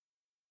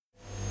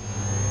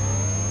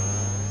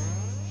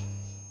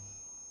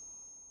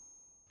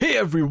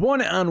everyone,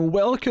 and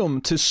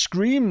welcome to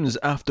Screams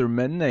After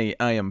Midnight.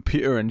 I am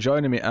Peter, and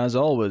joining me, as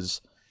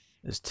always,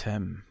 is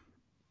Tim.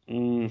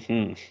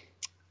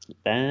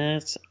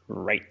 That's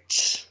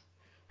right.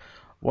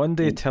 One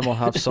day, Tim will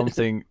have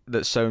something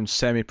that sounds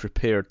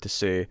semi-prepared to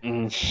say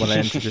when I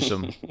introduce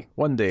him.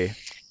 One day.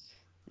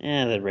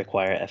 Yeah, that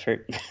require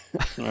effort.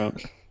 Well,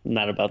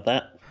 not about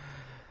that.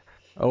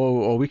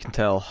 Oh, we can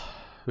tell.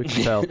 We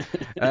can tell.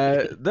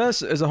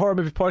 This is a horror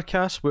movie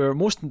podcast where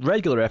most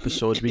regular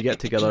episodes we get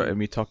together and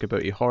we talk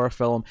about a horror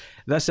film.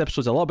 This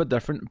episode's a little bit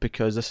different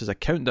because this is a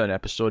countdown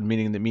episode,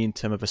 meaning that me and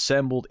Tim have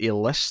assembled a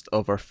list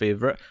of our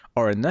favourite,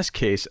 or in this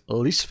case,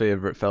 least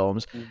favourite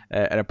films in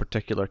a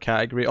particular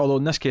category. Although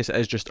in this case it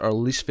is just our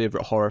least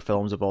favourite horror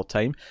films of all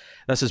time.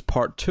 This is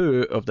part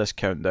 2 of this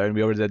countdown.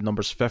 We already did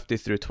numbers 50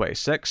 through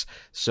 26,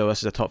 so this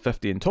is a top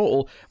 50 in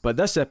total. But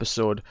this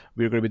episode,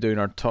 we're going to be doing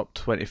our top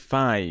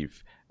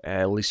 25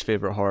 least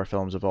favourite horror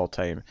films of all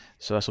time.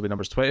 So this will be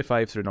numbers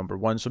 25 through number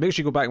 1. So make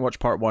sure you go back and watch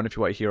part 1 if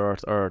you want to hear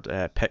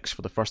our picks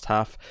for the first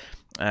half.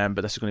 But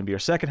this is going to be our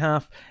second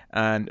half.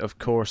 And of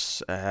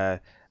course,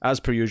 as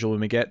per usual, when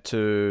we get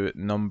to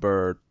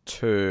number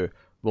 2,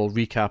 we'll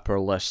recap our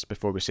list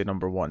before we say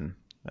number 1.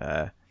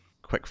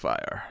 Quick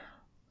fire.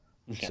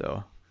 Okay.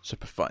 So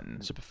super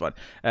fun. So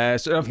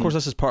of course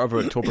this is part of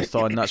our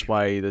Octoberthon. That's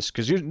why this,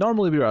 because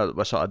normally we're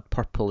a sort of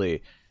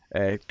purpley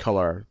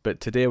colour,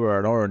 but today we're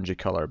an orangey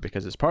colour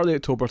because it's part of the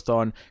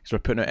Octoberthon, because we're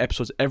putting out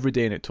episodes every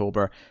day in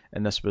October,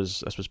 and this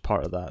was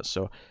part of that.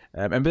 So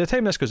and by the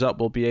time this goes up,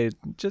 we'll be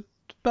just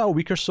about a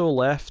week or so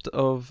left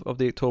of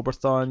the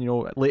Octoberthon, you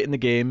know, late in the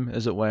game,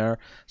 as it were.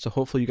 So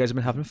hopefully you guys have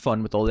been having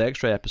fun with all the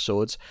extra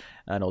episodes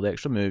and all the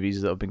extra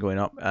movies that have been going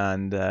up,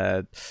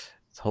 and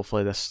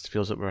hopefully this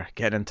feels like we're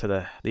getting into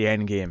the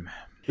end game.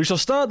 We shall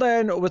start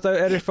then, without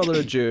any further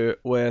ado,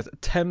 with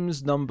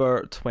Tim's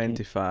number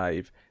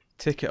 25.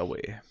 Take it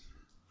away.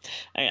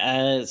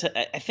 So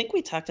I think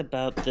we talked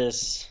about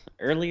this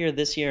earlier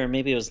this year, or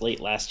maybe it was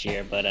late last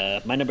year,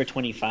 but my number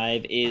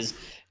 25 is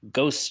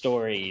Ghost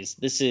Stories.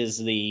 This is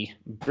the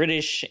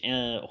British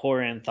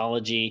horror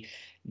anthology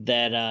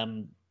that,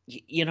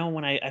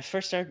 when I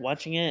first started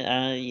watching it,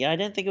 I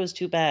didn't think it was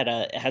too bad.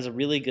 It has a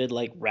really good,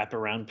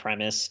 wraparound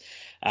premise,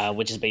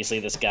 which is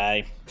basically this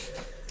guy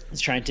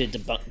is trying to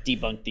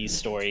debunk these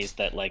stories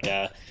that,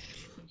 a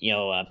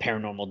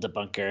paranormal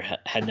debunker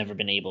had never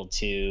been able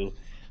to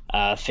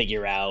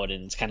figure out,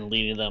 and it's kind of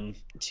leading them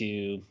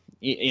to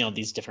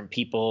these different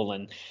people,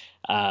 and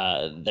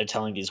they're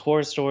telling these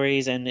horror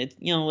stories, and it's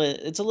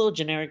a little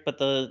generic,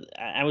 but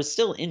I was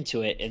still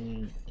into it,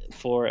 and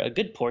for a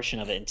good portion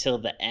of it until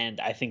the end.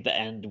 I think the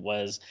end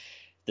was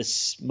the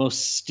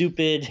most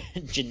stupid,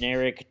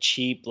 generic,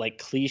 cheap,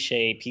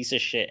 cliche piece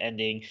of shit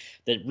ending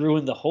that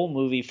ruined the whole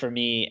movie for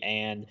me,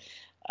 and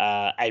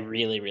I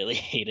really, really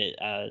hate it.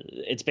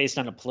 It's based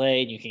on a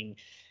play, and you can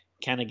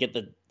kind of get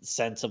the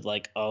sense of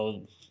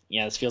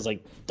this feels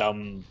like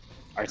dumb,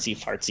 artsy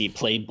fartsy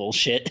play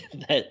bullshit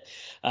that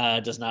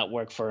does not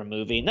work for a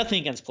movie. Nothing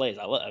against plays.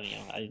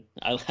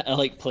 I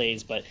like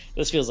plays, but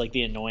this feels like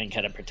the annoying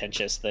kind of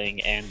pretentious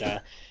thing.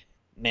 And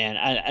man,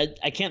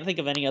 I can't think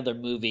of any other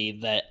movie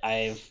that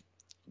I've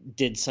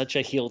did such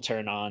a heel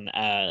turn on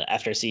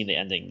after seeing the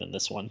ending than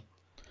this one.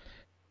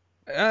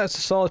 Yeah, it's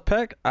a solid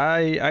pick.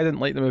 I didn't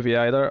like the movie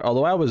either,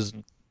 although I was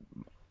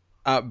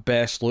at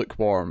best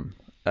lukewarm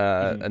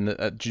and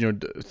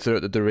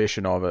throughout the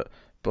duration of it.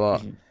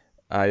 But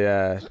I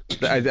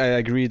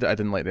agreed that I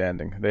didn't like the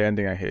ending. The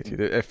ending I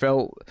hated. It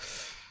felt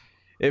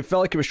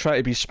like it was trying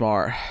to be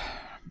smart,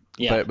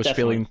 but it was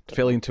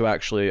failing to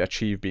actually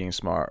achieve being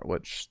smart,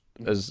 which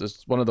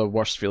is one of the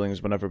worst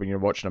feelings when you're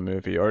watching a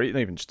movie, or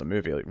even just a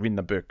movie, like reading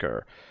a book,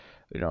 or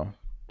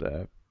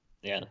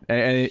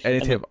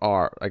anything of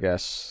art, I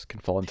guess, can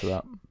fall into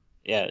that.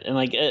 Yeah, and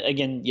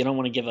again, you don't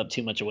want to give up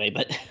too much away,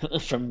 but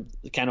from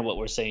kind of what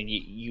we're saying,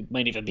 you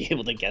might even be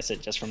able to guess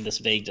it just from this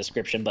vague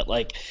description. But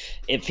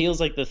it feels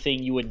like the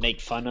thing you would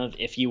make fun of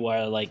if you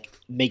are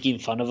making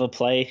fun of a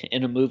play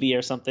in a movie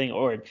or something,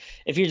 or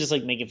if you're just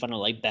making fun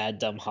of bad,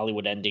 dumb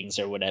Hollywood endings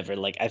or whatever.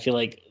 I feel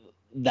like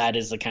that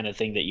is the kind of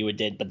thing that you would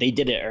did, but they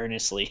did it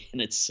earnestly, and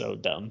it's so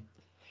dumb.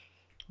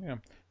 Yeah,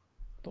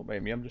 don't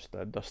mind me. I'm just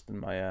dusting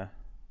my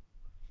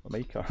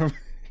mic arm.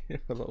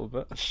 A little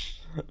bit.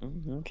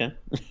 Okay.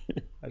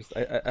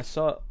 I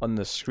saw it on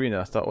the screen and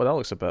I thought, well, that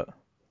looks a bit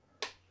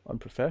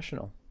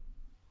unprofessional.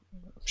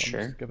 So sure.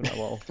 I'm just giving it a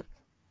little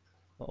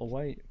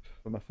wipe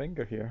with my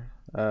finger here.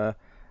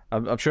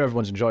 I'm sure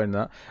everyone's enjoying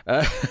that.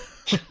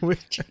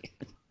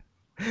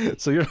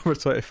 So your number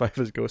 25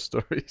 is Ghost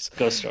Stories.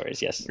 Ghost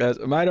Stories, yes.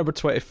 My number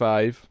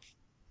 25,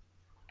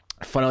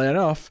 funnily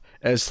enough,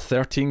 is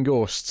 13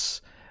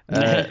 Ghosts.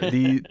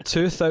 The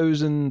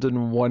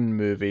 2001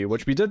 movie,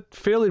 which we did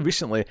fairly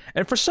recently,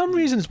 and for some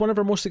reason it's one of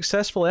our most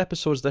successful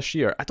episodes this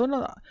year. I don't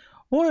know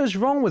what is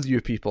wrong with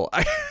you people.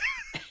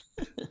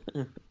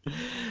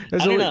 I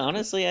don't know.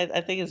 Honestly,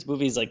 I think this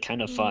movie's like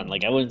kind of fun.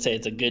 Like I wouldn't say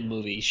it's a good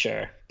movie,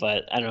 sure,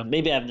 but I don't know.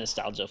 Maybe I have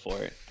nostalgia for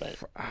it. But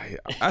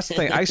that's the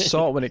thing. I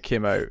saw it when it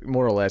came out,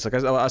 more or less. Like I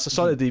saw I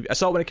saw it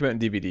when it came out in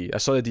DVD. I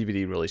saw the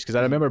DVD release because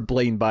I remember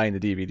blind buying the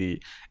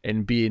DVD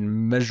and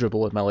being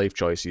miserable with my life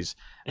choices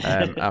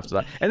after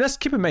that. And this,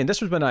 keep in mind,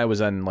 this was when I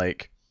was in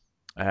like.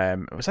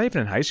 Was I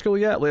even in high school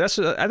yet? Like I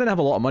didn't have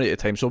a lot of money at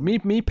the time, so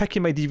me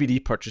picking my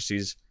DVD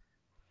purchases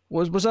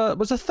was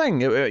a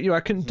thing. I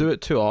couldn't do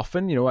it too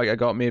often. I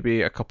got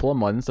maybe a couple of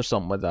months or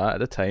something like that at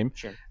the time.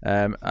 Sure.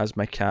 As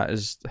my cat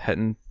is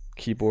hitting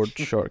keyboard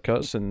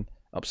shortcuts and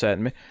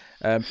upsetting me.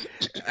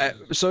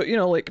 So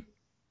like,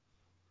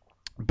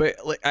 but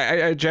like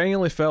I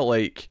genuinely felt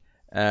like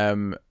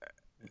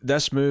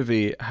this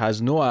movie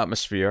has no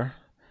atmosphere.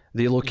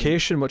 The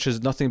location, which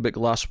is nothing but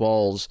glass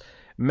walls,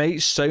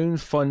 might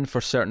sound fun for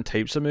certain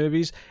types of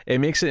movies. It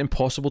makes it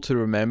impossible to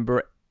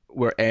remember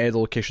where any of the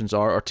locations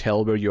are or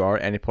tell where you are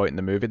at any point in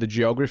the movie. The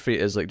geography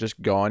is like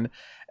just gone.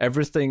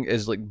 Everything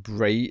is like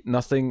bright.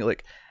 Nothing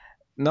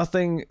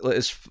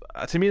is,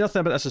 to me, nothing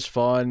about this is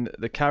fun.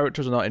 The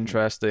characters are not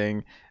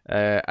interesting.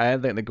 I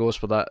didn't think the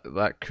ghosts were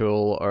that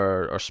cool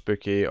or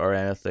spooky or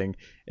anything.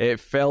 It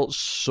felt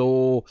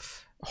so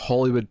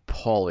Hollywood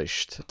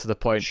polished to the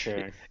point.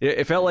 Sure.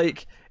 It felt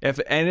like if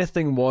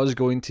anything was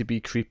going to be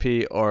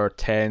creepy or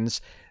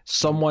tense,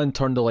 someone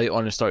turned the light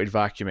on and started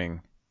vacuuming,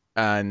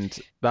 and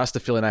that's the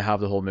feeling I have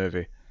the whole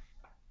movie.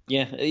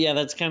 Yeah,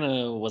 that's kind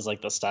of was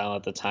like the style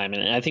at the time,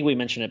 and I think we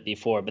mentioned it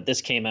before, but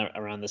this came out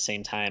around the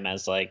same time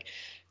as like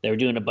they were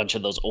doing a bunch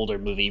of those older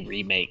movie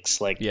remakes,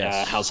 like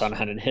House on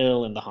Haunted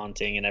Hill and The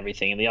Haunting and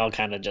everything, and they all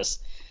kind of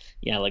just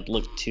like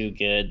looked too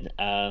good.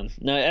 No,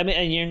 I mean,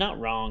 and you're not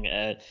wrong.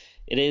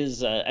 It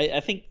is.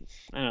 I think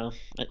I don't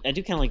know. I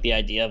do kind of like the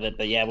idea of it,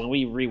 but yeah, when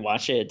we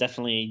rewatch it, it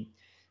definitely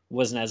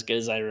wasn't as good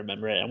as I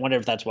remember it. I wonder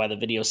if that's why the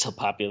video is so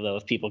popular, though,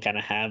 if people kind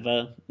of have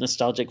a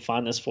nostalgic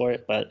fondness for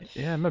it. But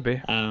yeah,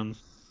 maybe. I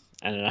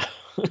don't know.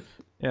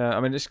 Yeah, I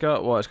mean, it's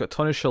got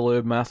Tony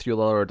Shalhoub, Matthew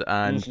Lillard,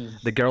 and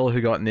the girl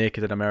who got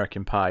naked in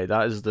American Pie.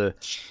 That is that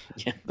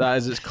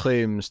is its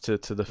claims to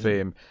the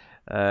fame.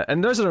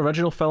 And there's an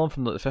original film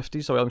from the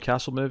 50s, a William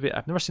Castle movie.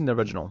 I've never seen the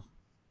original.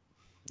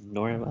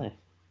 Nor have I.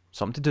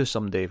 Something to do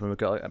someday when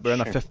we're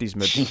in a 50s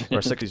mood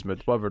or 60s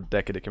mood, whatever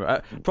decade it came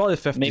out. Probably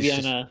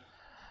 50s.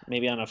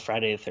 Maybe on a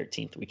Friday the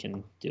 13th we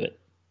can do it.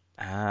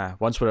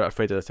 Once we're at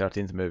Friday the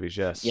 13th movies,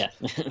 yes. Yeah.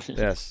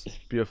 Yes,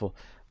 beautiful.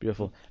 We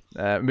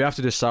have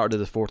to do Saturday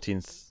the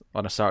 14th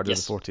on a Saturday the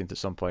 14th at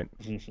some point.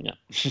 Yeah.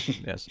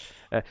 Yes.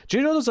 Do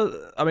you know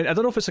I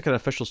don't know if it's like an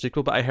official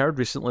sequel, but I heard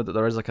recently that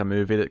there is like a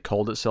movie that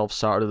called itself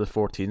Saturday the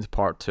 14th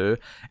Part 2,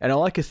 and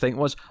all I could think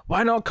was,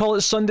 why not call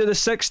it Sunday the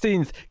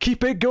 16th?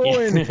 Keep it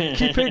going!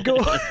 Keep it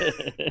going!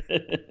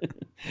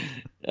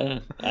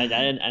 I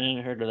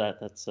hadn't heard of that.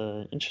 That's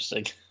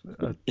interesting.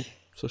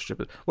 So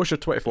stupid. What's your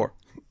 24?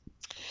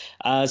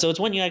 So it's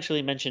one you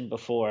actually mentioned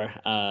before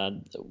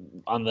on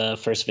the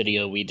first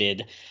video we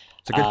did.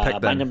 It's a good pick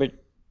then. My number,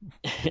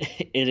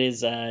 it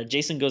is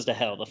Jason Goes to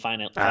Hell, the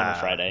final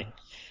Friday.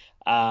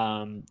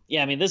 I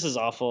mean, this is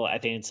awful. I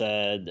think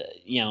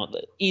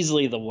it's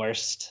easily the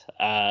worst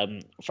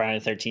Friday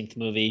the 13th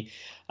movie.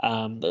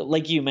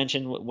 Like you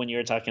mentioned when you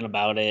were talking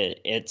about it,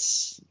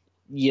 it's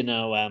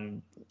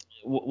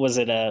was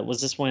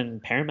this when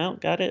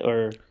Paramount got it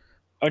or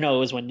no, it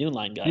was when New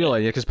Line got it. New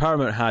Line, yeah, because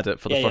Paramount had it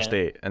for the first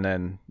 8, and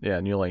then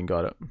New Line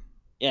got it.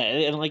 Yeah,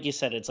 and like you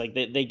said, it's like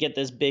they get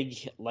this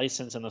big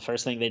license, and the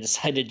first thing they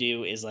decide to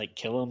do is like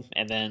kill him,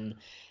 and then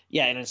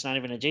and it's not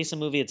even a Jason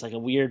movie; it's like a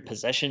weird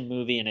possession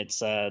movie, and it's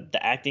the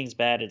acting's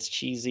bad, it's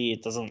cheesy,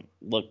 it doesn't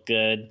look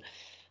good.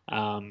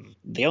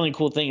 The only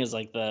cool thing is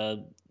like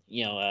the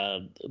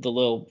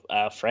little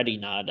Freddy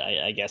nod,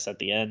 I guess, at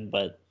the end,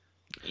 but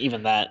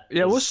even that.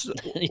 Yeah,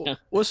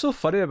 what's so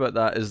funny about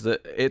that is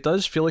that it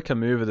does feel like a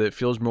movie that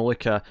feels more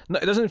like it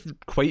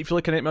doesn't quite feel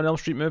like a Nightmare on Elm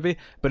Street movie,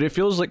 but it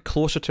feels like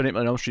closer to a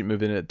Nightmare on Elm Street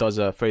movie than it does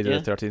a Friday the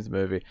 13th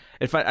movie.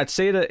 In fact, I'd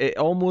say that it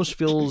almost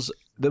feels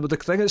the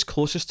thing that's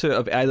closest to it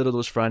of either of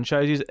those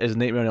franchises is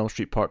Nightmare on Elm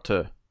Street Part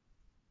 2.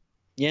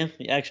 Yeah,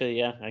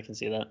 actually, I can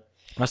see that.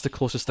 That's the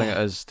closest thing it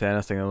is to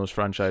anything in those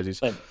franchises.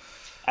 But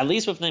at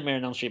least with Nightmare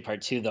on Elm Street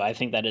Part 2, though, I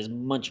think that is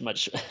much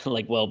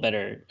like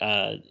better,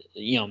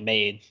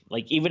 made.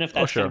 Like even if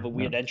that's kind of a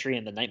weird entry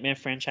in the Nightmare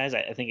franchise,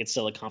 I think it's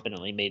still a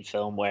competently made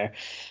film. Where,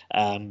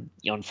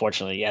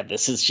 unfortunately,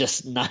 this is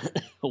just not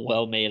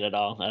well made at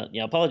all.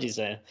 Apologies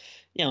to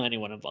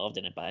anyone involved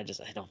in it, but I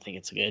don't think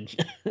it's good.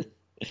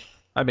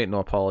 I make no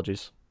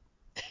apologies.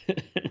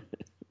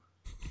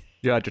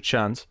 You had your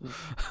chance.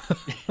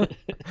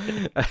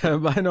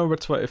 My number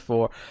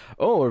 24.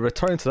 Oh, we're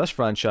returning to this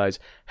franchise.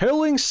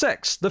 Howling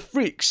 6, The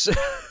Freaks.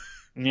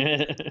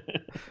 This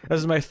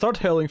is my third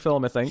Howling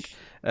film, I think,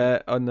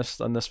 on this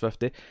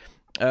 50.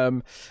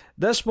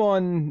 This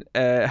one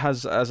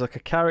has like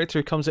a character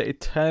who comes out of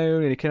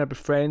town and he kind of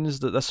befriends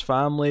this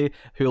family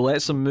who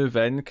lets him move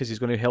in because he's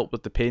going to help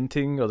with the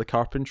painting or the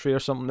carpentry or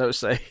something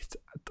outside.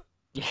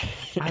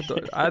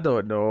 I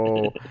don't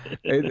know.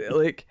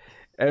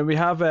 And we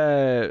have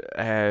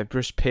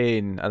Bruce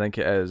Payne, I think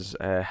it is,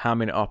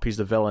 hamming it up. He's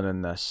the villain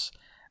in this,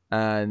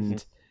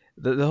 and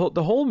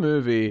the whole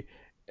movie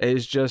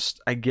is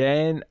just,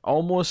 again,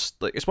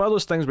 almost like, it's one of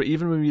those things where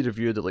even when we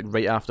reviewed it, like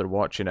right after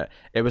watching it,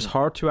 it was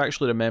hard to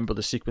actually remember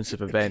the sequence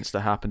of events that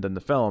happened in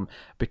the film,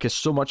 because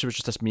so much of it's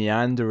just this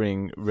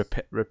meandering,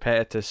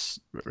 repetitious.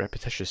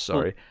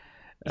 Sorry.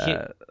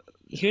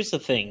 Here's the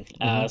thing.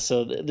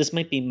 So this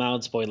might be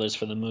mild spoilers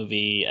for the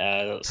movie.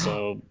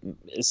 So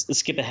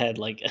skip ahead,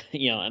 like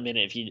a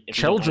minute if you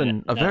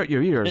Children, avert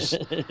your ears.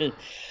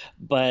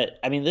 But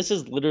I mean, this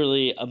is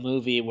literally a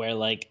movie where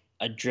like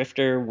a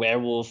drifter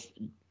werewolf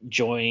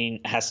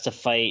has to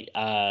fight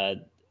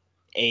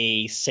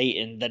a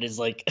Satan that is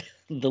like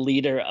the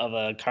leader of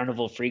a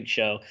carnival freak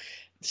show.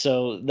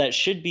 So that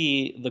should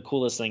be the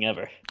coolest thing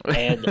ever.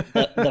 And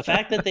the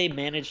fact that they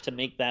managed to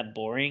make that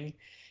boring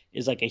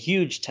is like a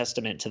huge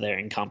testament to their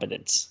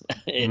incompetence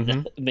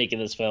in making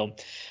this film.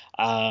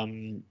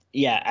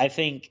 I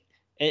think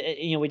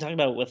we talk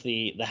about with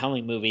the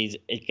Howling movies,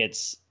 it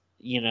gets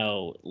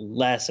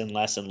less and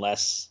less and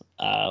less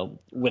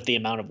with the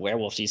amount of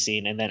werewolves you've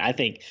seen, and then I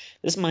think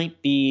this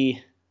might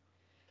be.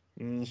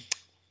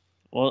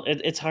 Well,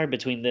 it's hard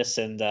between this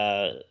and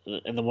the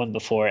one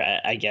before,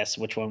 I guess,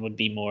 which one would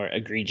be more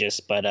egregious.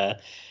 But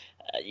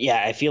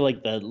I feel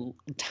like the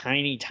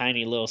tiny,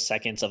 tiny little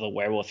seconds of a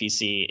werewolf you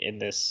see in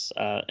this,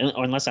 or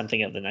unless I'm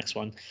thinking of the next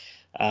one.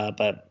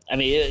 But I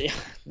mean,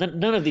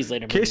 none of these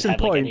later movies have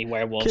like any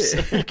werewolves.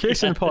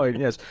 Case in point,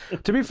 yes.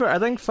 To be fair, I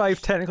think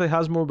 5 technically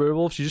has more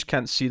werewolves. You just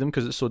can't see them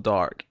because it's so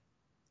dark.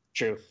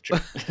 True.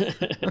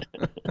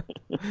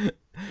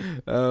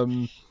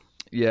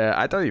 Yeah,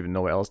 I don't even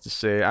know what else to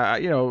say.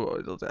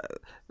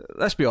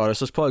 Let's be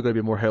honest. There's probably going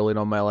to be more Howling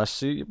on my list.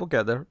 So we'll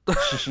get there.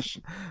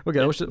 We'll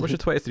get there. What's your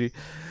 23?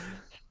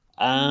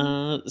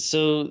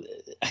 So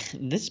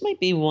this might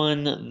be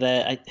one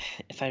that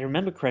if I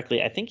remember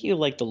correctly, I think you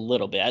liked a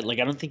little bit. I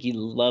don't think you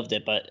loved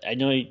it, but I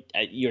know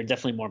you're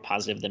definitely more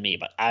positive than me.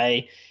 But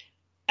I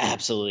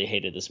absolutely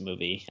hated this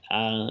movie,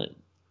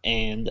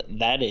 and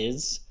that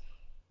is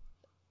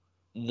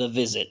The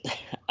Visit.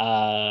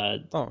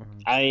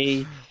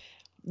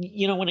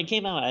 When it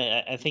came out,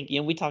 I think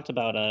we talked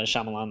about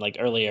Shyamalan like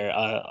earlier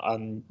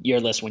on your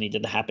list when he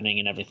did The Happening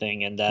and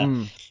everything,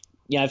 and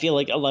I feel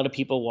like a lot of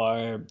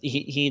people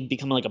he'd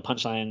become like a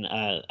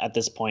punchline at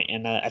this point,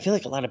 and I feel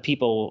like a lot of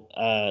people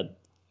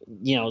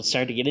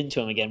started to get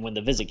into him again when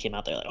The Visit came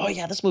out. They're like, oh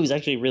yeah, this movie's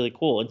actually really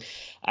cool, and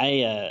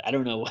I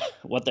don't know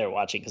what they're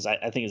watching, because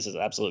I think this is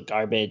absolute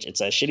garbage.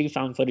 It's a shitty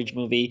found footage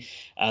movie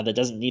that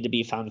doesn't need to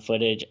be found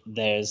footage.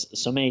 There's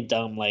so many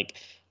dumb like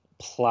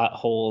plot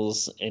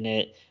holes in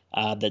it.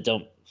 Not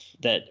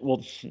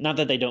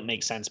that they don't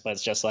make sense, but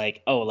it's just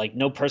like, oh, like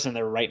no person in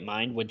their right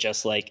mind would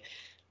just like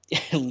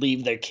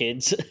leave their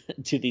kids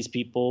to these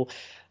people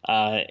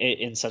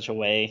in such a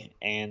way.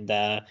 And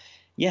and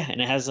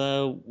it has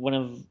one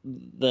of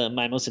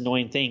my most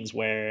annoying things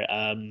where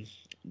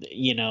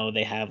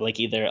they have like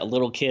either a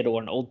little kid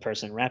or an old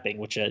person rapping,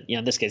 which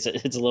in this case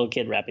it's a little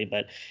kid rapping,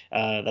 but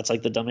that's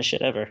like the dumbest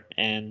shit ever.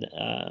 And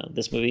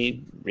this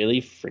movie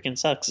really freaking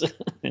sucks.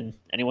 And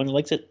anyone who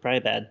likes it, probably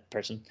a bad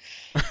person.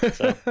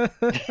 So.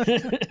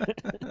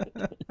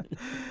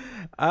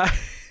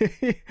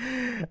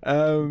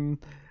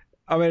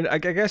 I mean, I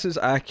guess it's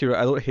accurate.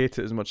 I don't hate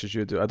it as much as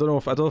you do. I don't know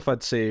if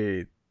I'd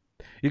say,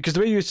 because the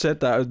way you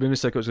said that, it made me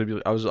think it was going to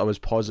be. I was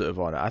positive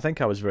on it. I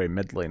think I was very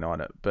middling on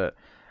it, but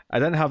I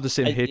didn't have the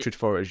same hatred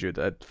for it as you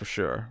did, for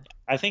sure.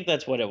 I think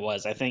that's what it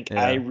was. I think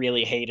I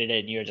really hated it,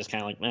 and you were just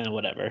kind of like,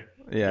 whatever.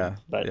 Yeah,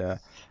 but yeah.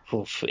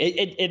 Oof.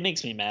 It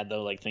makes me mad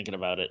though, like thinking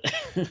about it.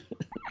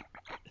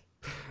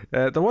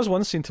 There was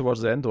one scene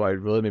towards the end though, it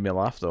really made me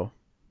laugh though.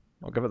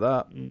 I'll give it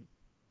that.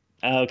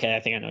 Okay, I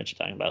think I know what you're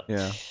talking about.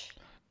 Yeah.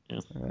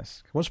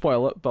 Yes. I won't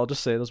spoil it, but I'll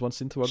just say there's one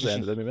scene towards the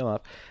end that made me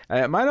laugh.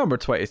 My number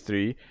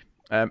 23.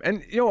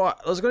 And you know what?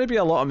 There's going to be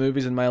a lot of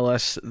movies in my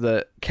list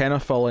that kind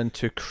of fall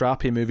into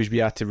crappy movies we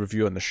had to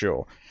review on the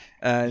show.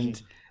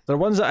 And there are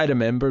ones that I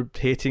remember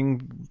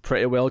hating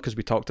pretty well because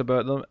we talked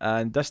about them.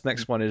 And this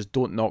next one is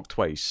Don't Knock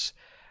Twice,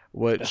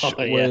 which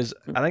was,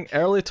 I think,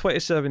 early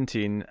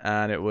 2017.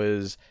 And it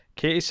was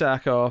Katie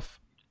Sackhoff.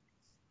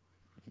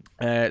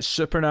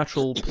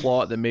 Supernatural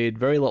plot that made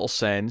very little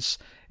sense.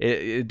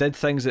 It did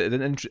things that it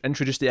didn't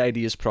introduce the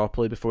ideas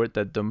properly before it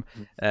did them.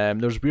 There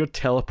was weird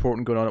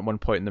teleporting going on at one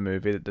point in the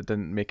movie that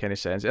didn't make any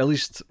sense. At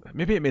least,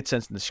 maybe it made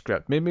sense in the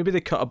script. Maybe they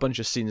cut a bunch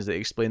of scenes that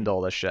explained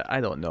all this shit. I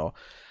don't know.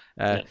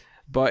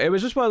 But it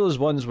was just one of those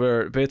ones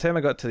where by the time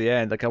I got to the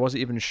end, like I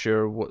wasn't even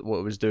sure what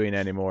it was doing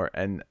anymore.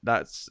 And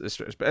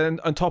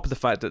and on top of the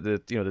fact that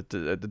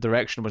the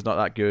direction was not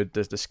that good,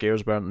 the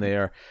scares weren't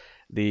there.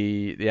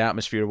 The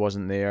atmosphere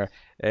wasn't there.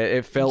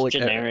 It felt like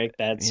generic,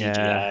 bad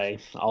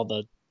CGI, all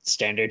the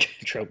standard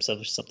tropes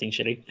of something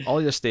shitty. All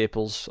your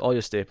staples. So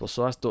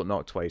that's Don't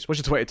Knock Twice. What's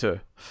your 22?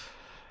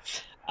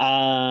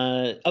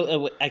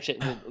 Actually,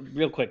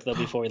 real quick though,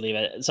 before we leave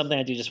it, something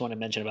I do just want to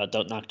mention about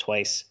Don't Knock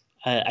Twice.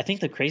 I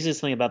think the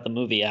craziest thing about the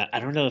movie, I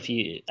don't know if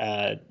you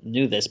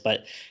knew this,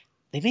 but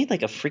they made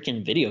like a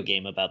freaking video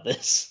game about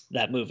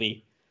that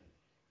movie.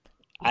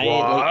 I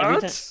like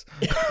every time,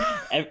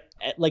 What?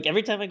 like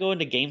every time I go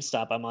into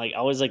GameStop, I'm like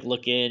always like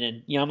looking,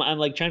 and I'm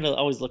like trying to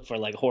always look for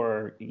like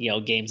horror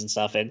games and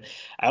stuff, and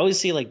I always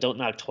see like Don't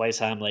Knock Twice.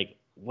 How I'm like,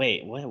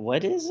 wait,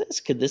 what is this?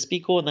 Could this be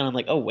cool? And then I'm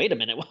like, oh wait a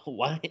minute,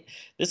 why?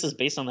 This is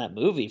based on that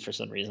movie for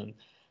some reason.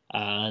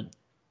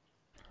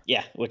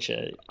 Yeah, which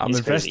I'm is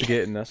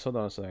investigating this. Hold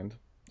on a second.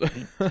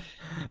 I'm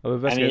I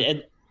investigating.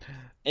 mean,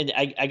 and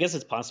I guess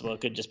it's possible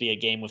it could just be a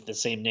game with the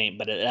same name,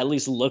 but it at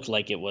least looked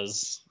like it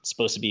was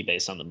supposed to be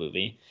based on the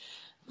movie.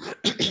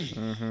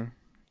 Mm-hmm.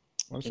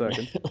 1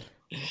 second.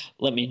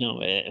 Let me know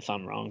if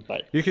I'm wrong,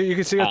 but You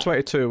can see a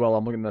 22 while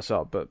I'm looking this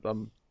up, but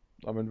I'm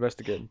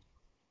investigating.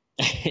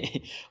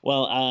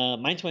 well,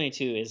 Mine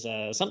 22 is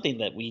something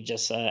that we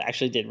just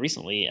actually did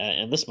recently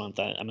in this month.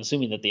 I'm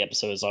assuming that the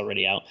episode is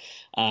already out,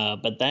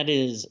 but that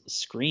is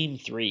Scream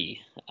 3,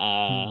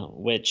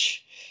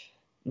 which,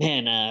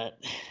 man, I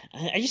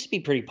used to be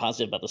pretty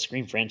positive about the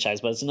Scream franchise,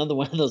 but it's another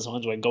one of those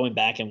ones where going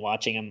back and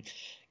watching them,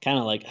 kind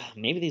of like,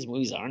 maybe these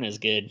movies aren't as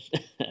good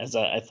as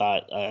I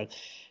thought. I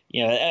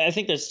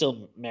think there's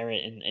still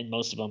merit in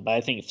most of them, but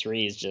I think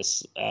 3 is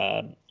just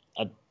a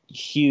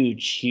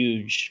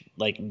huge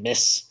like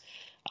miss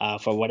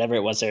for whatever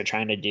it was they were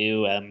trying to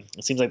do.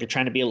 It seems like they're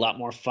trying to be a lot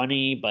more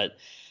funny, but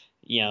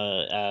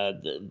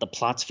the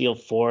plots feel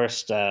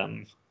forced.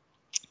 I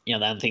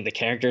don't think the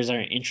characters are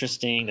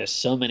interesting. There's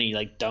so many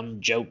like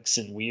dumb jokes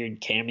and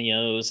weird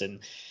cameos, and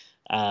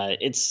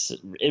it's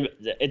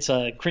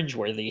a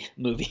cringeworthy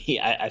movie.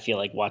 I feel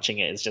like watching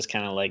it is just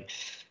kind of like,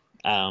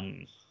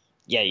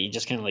 you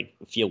just kind of like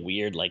feel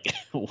weird. Like,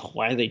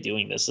 why are they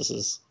doing this? This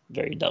is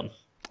very dumb.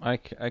 I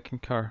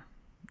concur.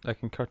 I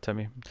concur,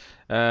 Timmy.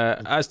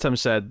 As Tim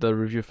said, the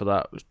review for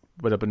that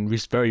would have been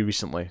very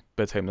recently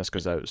by the time this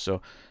goes out.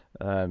 So,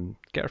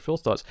 get our full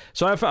thoughts.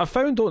 So I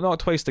found Don't Knock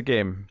Twice the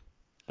game.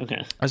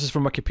 Okay. This is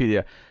from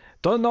Wikipedia.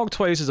 Don't Knock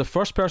Twice is a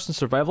first-person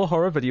survival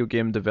horror video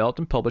game developed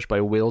and published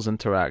by Wales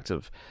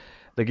Interactive.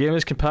 The game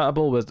is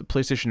compatible with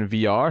PlayStation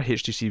VR,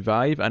 HTC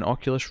Vive, and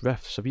Oculus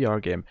Rift. It's a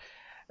VR game.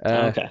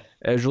 Okay.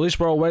 It was released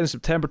worldwide in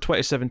September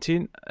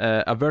 2017.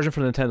 A version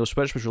for the Nintendo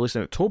Switch was released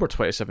in October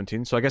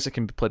 2017, so I guess it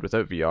can be played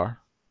without VR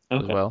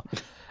as well.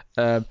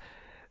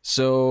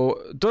 So,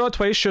 Don't Knock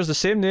Twice shares the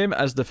same name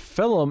as the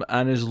film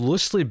and is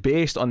loosely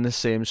based on the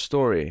same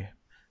story.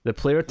 The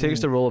player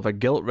takes the role of a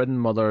guilt-ridden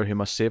mother who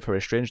must save her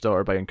estranged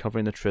daughter by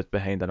uncovering the truth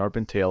behind an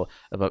urban tale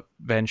of a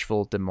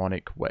vengeful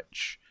demonic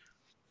witch.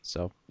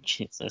 So,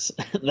 Jesus,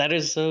 that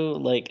is so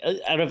like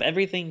out of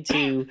everything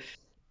to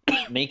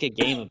make a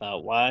game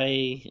about,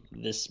 why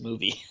this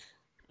movie?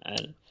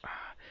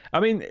 I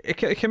mean, it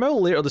came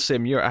out later the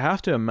same year. I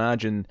have to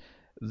imagine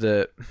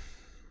that.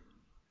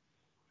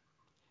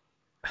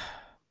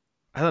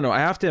 I don't know. I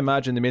have to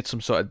imagine they made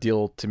some sort of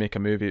deal to make a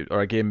movie or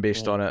a game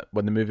based on it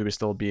when the movie was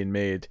still being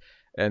made,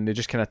 and they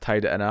just kind of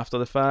tied it in after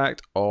the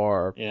fact,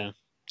 or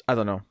I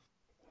don't know.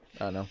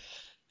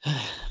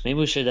 Maybe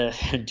we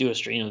should do a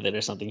stream of it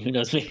or something. Who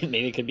knows?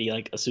 Maybe it could be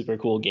like a super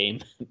cool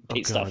game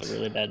based off a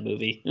really bad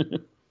movie.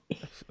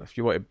 If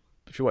you want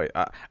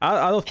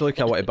I don't feel like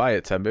I want to buy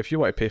it, Tim. But if you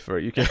want to pay for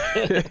it, you can.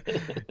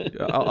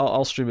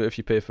 I'll stream it if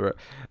you pay for it.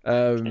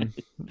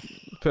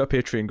 Put a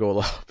Patreon goal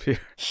up here.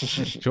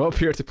 Do you want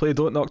Peter to play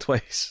Don't Knock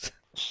Twice?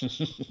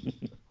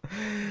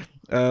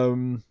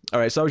 All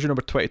right, so that was your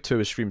number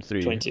 22 is Scream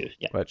 3. 22,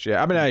 yeah. Which,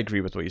 I mean, I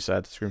agree with what you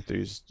said. Scream 3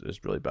 is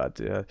really bad.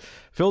 Yeah.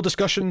 Full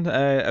discussion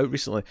out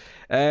recently.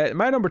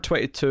 My number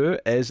 22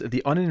 is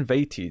The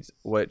Uninvited,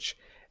 which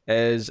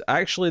is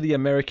actually the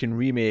American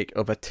remake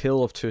of A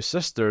Tale of Two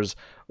Sisters,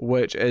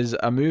 which is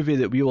a movie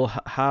that we will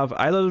have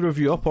either the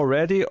review up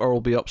already or will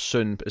be up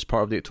soon as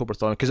part of the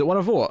Octoberthon, because it won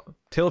a vote.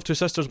 Tale of Two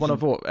Sisters won a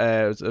vote.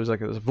 It was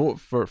a vote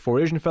for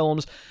Asian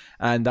films,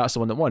 and that's the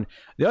one that won.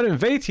 The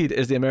Uninvited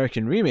is the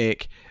American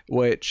remake,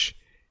 which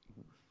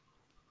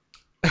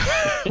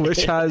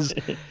has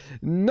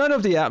none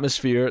of the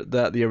atmosphere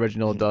that the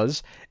original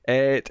does.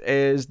 It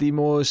is the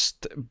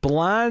most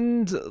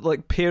bland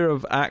pair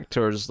of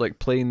actors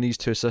playing these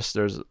two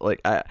sisters.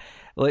 I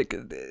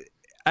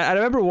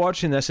remember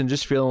watching this and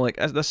just feeling like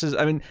this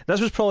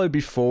was probably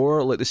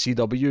before the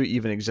CW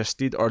even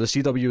existed, or the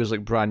CW was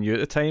brand new at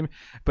the time.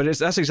 But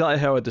that's exactly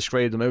how I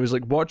described them. It was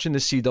like watching the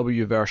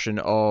CW version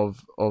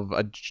of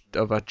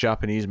a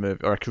Japanese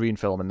movie, or a Korean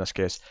film in this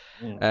case.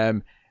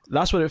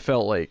 That's what it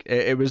felt like.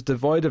 It was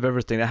devoid of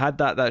everything. It had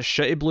that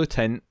shitty blue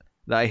tint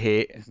that I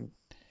hate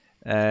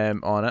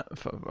on it.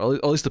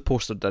 At least the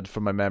poster did,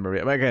 from my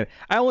memory. I mean, again,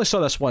 I only saw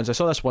this once. I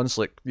saw this once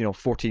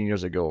 14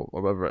 years ago,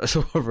 or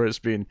whatever it's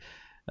been.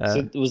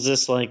 So was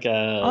this early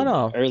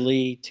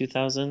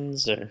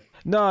 2000s or?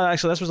 No,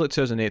 actually, this was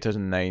 2008,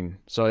 2009.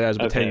 So yeah, it was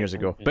about 10 years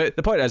ago. Okay. But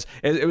the point is,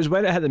 it was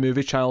when it hit the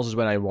movie channels is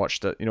when I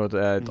watched it.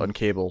 On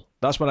cable.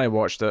 That's when I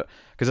watched it,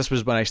 because this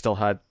was when I still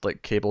had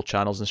cable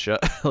channels and shit.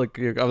 I've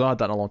not had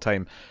that in a long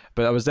time.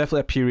 But there was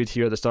definitely a period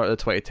here at the start of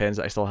the 2010s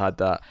that I still had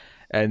that,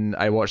 and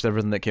I watched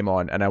everything that came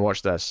on, and I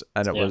watched this,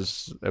 and it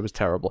was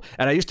terrible.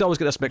 And I used to always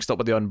get this mixed up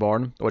with The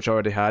Unborn, which I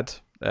already had.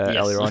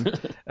 earlier on,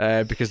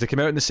 because they came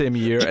out in the same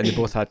year and they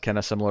both had kind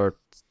of similar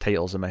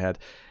titles in my head.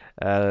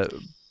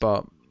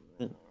 But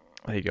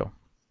there you go.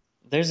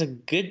 There's a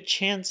good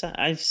chance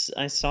I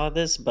saw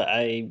this, but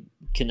I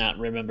cannot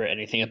remember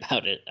anything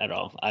about it at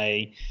all.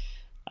 I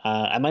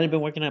might have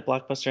been working at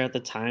Blockbuster at the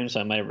time, so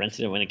I might have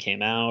rented it when it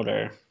came out,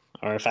 or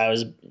if I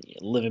was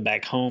living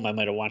back home, I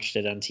might have watched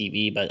it on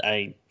TV. But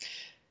I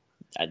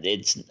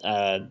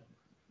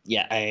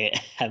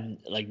have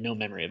like no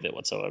memory of it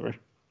whatsoever.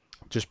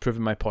 Just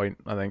proving my point,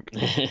 I think.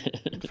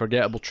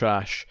 Forgettable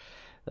trash.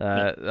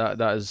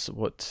 That is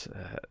what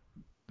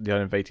The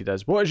Uninvited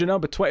is. What is your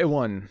number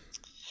 21?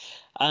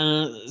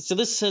 So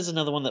this is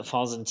another one that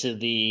falls into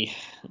the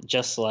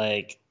just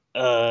like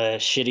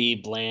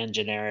shitty, bland,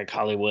 generic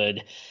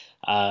Hollywood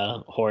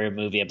horror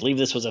movie. I believe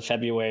this was a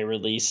February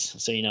release,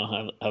 so you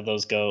know how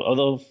those go.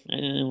 Although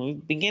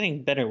we've been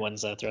getting better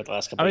ones throughout the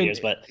last couple of years.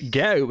 But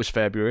Get Out was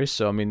February,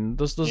 so I mean,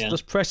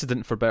 there's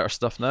precedent for better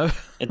stuff now.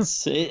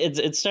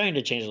 it's starting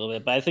to change a little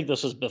bit, but I think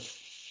this was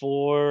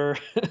before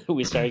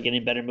we started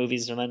getting better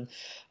movies. And then,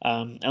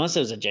 unless it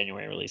was a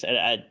January release,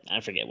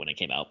 I forget when it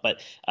came out. But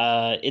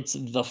it's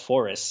The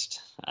Forest.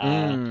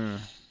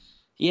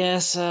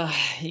 Yes,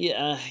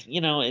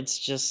 you know, it's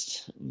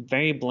just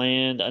very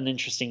bland,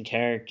 uninteresting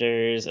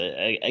characters.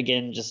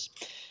 Again,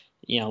 just,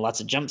 you know,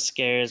 lots of jump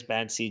scares,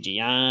 bad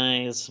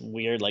CGI, some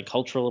weird like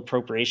cultural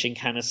appropriation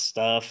kind of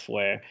stuff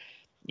where,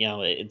 you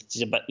know,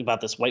 it's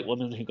about this white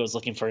woman who goes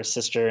looking for her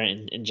sister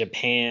in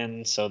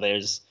Japan. So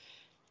there's,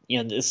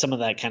 you know, some of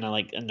that kind of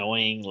like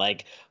annoying,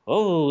 like,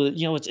 oh,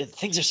 you know,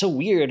 things are so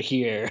weird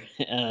here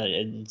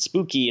and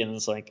spooky, and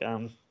it's like,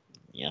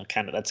 you know,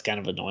 that's kind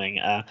of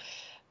annoying.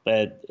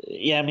 But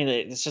yeah, I mean,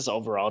 it's just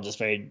overall just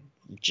very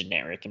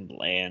generic and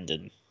bland.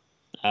 And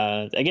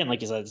again,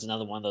 like you said, it's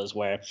another one of those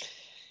where,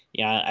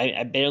 yeah,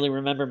 I barely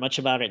remember much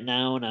about it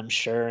now, and I'm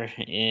sure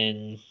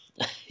in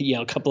you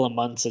know a couple of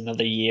months,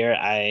 another year,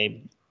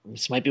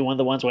 this might be one of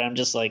the ones where I'm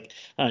just like,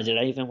 oh, did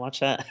I even watch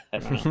that? I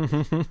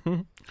don't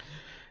know.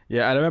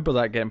 Yeah, I remember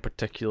that getting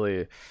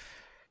particularly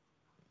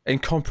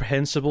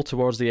incomprehensible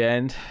towards the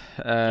end.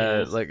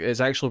 Like its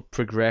actual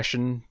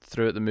progression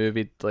throughout the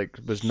movie like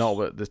was not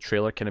what the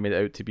trailer kind of made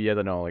it out to be. I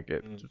don't know, like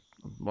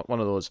one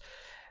of those.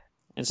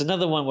 It's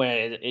another one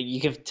where you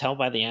can tell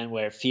by the end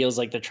where it feels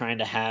like they're trying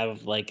to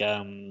have like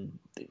you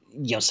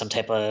know, some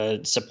type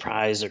of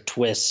surprise or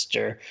twist,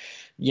 or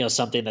you know,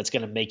 something that's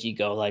going to make you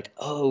go like,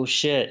 oh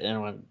shit,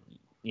 and when,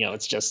 you know,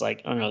 it's just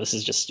like, oh no, this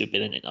is just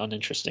stupid and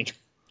uninteresting.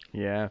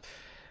 Yeah.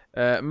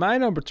 My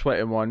number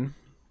 21,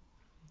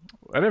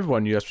 and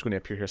everyone knew this was going to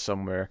appear here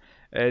somewhere,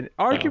 and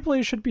arguably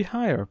it should be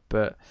higher,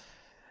 but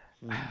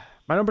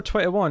my number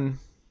 21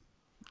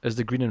 is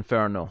The Green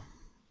Inferno.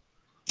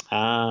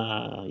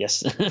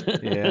 Yes.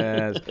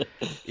 Yes.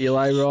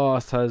 Eli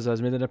Roth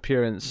has made an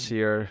appearance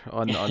here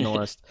on the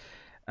list.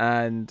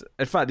 And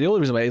in fact, the only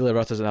reason why Eli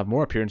Roth doesn't have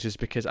more appearances is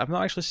because I've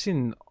not actually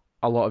seen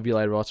a lot of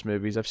Eli Roth's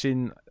movies. I've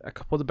seen a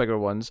couple of the bigger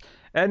ones,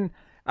 and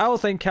I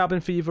don't think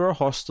Cabin Fever or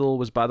Hostel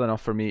was bad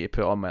enough for me to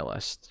put on my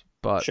list.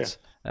 But sure.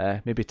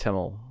 Maybe Tim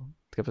will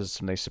give us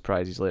some nice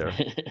surprises later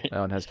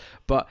on his.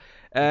 But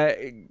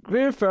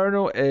Green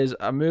Inferno is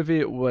a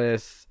movie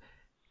with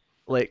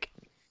like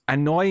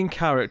annoying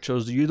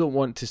characters you don't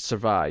want to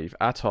survive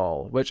at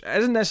all, which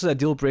isn't necessarily a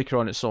deal breaker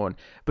on its own,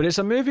 but it's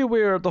a movie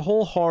where the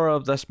whole horror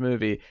of this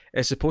movie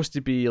is supposed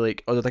to be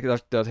like, oh,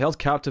 they're held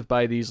captive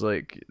by these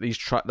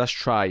this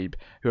tribe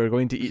who are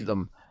going to eat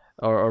them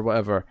or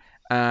whatever,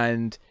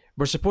 and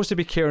we're supposed to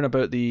be caring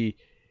about the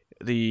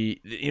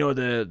you know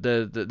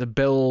the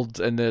build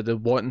and the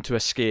wanting to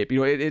escape. You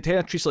know, it kind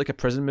of treats it like a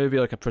prison movie,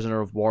 like a prisoner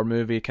of war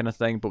movie kind of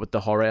thing, but with the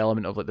horror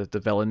element of like the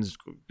villains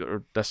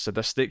are this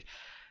sadistic.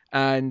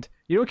 And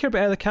you don't care about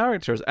any of the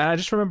characters. And I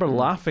just remember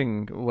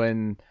laughing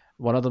when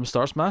one of them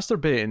starts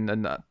masturbating,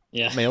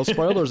 and mild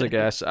spoilers, I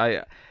guess.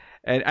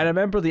 And I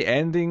remember the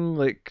ending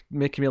like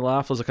making me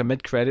laugh. There's like a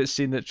mid-credit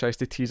scene that tries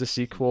to tease a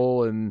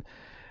sequel, and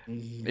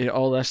you know,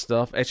 all this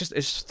stuff.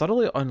 It's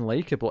thoroughly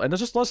unlikable, and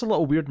there's just lots of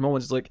little weird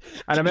moments. Like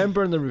I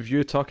remember in the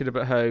review talking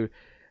about how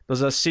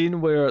there's a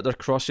scene where they're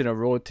crossing a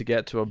road to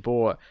get to a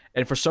boat,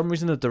 and for some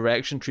reason the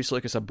direction treats it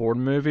like it's a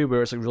Bourne movie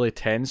where it's like really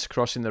tense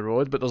crossing the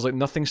road, but there's like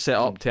nothing set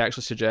up to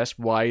actually suggest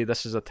why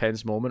this is a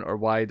tense moment or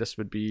why this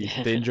would be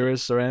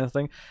dangerous or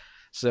anything.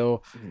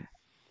 So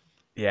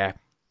yeah,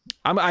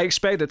 I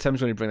expect that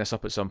Tim's going to bring this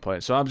up at some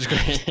point, so I'm just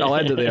going to I'll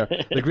end it there.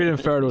 The Green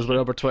Inferno is my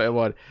number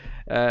 21.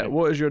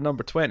 What is your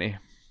number 20?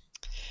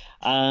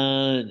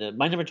 My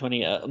number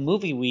 20, a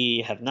movie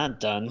we have not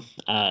done,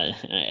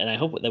 and I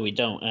hope that we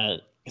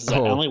don't, because I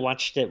only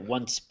watched it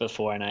once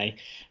before, and I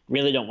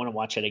really don't want to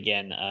watch it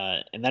again.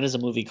 And that is a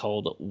movie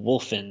called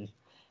Wolfen,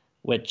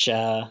 which,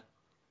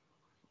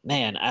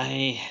 man,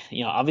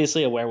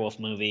 obviously a werewolf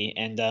movie,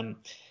 and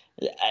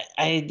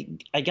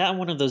I got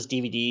one of those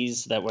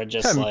DVDs that were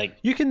just Tim, like,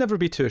 you can never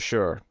be too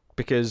sure,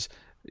 because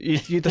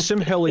you'd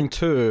assume Howling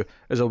 2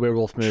 is a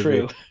werewolf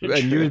movie, True.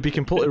 and you would be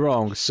completely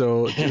wrong.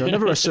 So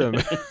never assume.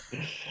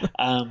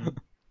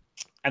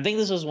 I think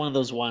this was one of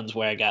those ones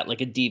where I got like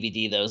a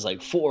DVD that was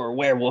like 4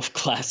 werewolf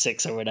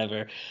classics or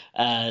whatever.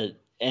 And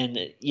and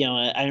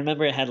I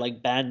remember it had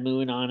like Bad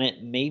Moon on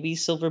it, maybe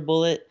Silver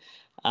Bullet,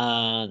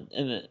 and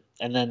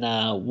then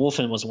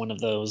Wolfen was one of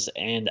those.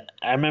 And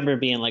I remember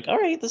being like, all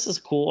right, this is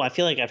cool. I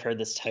feel like I've heard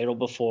this title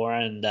before,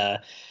 and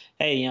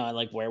hey, I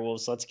like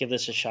werewolves. Let's give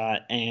this a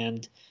shot.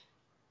 And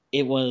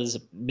it was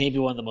maybe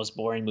one of the most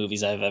boring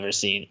movies I've ever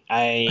seen.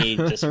 I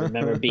just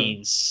remember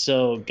being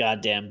so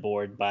goddamn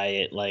bored by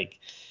it. Like,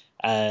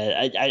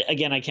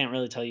 again, I can't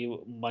really tell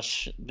you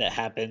much that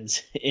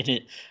happens in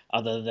it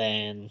other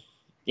than,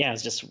 yeah,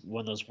 it's just one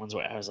of those ones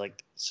where I was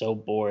like so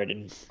bored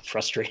and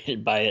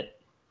frustrated by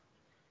it.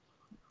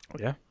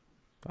 Yeah.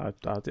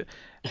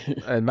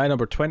 And my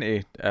number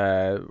 20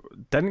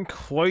 didn't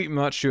quite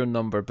match your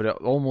number, but it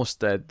almost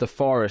did. The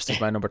Forest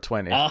is my number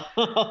 20.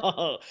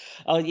 Oh,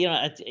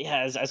 I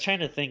was trying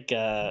to think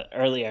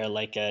earlier,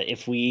 like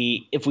if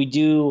we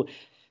do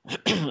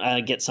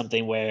get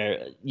something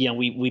where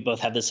we both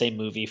have the same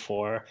movie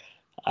for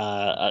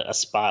a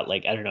spot,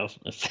 like I don't know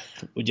if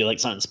we do like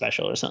something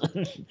special or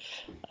something.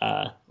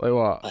 Like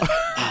what?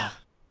 I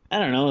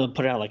don't know,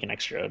 put out like an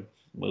extra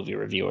movie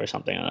review or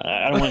something.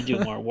 I don't want to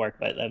do more work,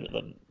 but I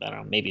don't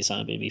know, maybe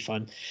something would be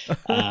fun.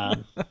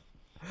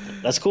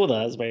 That's cool though.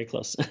 That's very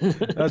close.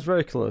 That's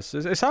very close.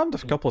 It's happened a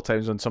couple of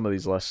times on some of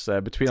these lists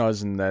between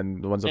us and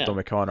then the ones I've done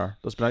with Connor.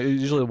 There's been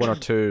usually one or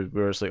two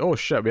where it's like, oh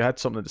shit, we had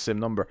something at the same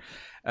number.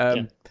 I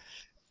mean,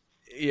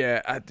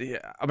 I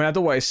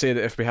don't want to say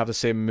that if we have the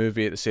same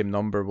movie at the same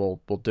number,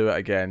 we'll do it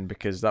again,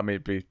 because that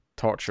might be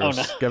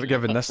torturous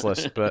given this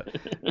list. But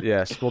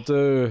yes, we'll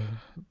do.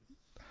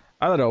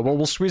 I don't know.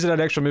 We'll squeeze in an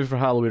extra movie for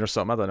Halloween or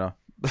something. I don't know.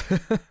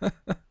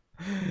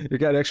 You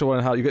get an extra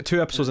one. You get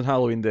 2 episodes on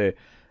Halloween Day.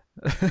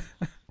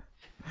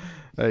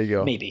 There you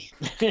go. Maybe.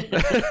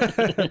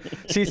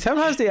 See, Tim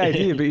has the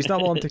idea, but he's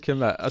not willing to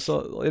commit.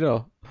 So,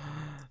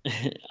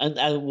 And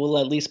I will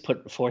at least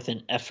put forth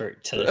an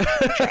effort to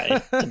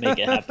try to make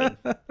it happen.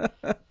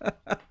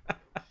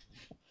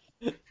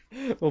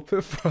 We'll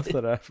put forth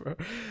an effort.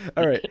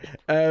 All right.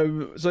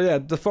 So yeah,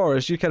 The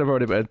Forest. You kind of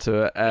already went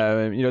into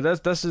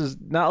it. This is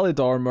Natalie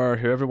Dormer,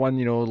 who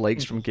everyone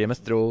likes from Game of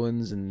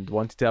Thrones and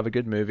wanted to have a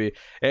good movie.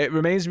 It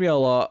reminds me a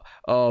lot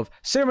of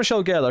Sarah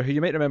Michelle Gellar, who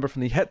you might remember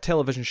from the hit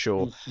television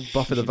show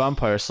Buffy the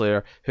Vampire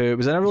Slayer, who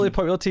was in a really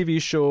popular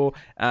TV show.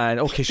 And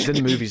okay, she's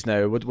in movies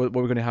now. What are we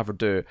going to have her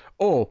do?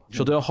 Oh,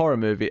 she'll do a horror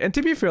movie. And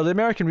to be fair, the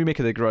American remake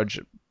of The Grudge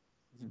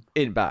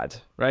ain't bad,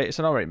 right? It's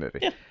an alright movie.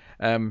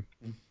 Yeah.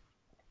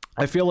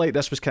 I feel like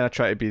this was kind of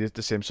trying to be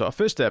the same sort of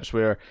footsteps,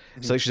 where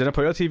it's like she's in a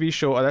popular TV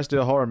show, and let's do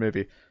a horror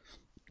movie.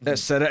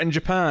 Let's set it in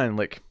Japan.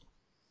 Like,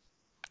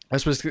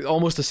 this was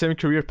almost the same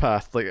career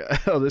path, like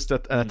at least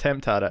an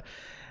attempt at it.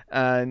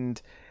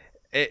 And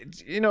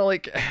it,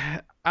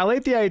 I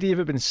like the idea of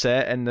it being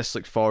set in this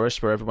like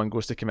forest where everyone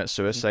goes to commit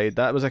suicide.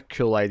 That was a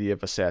cool idea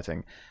of a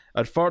setting.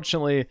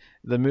 Unfortunately,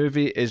 the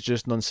movie is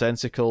just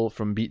nonsensical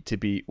from beat to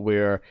beat,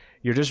 where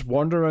you're just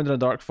wandering around in a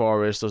dark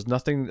forest. There's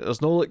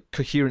no like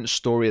coherent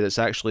story that's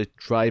actually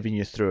driving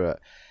you through it,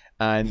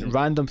 and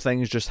random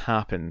things just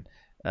happen.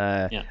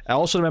 I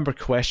also remember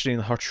questioning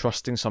her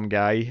trusting some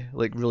guy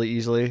like really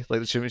easily.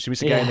 Like she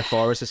meets a guy in the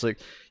forest. It's like,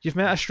 you've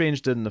met a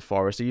strange dude in the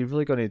forest. Are you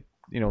really going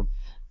to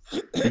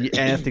be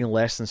anything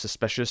less than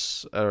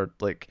suspicious, or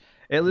like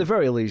at the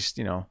very least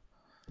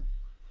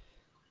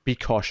be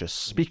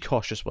cautious. Be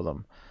cautious with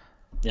him.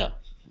 Yeah.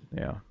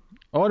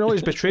 Oh no,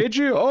 he's betrayed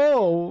you.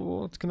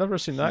 Oh, I never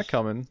seen that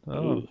coming.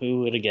 Oh.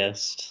 Who would have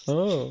guessed?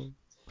 Oh.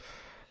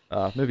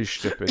 Movie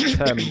stupid.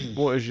 Tim,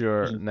 what is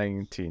your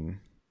 19?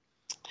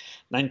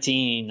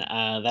 19.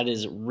 That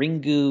is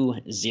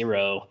Ringu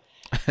Zero.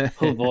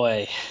 Oh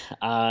boy.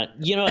 I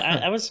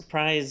was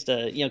surprised.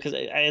 Because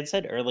I had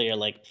said earlier,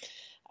 like,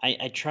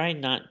 I try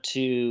not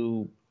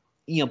to,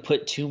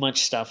 put too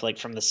much stuff like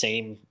from the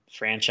same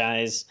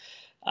franchise.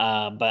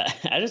 But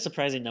I had a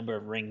surprising number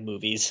of Ring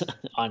movies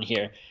on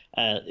here,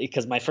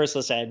 because my first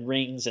list I had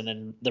Rings, and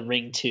then The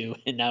Ring 2,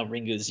 and now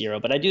Ringu Zero.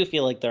 But I do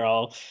feel like they're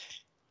all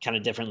kind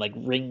of different. Like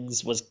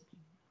Rings was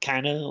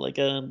kind of like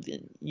a,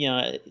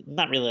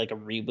 not really like a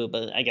reboot,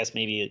 but I guess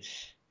maybe,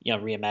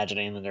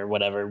 reimagining or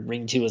whatever.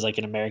 Ring 2 was like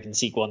an American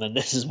sequel, and then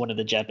this is one of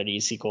the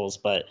Japanese sequels.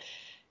 But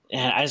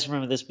I just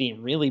remember this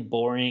being really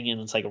boring, and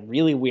it's like a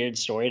really weird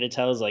story to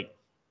tell. It's like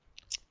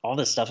all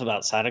this stuff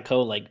about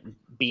Sadako like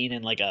being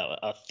in like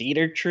a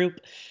theater troupe,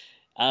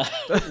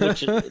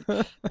 which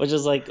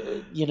is like,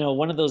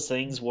 one of those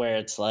things where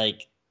it's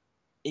like,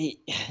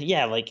 the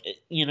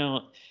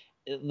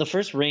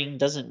first Ring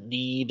doesn't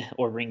need,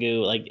 or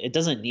Ringu, like it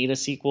doesn't need a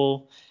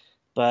sequel.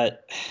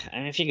 But I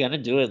mean, if you're gonna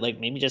do it, like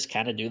maybe just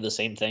kind of do the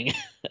same thing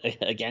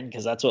again,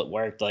 because that's what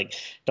worked. Like,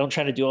 don't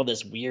try to do all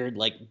this weird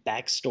like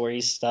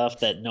backstory stuff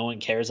that no one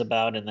cares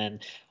about, and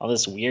then all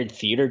this weird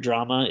theater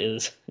drama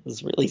is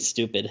really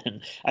stupid.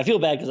 And I feel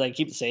bad because I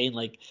keep saying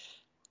like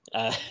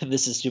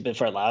this is stupid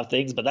for a lot of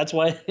things, but that's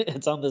why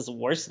it's on this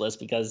worst list,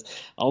 because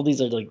all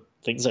these are like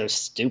things that are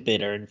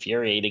stupid or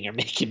infuriating or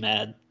make you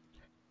mad.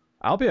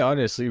 I'll be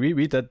honest,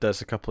 we did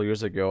this a couple of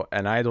years ago,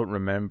 and I don't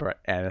remember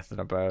anything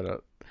about it.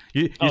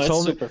 You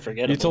told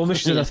me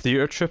she's in a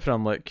theatre troupe, and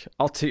I'm like,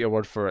 I'll take your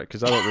word for it,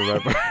 because I don't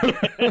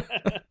remember.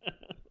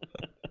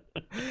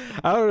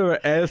 I don't remember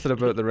anything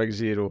about the Ring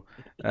Zero,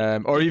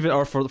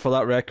 or for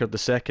that record, the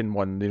second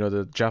one,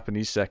 the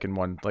Japanese second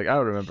one. Like I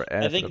don't remember I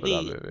anything think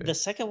about that the movie.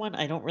 second one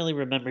I don't really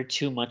remember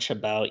too much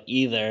about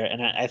either,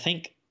 and I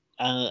think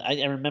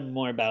I remember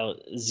more about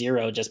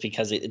Zero just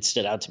because it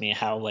stood out to me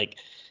how like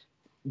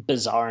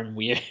bizarre and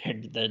weird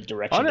the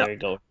direction Hon- they were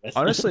going with.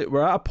 Honestly,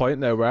 we're at a point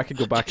now where I could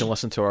go back and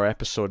listen to our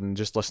episode and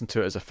just listen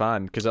to it as a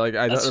fan because I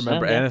don't That's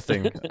remember fun, yeah.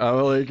 anything.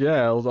 I'm like,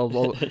 yeah,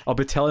 I'll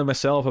be telling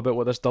myself about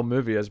what this dumb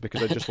movie is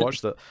because I just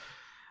watched it.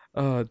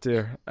 Oh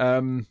dear.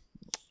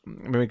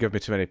 Maybe give me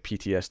too many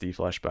PTSD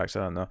flashbacks.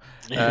 I don't know.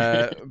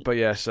 But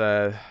yes,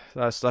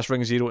 that's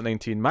Ring Zero at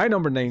 19. My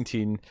number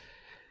 19,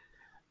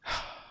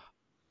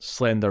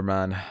 Slender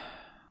Man.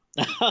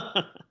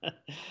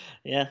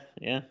 Yeah,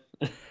 yeah.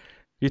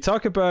 You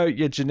talk about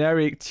your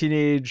generic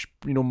teenage,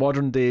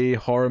 modern day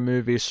horror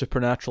movie,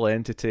 supernatural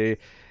entity.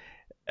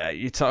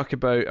 You talk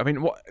about, I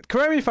mean,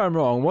 correct me if I'm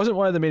wrong, wasn't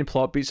one of the main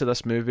plot beats of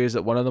this movie is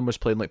that one of them was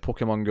playing like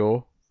Pokemon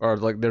Go? Or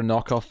like their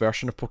knockoff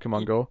version of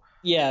Pokemon Go?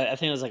 Yeah, I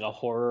think it was like a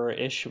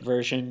horror-ish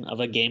version of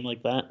a game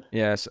like that.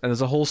 Yes, and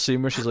there's a whole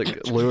scene where she's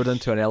like lured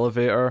into an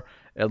elevator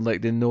and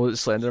like they know that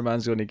Slender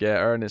Man's going to get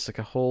her and it's like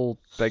a whole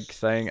big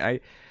thing.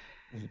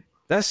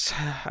 This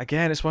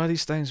again, it's one of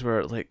these things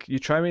where like you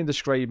try and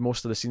describe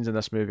most of the scenes in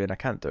this movie, and I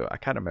can't do it. I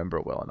can't remember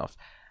it well enough,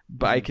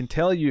 but I can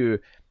tell you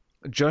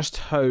just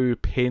how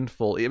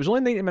painful. It was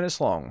only 90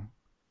 minutes long,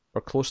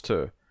 or close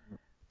to,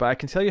 but I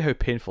can tell you how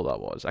painful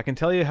that was. I can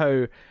tell you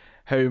how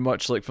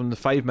much like from the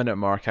 5 minute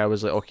mark, I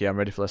was like, okay, I'm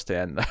ready for this to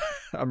end.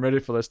 I'm ready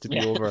for this to be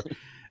Yeah. over,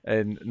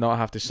 and not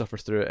have to suffer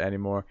through it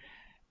anymore.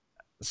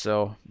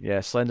 So yeah,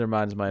 Slender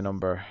Man's my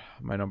number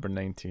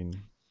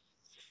 19.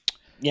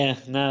 Yeah,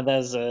 no,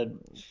 that's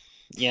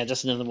yeah,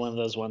 just another one of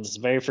those ones. It's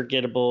very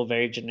forgettable,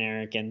 very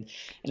generic, and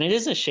it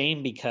is a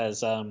shame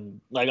because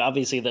like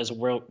obviously there's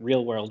a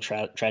real world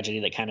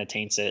tragedy that kind of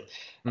taints it,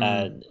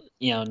 uh,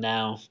 Mm.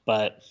 now.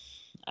 But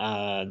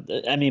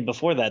I mean,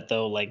 before that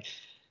though, like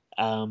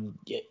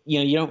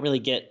you don't really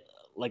get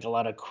like a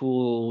lot of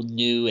cool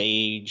new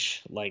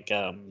age like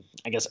I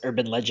guess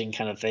urban legend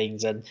kind of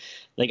things, and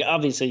like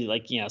obviously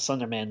like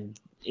Slender Man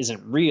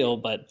isn't real,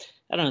 but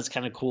I don't know, it's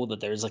kind of cool that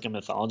there's like a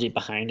mythology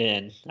behind it,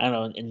 and I don't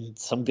know, in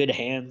some good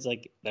hands,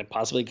 like that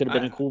possibly could have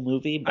been I, a cool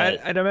movie. I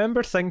But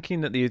remember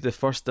thinking that the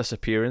first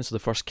disappearance, the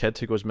first kid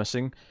who goes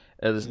missing,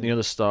 near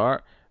the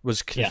start,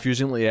 was yeah.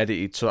 confusingly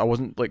edited. So I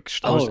wasn't like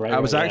Oh, right, I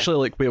was right, yeah, actually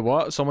like, wait,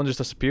 what? Someone just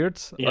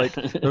disappeared? yeah. Like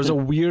there was a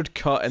weird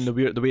cut in the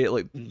way it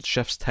like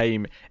shifts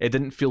time. It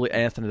didn't feel like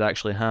anything had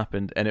actually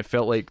happened, and it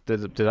felt like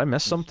did I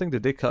miss something?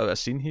 Did they cut out a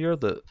scene here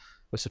that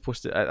was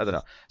supposed to? I don't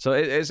know. So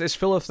it's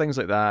full of things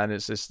like that, and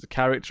it's the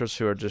characters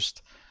who are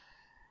just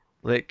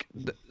like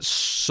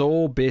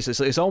so basic.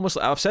 It's almost,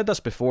 I've said this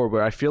before,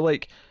 where I feel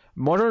like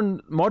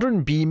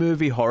modern B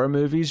movie horror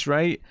movies,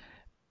 right,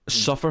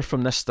 suffer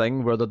from this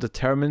thing where they're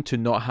determined to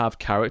not have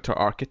character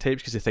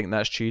archetypes because they think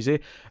that's cheesy.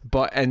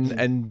 But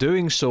in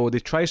doing so, they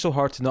try so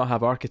hard to not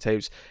have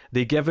archetypes.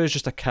 They give us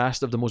just a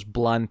cast of the most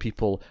bland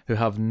people who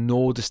have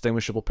no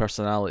distinguishable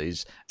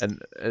personalities,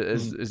 and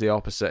is the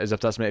opposite, as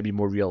if that's meant to be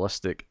more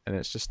realistic. And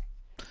it's just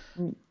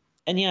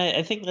And yeah,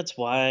 I think that's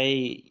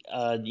why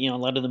a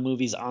lot of the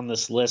movies on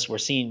this list, we're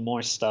seeing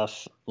more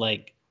stuff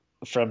like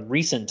from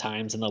recent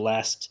times in the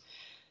last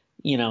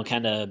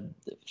kind of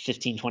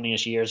 15,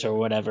 20-ish years or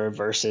whatever,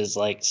 versus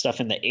like stuff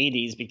in the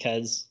 80s,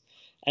 because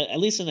at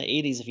least in the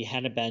 80s, if you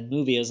had a bad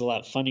movie, it was a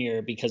lot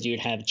funnier because you would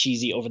have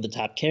cheesy over the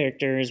top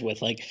characters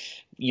with like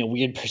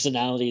weird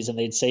personalities, and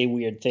they'd say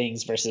weird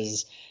things,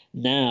 versus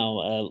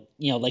now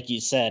like you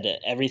said,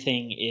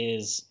 everything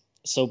is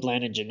so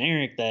bland and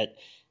generic that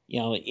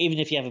even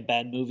if you have a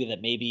bad movie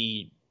that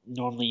maybe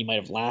normally you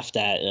might have laughed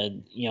at,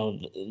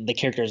 the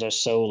characters are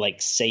so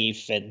like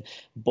safe and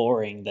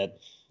boring that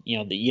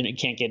that you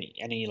can't get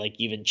any like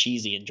even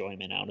cheesy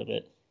enjoyment out of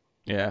it.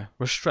 yeah,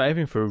 we're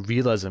striving for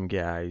realism,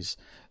 guys.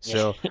 Yeah.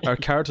 So our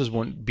characters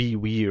won't be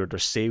weird or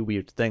say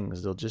weird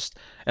things. They'll just,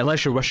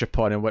 unless you wish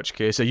upon, in which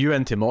case, are you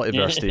into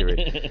multiverse theory?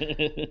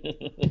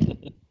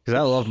 Because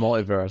I love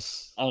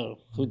multiverse. Oh,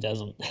 who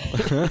doesn't?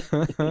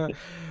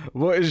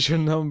 What is your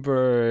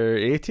number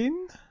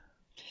 18?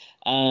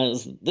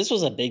 This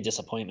was a big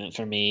disappointment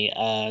for me.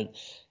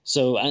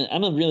 So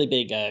I'm a really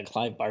big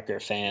Clive Barker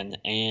fan,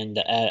 and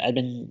I've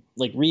been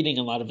like reading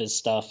a lot of his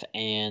stuff,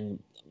 and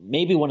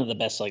maybe one of the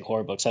best like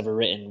horror books ever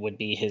written would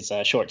be his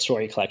short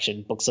story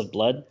collection, Books of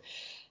Blood.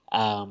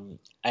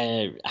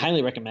 I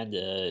highly recommend,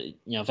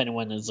 if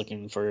anyone is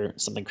looking for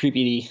something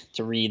creepy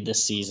to read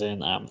this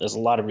season, there's a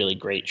lot of really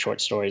great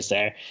short stories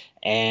there.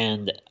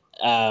 And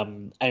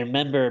I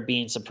remember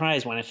being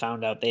surprised when I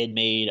found out they had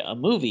made a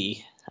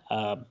movie.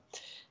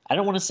 I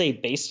don't want to say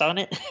based on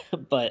it,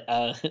 but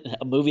a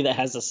movie that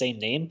has the same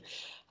name.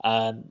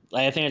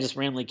 Like, I think I just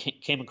randomly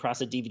came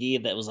across a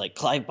DVD that was like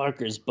Clive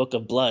Barker's Book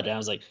of Blood, and I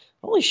was like,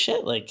 "Holy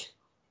shit!" Like,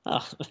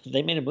 oh,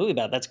 they made a movie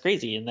about it. That's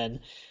crazy. And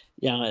then,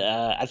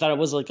 I thought it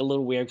was like a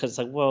little weird because it's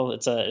like, well,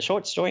 it's a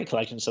short story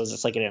collection, so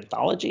it's like an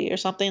anthology or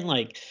something.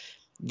 Like,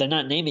 they're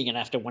not naming it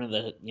after one of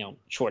the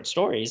short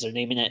stories; they're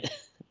naming it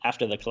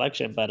after the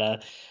collection.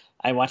 But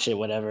I watched it,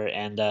 whatever,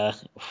 and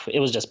it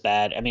was just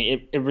bad. I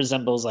mean, it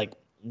resembles like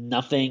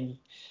nothing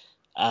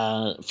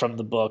from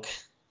the book.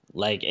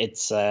 Like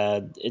it's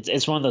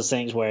one of those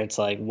things where it's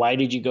like, why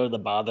did you go to the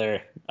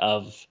bother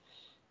of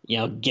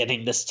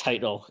getting this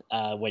title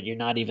when you're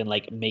not even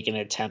like making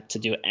an attempt to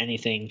do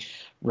anything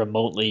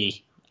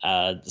remotely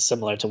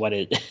similar to what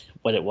it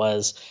what it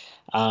was.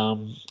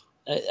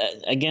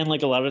 Again,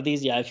 like a lot of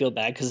these, yeah, I feel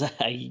bad because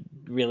I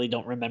really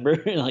don't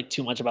remember like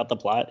too much about the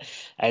plot.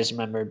 I just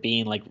remember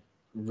being like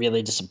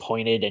really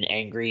disappointed and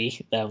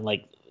angry that I'm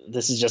like,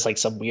 this is just like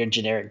some weird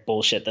generic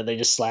bullshit that they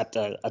just slapped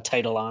a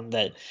title on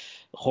that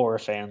horror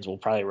fans will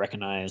probably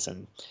recognize,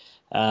 and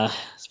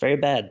it's very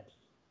bad.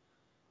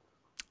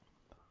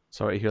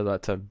 Sorry to hear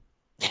that, Tim.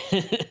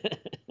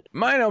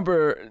 My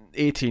number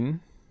 18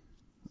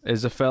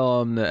 is a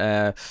film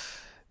that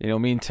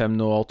me and Tim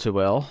know all too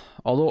well.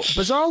 Although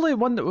bizarrely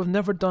one that we've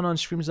never done on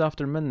Screams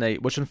After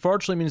Midnight, which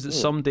unfortunately means that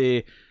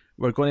someday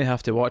we're going to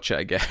have to watch it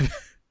again,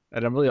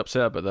 and I'm really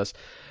upset about this.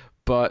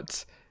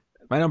 But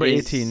my number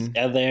 18.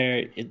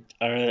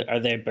 Are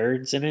there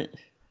birds in it?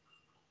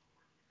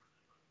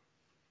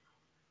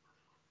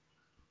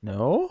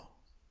 No.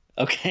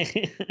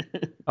 Okay.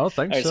 I don't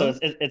think so.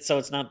 So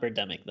it's not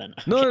Birdemic then.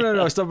 Okay.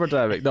 No, it's not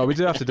Birdemic. No, we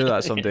do have to do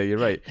that someday. You're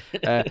right.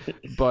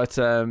 But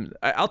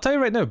I'll tell you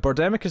right now,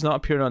 Birdemic is not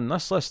appearing on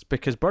this list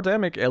because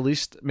Birdemic at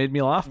least made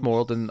me laugh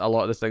more than a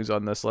lot of the things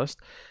on this list.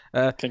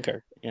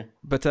 Concur. Yeah.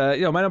 But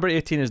my number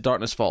 18 is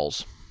Darkness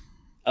Falls.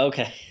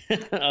 Okay.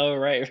 Oh,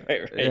 right.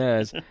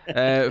 Yes.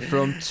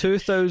 From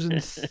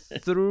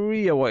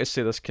 2003, I want to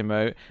say this came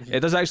out. It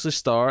does actually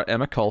star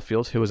Emma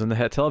Caulfield, who was in the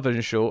hit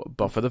television show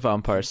Buffy the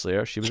Vampire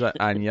Slayer. She was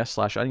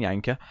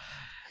Anya/Anyanka.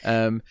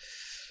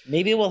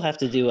 Maybe we'll have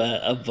to do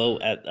a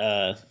vote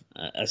at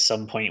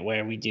some point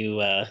where we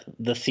do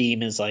the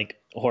theme is like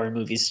horror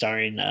movies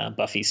starring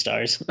Buffy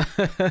stars.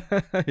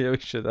 Yeah, we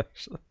should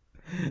actually.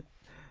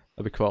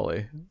 That'd be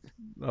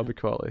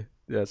quality.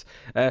 Yes.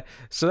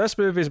 So this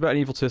movie is about an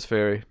evil tooth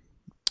fairy.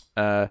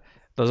 There's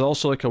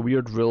also like a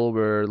weird rule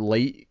where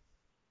light,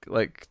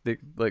 like the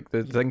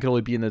thing can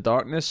only be in the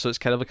darkness, so it's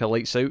kind of like a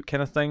lights out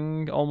kind of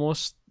thing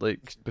almost,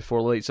 like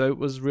before lights out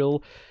was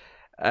real.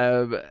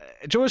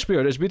 What's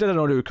weird is we did an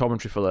audio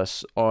commentary for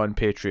this on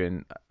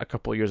Patreon a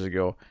couple of years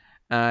ago,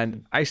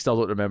 and I still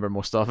don't remember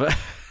most of it.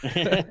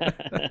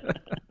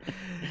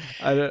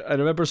 I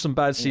remember some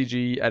bad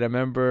CG. I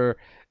remember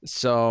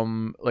I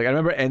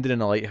remember ending in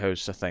a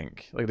lighthouse, I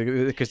think, like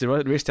because they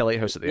raced to a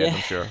lighthouse at the end,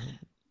 I'm sure.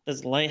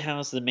 This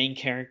lighthouse, the main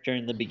character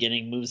in the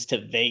beginning moves to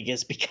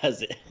Vegas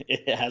because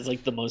it has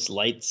like the most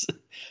lights.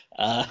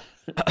 That's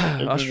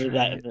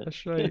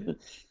right.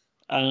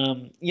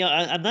 I'm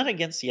not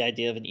against the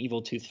idea of an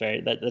evil tooth fairy.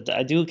 That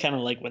I do kind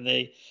of like when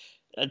they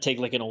take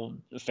like an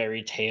old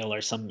fairy tale or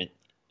some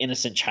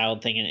innocent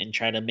child thing and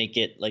try to make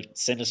it like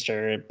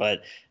sinister,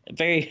 but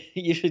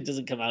usually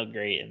doesn't come out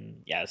great.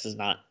 And yeah, this is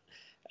not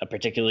a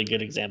particularly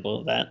good example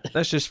of that.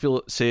 Let's just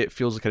say it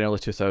feels like an early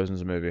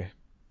 2000s movie.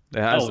 It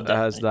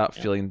has that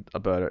feeling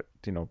about it,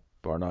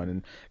 bar none.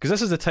 And because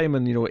this is the time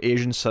when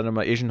Asian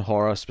cinema, Asian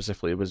horror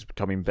specifically, was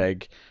becoming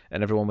big,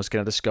 and everyone was kind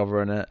of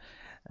discovering it.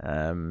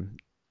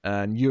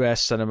 And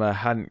US cinema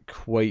hadn't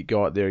quite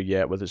got there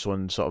yet with its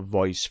own sort of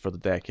voice for the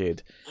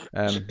decade.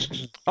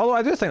 Although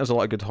I do think there's a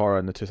lot of good horror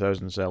in the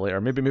 2000s later.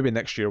 Maybe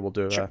next year we'll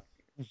do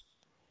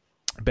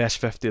best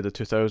 50 of the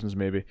 2000s.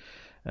 Maybe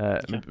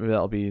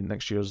that'll be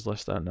next year's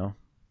list. I don't know.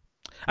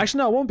 Actually,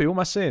 no, it won't be. What am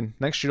I saying?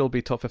 Next year will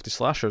be top 50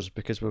 slashers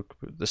because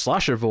the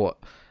slasher vote.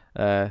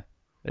 It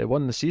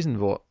won the season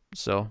vote.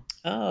 So.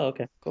 Oh,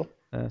 okay, cool.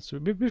 So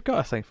we've got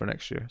a thing for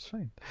next year. It's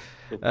fine.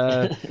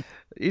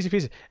 Easy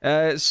peasy.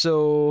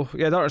 So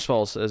yeah, Darkness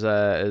Falls is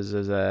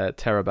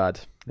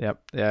Terabad.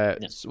 Yep. Yeah.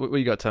 So what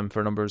you got, Tim,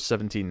 for number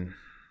 17?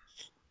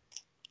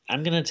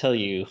 I'm gonna tell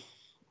you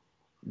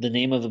the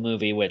name of the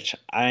movie, which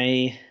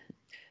I'm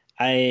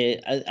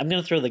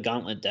gonna throw the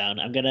gauntlet down.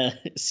 I'm gonna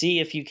see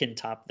if you can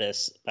top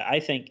this, but I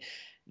think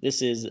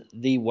this is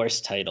the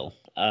worst title.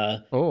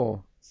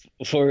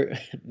 For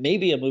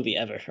maybe a movie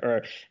ever,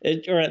 or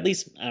at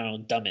least I don't know,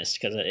 dumbest,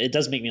 because it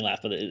does make me laugh,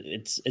 but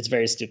it's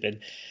very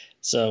stupid.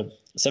 So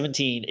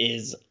 17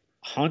 is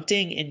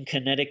Haunting in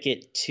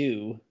Connecticut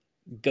 2: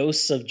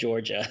 Ghosts of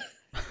Georgia.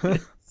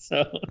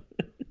 So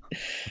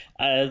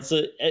I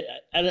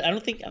don't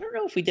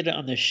know if we did it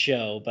on the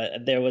show,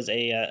 but there was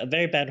a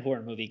very bad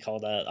horror movie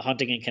called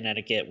Haunting in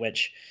Connecticut,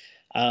 which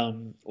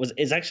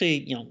is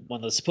actually one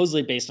of those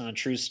supposedly based on a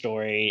true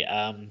story.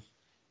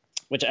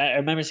 Which I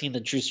remember seeing the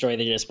true story.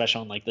 They did a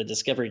special on like the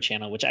Discovery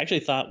Channel, which I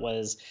actually thought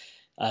was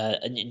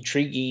an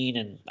intriguing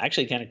and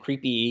actually kind of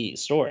creepy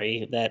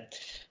story that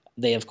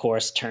they, of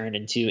course, turned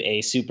into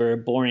a super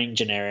boring,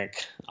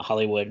 generic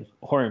Hollywood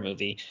horror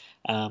movie.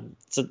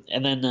 So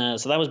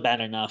that was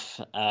bad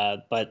enough.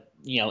 But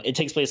it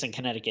takes place in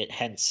Connecticut,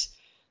 hence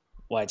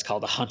why it's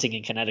called A Haunting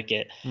in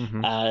Connecticut.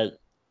 Mm-hmm.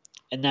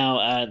 And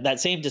now that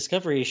same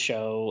Discovery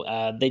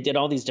show, they did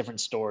all these different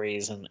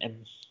stories and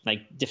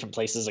like different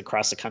places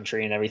across the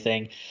country and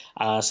everything.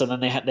 So then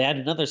they had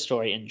another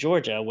story in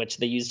Georgia, which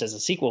they used as a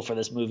sequel for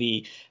this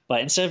movie.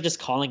 But instead of just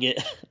calling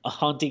it A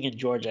Haunting in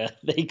Georgia,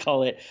 they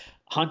call it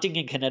Haunting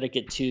in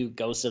Connecticut 2: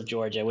 Ghosts of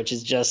Georgia, which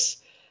is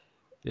just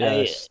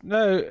Yes.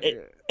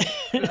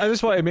 I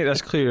just want to make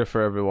this clear for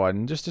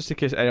everyone, just in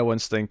case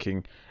anyone's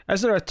thinking,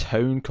 is there a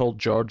town called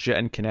Georgia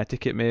in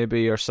Connecticut,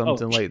 maybe, or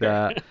something like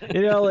that?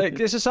 You know, like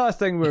it's the sort of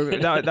thing where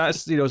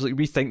that's it's like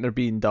we think they're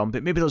being dumb,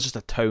 but maybe there's just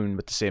a town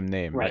with the same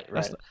name. Right.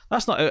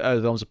 That's not out of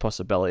the realms of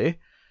possibility.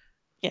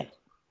 Yeah.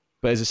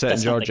 But is it set in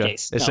Georgia?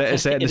 It's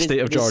set in the state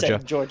of Georgia.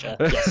 Set in Georgia.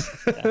 Yes.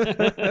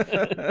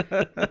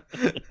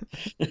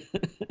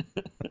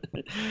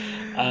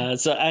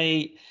 So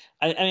I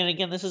mean,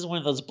 again, this is one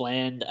of those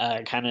bland,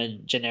 kind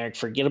of generic,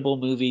 forgettable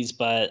movies,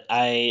 but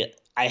I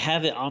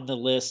have it on the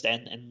list,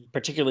 and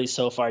particularly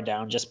so far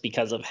down, just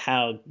because of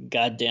how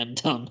goddamn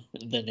dumb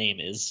the name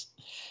is.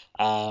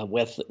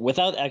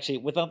 Without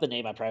the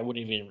name, I probably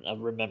wouldn't even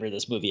remember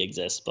this movie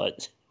exists.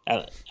 But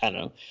I don't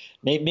know.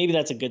 Maybe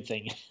that's a good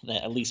thing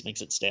that at least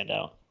makes it stand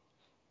out.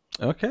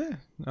 Okay.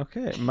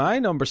 My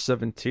number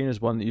 17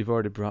 is one that you've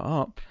already brought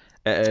up.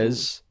 It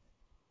is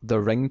The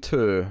Ring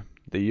 2.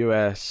 The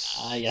US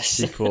yes.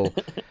 sequel.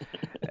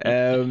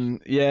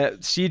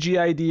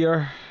 CGI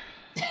deer.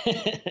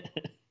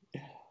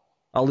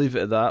 I'll leave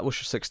it at that. What's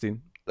your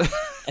 16?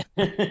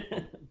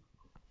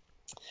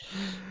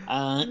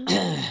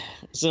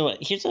 So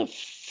here's a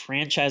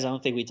franchise I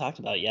don't think we talked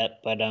about yet,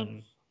 but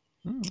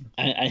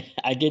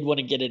I did want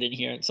to get it in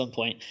here at some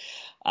point.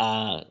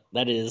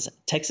 That is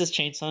Texas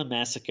Chainsaw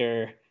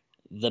Massacre: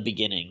 The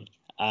Beginning.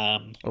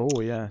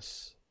 Oh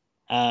yes.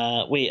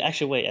 Wait. I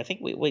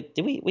think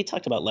did we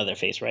talked about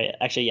Leatherface, right?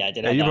 Actually, yeah, I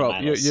did. Yeah, you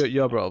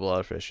brought up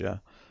Leatherface, yeah.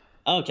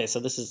 Okay, so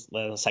this is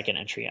the second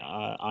entry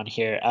on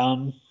here.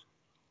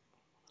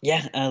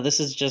 This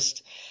is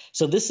just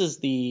this is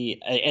the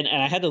and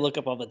I had to look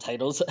up all the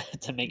titles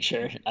to make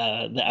sure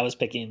that I was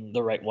picking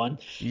the right one.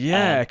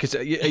 Yeah, because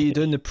are you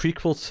doing the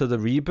prequel to the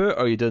reboot?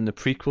 Or are you doing the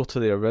prequel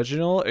to the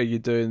original? Are you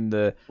doing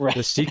the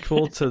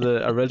sequel to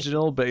the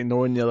original but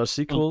ignoring the other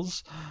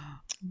sequels?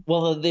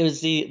 Well,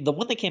 there's the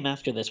one that came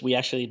after this. We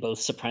actually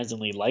both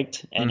surprisingly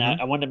liked, and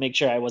I wanted to make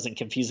sure I wasn't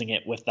confusing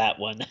it with that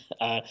one.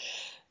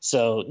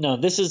 So no,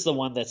 this is the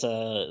one that's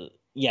I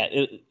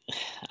don't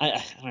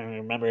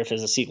remember if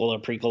it's a sequel or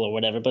prequel or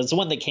whatever, but it's the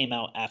one that came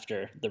out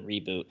after the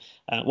reboot.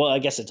 Well, I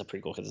guess it's a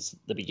prequel because it's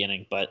the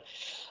beginning, but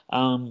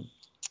a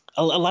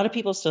lot of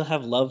people still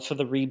have love for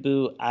the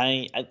reboot.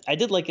 I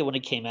did like it when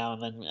it came out,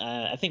 and then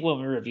I think when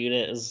we reviewed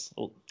it,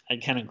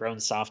 I'd kind of grown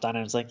soft on it.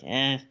 I was like,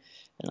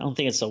 I don't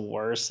think it's the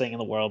worst thing in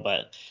the world,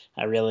 but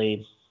I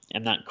really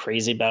am not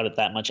crazy about it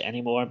that much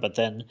anymore. But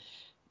then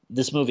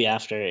this movie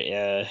after,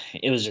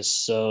 it was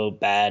just so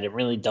bad. It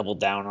really doubled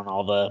down on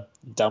all the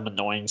dumb,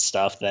 annoying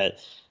stuff that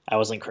I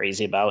wasn't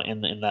crazy about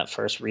in that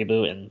first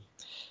reboot, and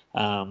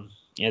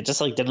it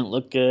just like didn't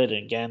look good.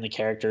 And again, the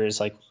characters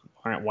like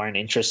weren't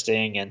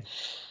interesting, and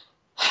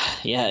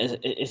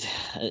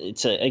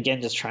it's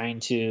again just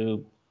trying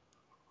to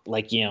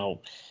like you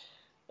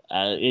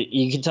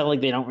can tell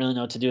like they don't really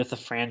know what to do with the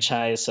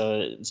franchise,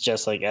 so it's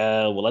just like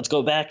well, let's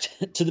go back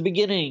to the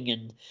beginning,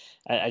 and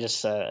I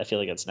just I feel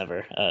like it's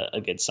never a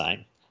good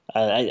sign.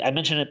 I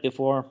mentioned it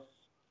before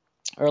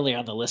earlier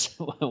on the list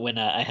when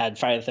I had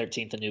Friday the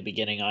 13th: A New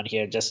Beginning on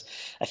here. Just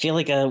I feel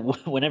like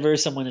whenever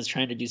someone is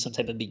trying to do some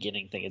type of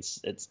beginning thing,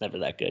 it's never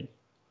that good.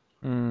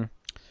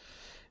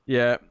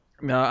 Yeah,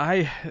 no,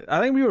 I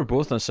think we were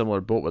both in a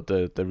similar boat with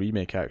the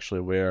remake actually,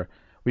 where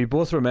we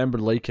both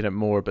remembered liking it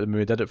more, but when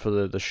we did it for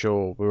the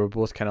show, we were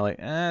both kind of like,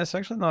 it's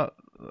actually not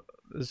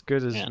as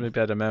good as maybe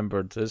I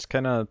remembered. It's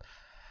kind of,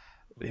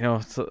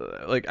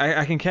 like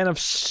I can kind of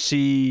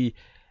see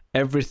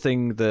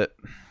everything that...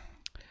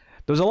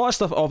 There was a lot of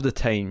stuff of the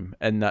time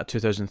in that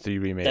 2003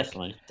 remake.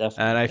 Definitely.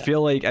 And I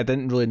feel like I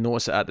didn't really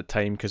notice it at the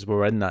time because we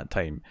were in that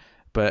time.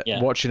 But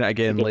watching it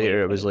again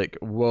later, it was like,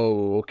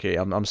 whoa, okay,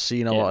 I'm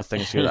seeing a lot of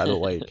things here that I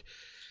don't like.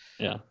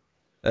 Yeah.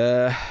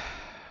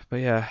 But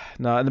yeah,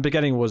 no, and the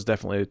beginning was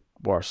definitely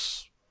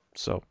worse.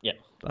 So yeah,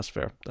 that's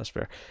fair.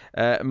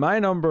 My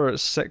number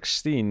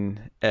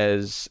 16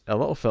 is a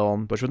little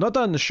film, which was not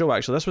done in the show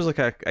actually. This was like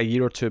a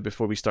year or two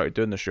before we started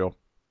doing the show.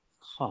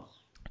 Huh.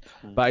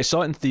 But I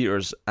saw it in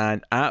theaters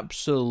and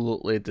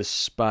absolutely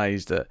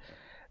despised it.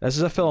 This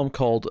is a film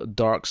called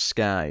Dark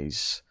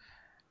Skies.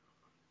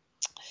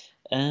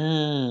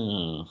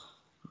 Oh,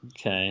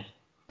 okay.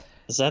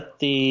 Is that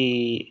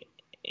the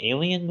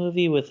Alien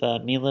movie with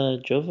Mila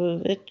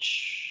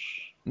Jovovich?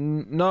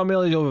 Not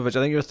Mila Jovovich. I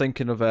think you're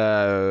thinking of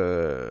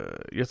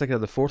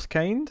The Fourth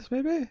Kind,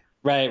 maybe.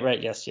 Right.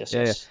 Yes.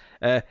 There is.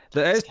 I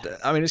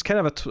mean, it's kind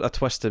of a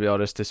twist to be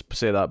honest to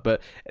say that,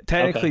 but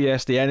technically,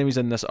 yes, the enemies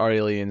in this are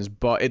aliens,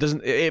 but it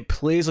doesn't. It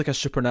plays like a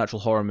supernatural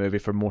horror movie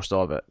for most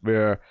of it,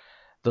 where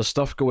there's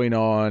stuff going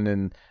on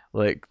and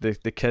like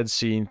the kids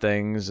seeing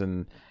things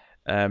and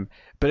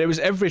But it was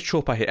every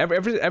trope I hate.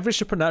 Every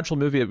supernatural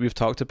movie that we've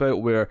talked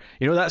about, where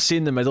that scene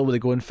in the middle where they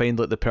go and find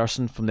like the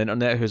person from the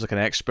internet who's like an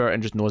expert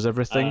and just knows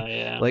everything.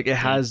 Yeah. Like it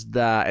has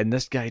that, and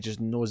this guy just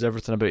knows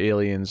everything about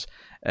aliens,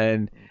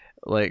 and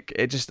like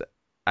it just.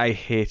 I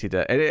hated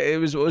it. It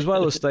was one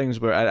of those things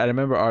where I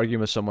remember arguing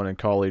with someone in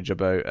college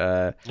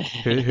about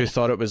who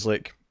thought it was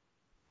like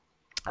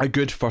a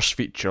good first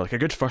feature, like a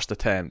good first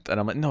attempt, and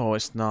I'm like, no,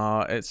 it's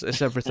not.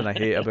 It's everything I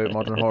hate about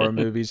modern horror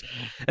movies.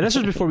 And this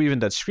was before we even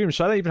did Scream,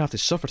 so I didn't even have to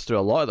suffer through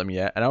a lot of them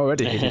yet, and I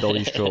already hated all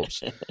these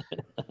tropes.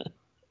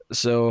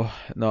 So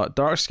no,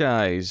 Dark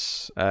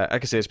Skies.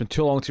 Like I say, it's been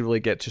too long to really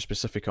get too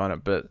specific on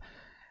it, but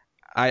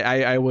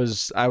I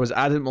was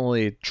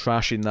adamantly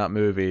trashing that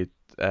movie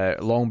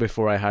long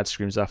before I had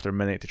Screams After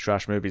Midnight to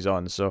trash movies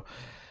on. So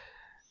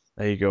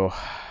there you go.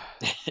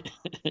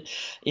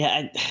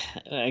 Yeah,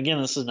 again,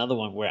 this is another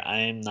one where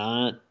I'm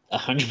not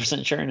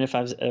 100% sure if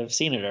I've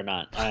seen it or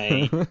not.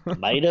 I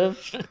might have.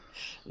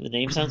 The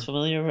name sounds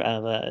familiar,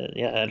 but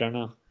yeah, I don't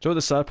know. Do you know what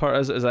the sad part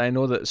is I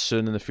know that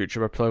soon in the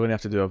future we're probably going to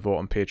have to do a vote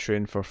on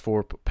Patreon for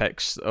 4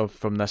 picks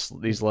from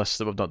these lists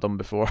that we've not done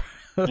before.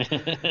 And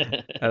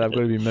I'm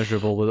going to be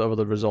miserable with whatever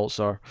the results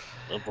are.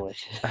 Oh boy.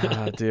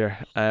 Dear.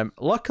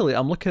 Luckily,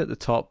 I'm looking at the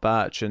top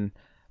batch, and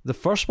the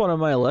first one on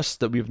my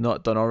list that we've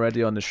not done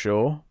already on the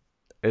show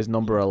is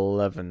number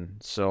 11.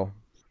 So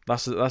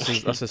that's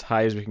as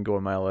high as we can go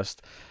on my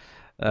list.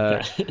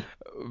 But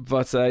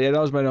yeah, that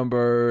was my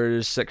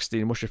number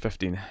 16. What's your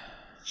 15?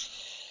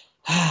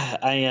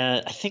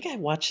 I think I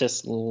watched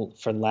this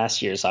for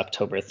last year's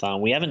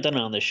October-thon. We haven't done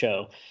it on the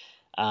show,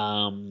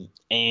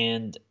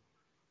 and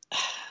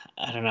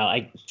I don't know.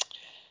 I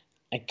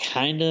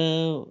kind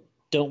of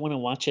don't want to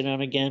watch it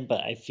on again,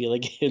 but I feel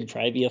like it'd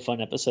probably be a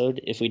fun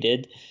episode if we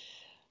did.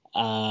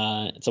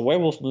 It's a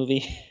werewolf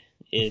movie.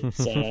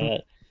 It's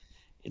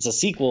a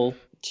sequel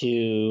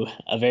to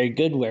a very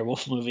good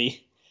werewolf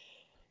movie,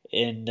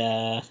 and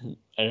I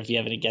don't know if you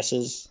have any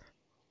guesses.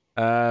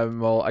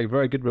 Well, a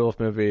very good werewolf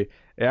movie.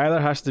 It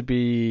either has to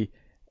be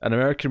An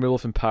American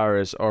Werewolf in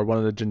Paris or one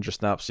of the Ginger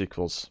Snap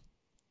sequels.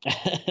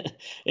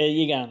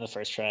 You got it on the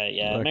first try.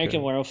 Yeah, okay.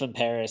 American Werewolf in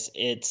Paris.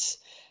 It's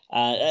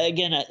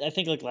again, I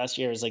think like last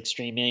year was like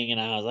streaming,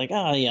 and I was like,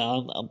 oh yeah,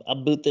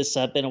 I'll boot this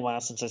up. Been a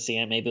while since I've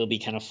seen it. Maybe it'll be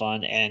kind of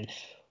fun. And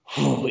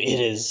it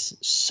is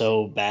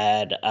so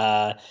bad.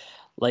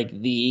 Like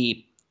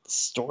the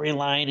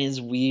storyline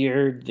is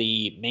weird.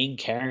 The main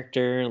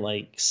character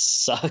like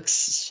sucks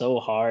so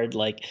hard.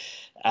 Like,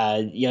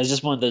 it's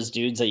just one of those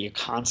dudes that you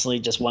constantly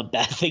just want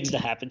bad things to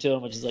happen to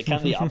him, which is like kind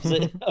of the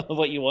opposite of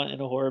what you want in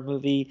a horror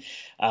movie.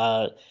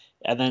 And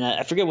then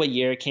I forget what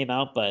year it came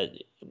out, but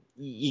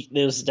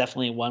there was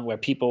definitely one where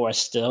people were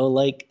still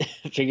like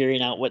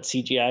figuring out what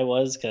CGI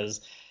was, because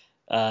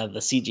the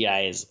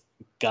CGI is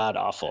god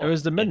awful. It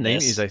was the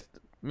mid-90s,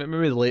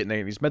 maybe the late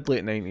 90s,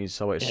 mid-late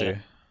 90s, I would say.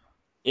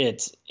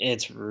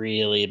 It's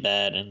really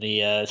bad, and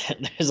the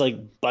there's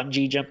like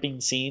bungee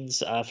jumping scenes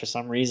for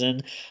some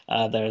reason.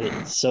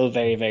 They're so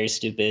very, very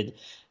stupid.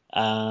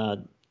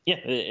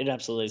 It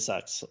absolutely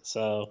sucks.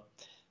 So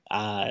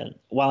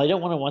while I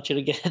don't want to watch it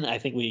again, I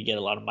think we could get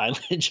a lot of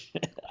mileage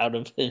out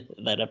of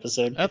that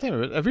episode. I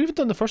think have we even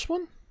done the first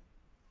one?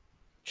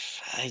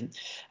 I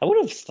would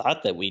have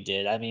thought that we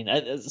did. I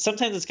mean,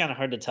 sometimes it's kind of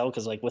hard to tell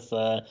because like with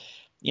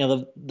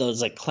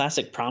those like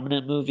classic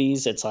prominent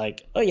movies, it's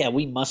like, oh yeah,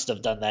 we must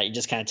have done that. You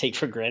just kind of take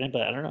for granted,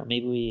 but I don't know,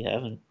 maybe we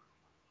haven't.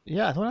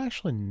 Yeah, I don't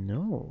actually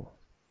know.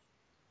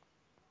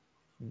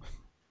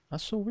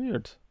 That's so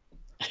weird.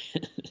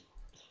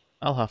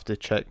 I'll have to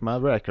check my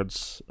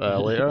records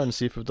later and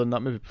see if we've done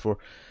that movie before.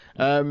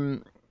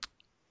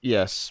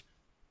 Yes.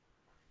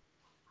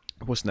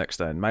 What's next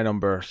then? My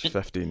number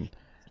 15.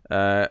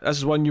 This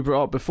is one you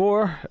brought up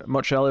before,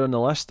 much earlier on the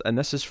list, and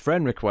this is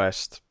Friend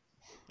Request.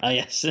 Oh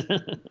yes.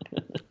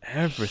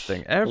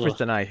 everything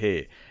I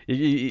hate.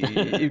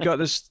 You've got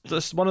this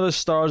one of the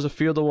stars of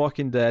Fear the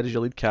Walking Dead as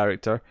your lead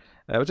character,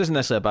 which isn't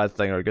necessarily a bad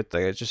thing or a good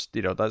thing. It's just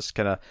that's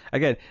kind of,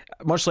 again,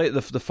 much like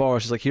the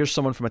Forest. It's like, here's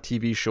someone from a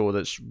TV show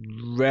that's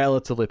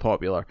relatively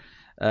popular.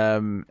 I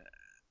mean,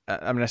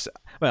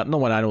 no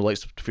one I know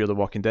likes Fear the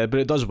Walking Dead, but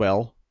it does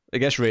well. It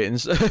gets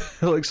ratings.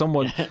 Like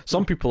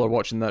some people are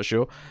watching that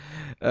show.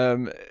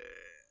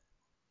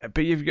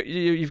 But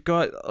you've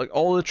got like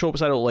all the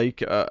tropes I don't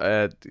like.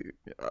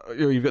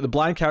 You've got the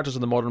bland characters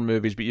in the modern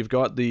movies, but you've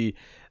got the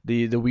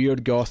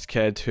weird goth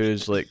kid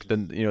who's like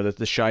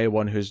the shy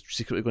one who's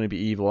secretly going to be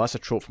evil. That's a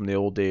trope from the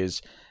old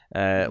days,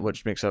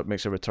 which makes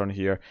a return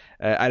here.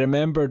 I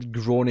remembered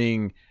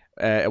groaning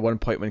at one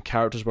point when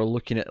characters were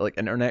looking at like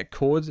internet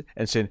code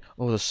and saying,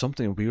 "Oh, there's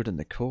something weird in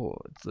the code.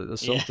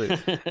 There's something,"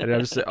 and I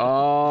was like,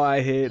 "Oh,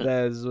 I hate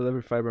this with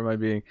every fiber of my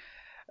being."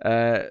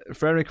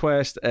 Friend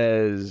Request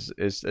is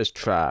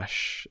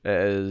trash. It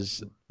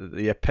is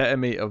the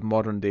epitome of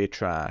modern day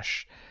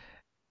trash.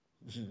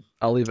 Mm-hmm.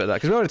 I'll leave it at that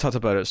because we already talked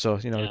about it, so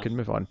we can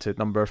move on to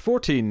number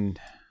 14.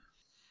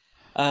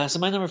 So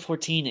my number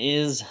 14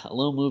 is a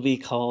little movie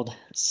called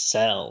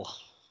Cell,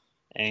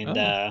 and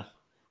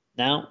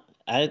now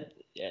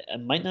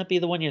it might not be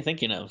the one you're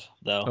thinking of,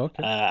 though.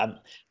 Okay. I'm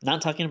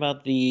not talking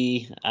about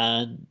the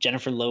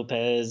Jennifer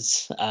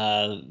Lopez,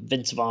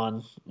 Vince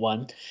Vaughn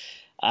one.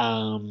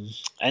 I'm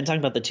talking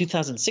about the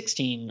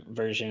 2016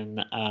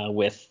 version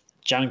with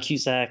John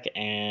Cusack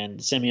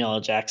and Samuel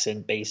L.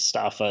 Jackson, based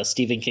off a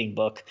Stephen King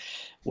book,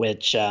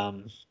 which I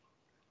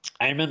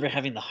remember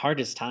having the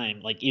hardest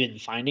time, like even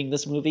finding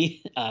this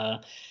movie.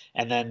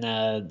 And then,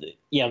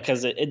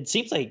 because it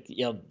seems like,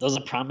 those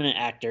are prominent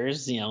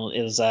actors. It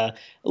was a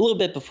little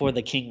bit before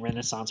the King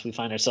Renaissance we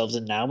find ourselves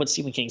in now, but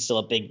Stephen King's still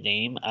a big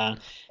name.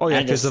 Oh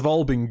yeah, because they've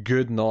all been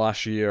good in the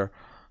last year.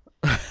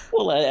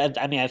 Well,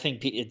 I mean, I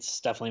think it's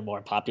definitely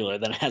more popular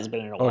than it has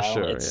been in a while.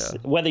 Sure, it's yeah.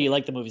 Whether you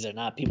like the movies or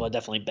not, people are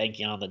definitely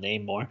banking on the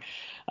name more.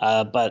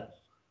 But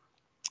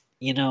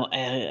I'm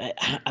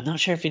not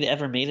sure if it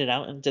ever made it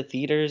out into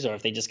theaters or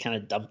if they just kind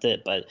of dumped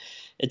it, but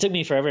it took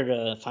me forever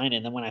to find it.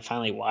 And then when I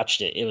finally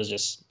watched it, it was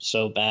just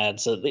so bad.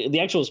 So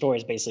the actual story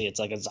is basically, it's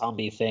like a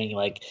zombie thing.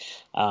 Like,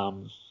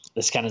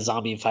 this kind of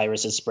zombie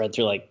virus is spread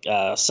through like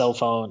cell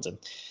phones. And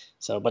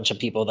so a bunch of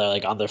people that are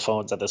like on their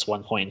phones at this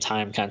one point in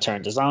time kind of turn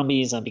into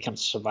zombies and it becomes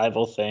a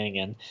survival thing.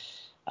 And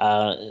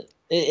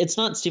it's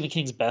not Stephen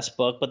King's best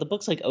book, but the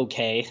book's like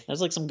okay.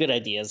 There's like some good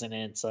ideas in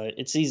it. So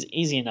it's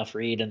easy enough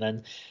read. And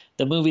then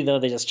the movie, though,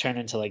 they just turn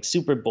into like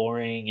super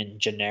boring and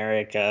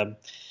generic. And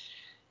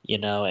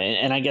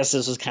I guess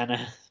this was kind of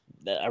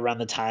around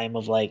the time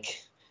of like,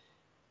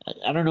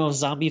 I don't know if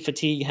zombie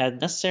fatigue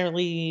had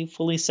necessarily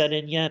fully set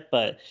in yet,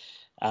 but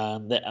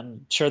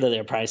I'm sure that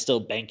they're probably still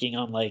banking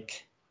on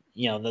like,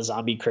 the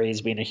zombie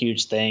craze being a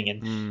huge thing.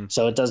 And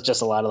so it does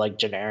just a lot of like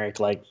generic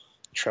like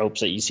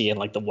tropes that you see in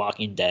like The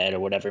Walking Dead or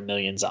whatever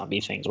million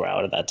zombie things were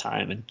out at that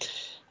time. And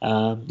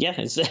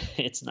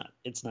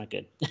it's not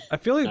good. I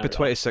feel like by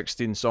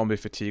 2016, zombie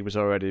fatigue was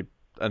already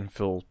in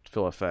full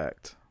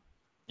effect.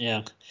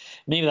 Yeah,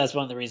 maybe that's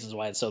one of the reasons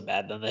why it's so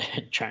bad. That they're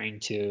trying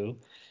to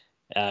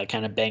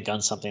kind of bank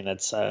on something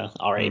that's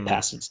already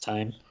past its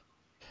time.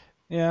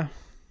 Yeah,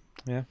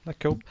 that's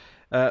cool.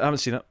 I haven't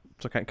seen it,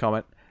 so I can't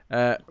comment.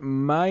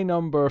 My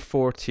number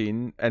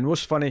 14, and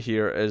what's funny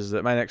here is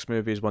that my next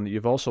movie is one that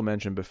you've also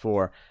mentioned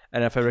before,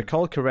 and if I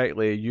recall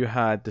correctly, you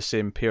had the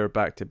same pair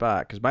back to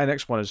back, because my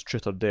next one is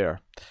Truth or Dare.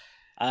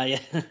 Yeah,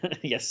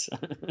 yes.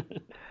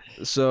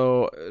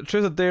 So,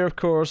 Truth or Dare, of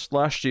course,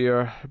 last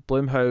year,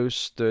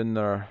 Blumhouse doing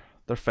their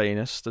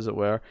finest, as it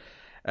were.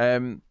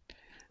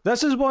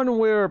 This is one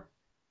where,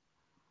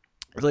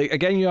 like,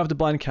 again, you have the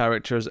bland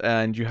characters,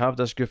 and you have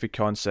this goofy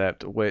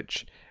concept,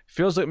 which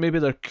feels like maybe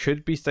there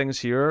could be things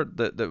here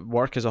that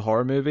work as a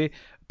horror movie,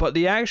 but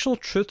the actual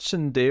truths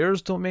and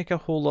dares don't make a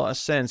whole lot of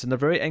sense, and they're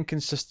very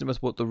inconsistent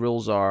with what the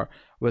rules are,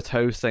 with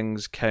how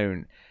things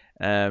count.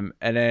 And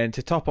then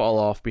to top it all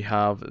off, we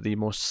have the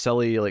most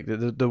silly, like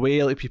the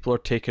way like people are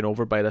taken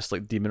over by this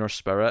like demon or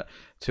spirit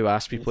to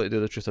ask people to do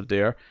the truth or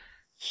dare.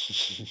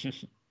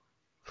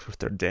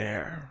 Truth or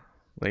dare,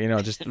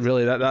 like, just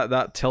really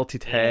that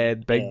tilted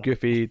head, big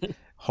goofy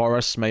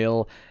horror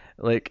smile,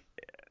 like.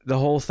 The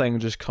whole thing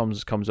just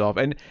comes off,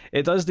 and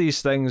it does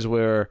these things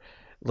where,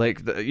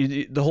 like,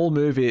 the whole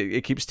movie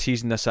it keeps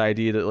teasing this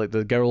idea that like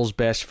the girl's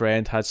best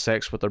friend had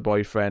sex with their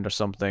boyfriend or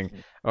something,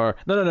 or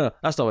no,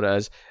 that's not what it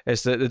is.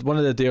 It's that one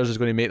of the dares is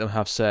going to make them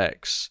have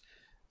sex,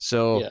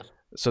 so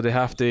they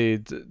have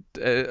to,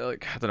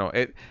 like, I don't know.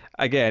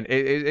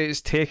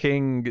 It's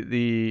taking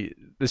the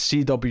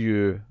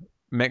CW,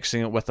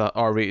 mixing it with a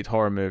R-rated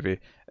horror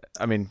movie.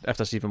 I mean, if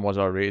this even was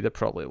R-rated, it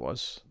probably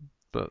was.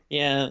 But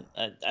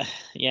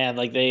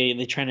like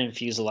they try to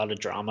infuse a lot of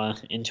drama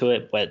into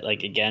it, but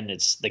like again,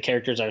 it's the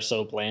characters are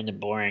so bland and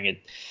boring.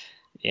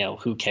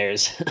 Who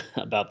cares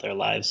about their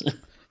lives?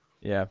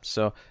 Yeah,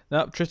 so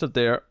Truth or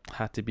Dare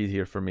had to be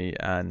here for me,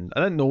 and I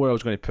didn't know where I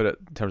was going to put it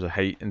in terms of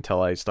height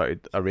until I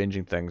started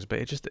arranging things, but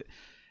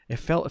it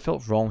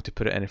felt wrong to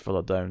put it any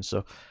further down.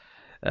 So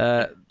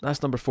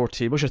that's number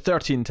 14. What's your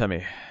 13,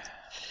 Timmy?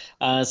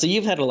 So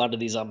you've had a lot of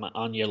these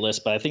on your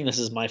list, but I think this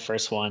is my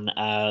first one.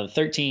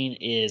 13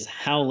 is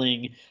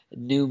Howling: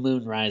 New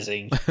Moon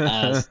Rising.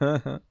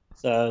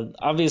 So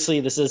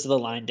obviously this is the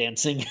line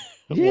dancing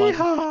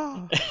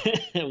one,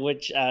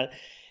 which I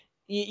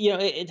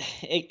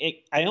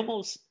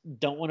almost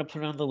don't want to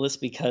put it on the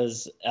list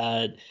because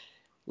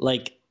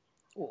like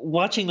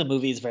watching the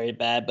movie is very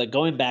bad, but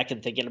going back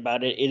and thinking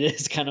about it, it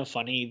is kind of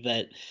funny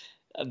that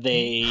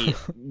they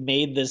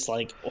made this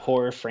like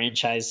horror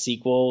franchise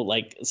sequel.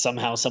 Like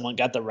somehow someone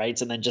got the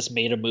rights and then just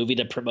made a movie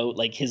to promote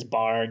like his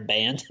bar and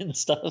band and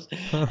stuff.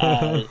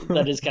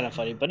 That is kind of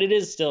funny, but it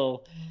is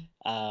still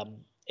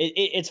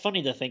it's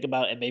funny to think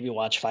about and maybe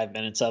watch 5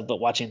 minutes of,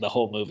 but watching the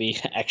whole movie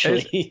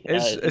actually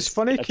it's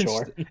funny.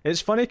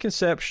 It's funny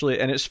conceptually,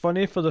 and it's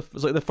funny for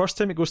it's like the first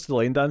time it goes to the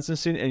line dancing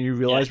scene and you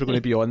realize we're going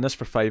to be on this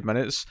for 5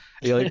 minutes.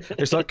 You're like,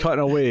 it's not cutting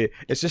away.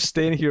 It's just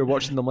staying here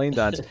watching the line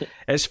dance.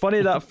 It's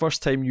funny that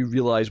first time you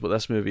realize what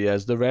this movie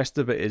is. The rest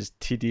of it is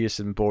tedious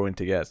and boring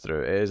to get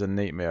through. It is a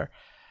nightmare.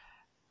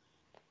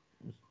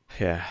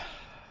 Yeah.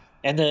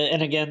 And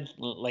again,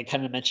 like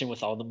kind of mentioned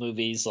with all the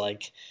movies,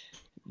 like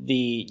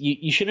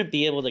you shouldn't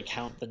be able to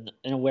count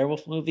in a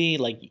werewolf movie,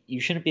 like you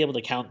shouldn't be able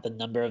to count the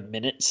number of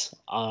minutes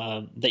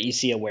that you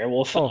see a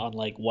werewolf Oh, on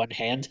like one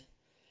hand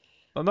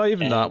not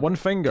even that. and One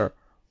finger.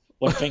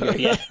 one finger.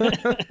 Yeah.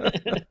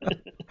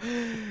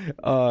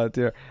 Oh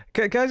dear.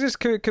 Can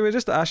we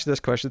just ask you this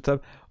question, Tim?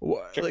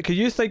 Sure. Like, can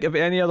you think of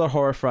any other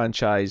horror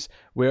franchise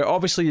where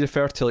obviously you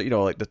refer to, like,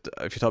 like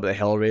if you talk about the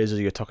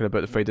Hellraisers, you're talking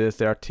about the Friday the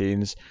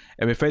 13th,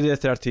 and with Friday the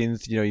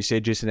 13th, you say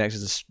Jason X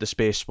is the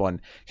space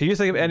one. Can you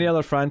think of any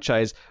other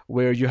franchise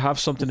where you have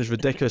something as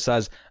ridiculous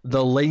as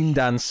the line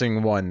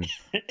dancing one?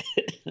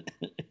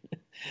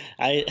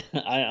 I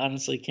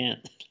honestly can't.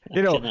 I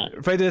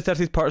cannot. Friday the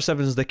 13th Part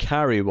 7 is the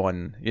Carrie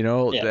one.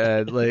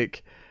 Yeah.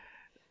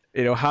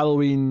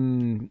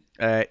 Halloween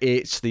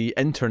 8's the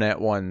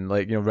internet one,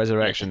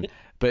 Resurrection.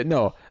 But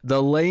no,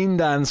 the line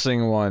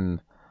dancing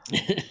one.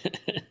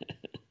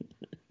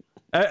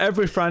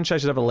 Every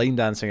franchise should have a line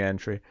dancing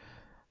entry.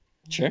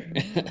 Sure.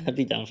 I'd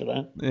be down for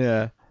that.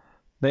 Yeah.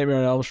 Nightmare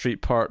on Elm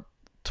Street Part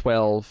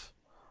 12.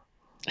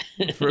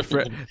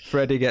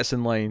 Freddy gets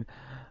in line.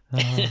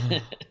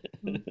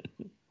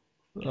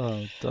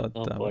 Oh, damn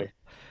boy.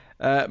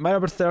 it. My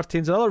number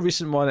 13 is another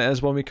recent one. It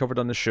is one we covered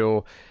on the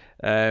show.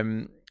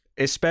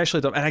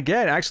 Especially done, and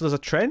again, actually, there's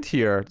a trend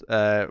here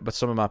with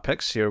some of my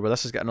picks here where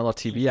this has got another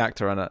TV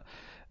actor in it.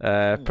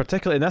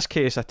 Particularly in this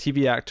case, a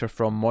TV actor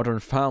from Modern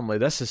Family.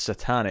 This is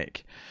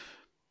Satanic.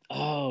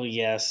 Oh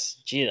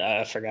yes, gee,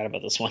 I forgot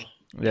about this one.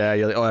 Yeah,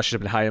 you're like, oh, that should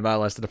have been high on my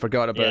list, and I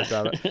forgot about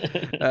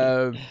it.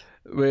 Damn it.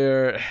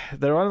 Where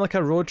they're on like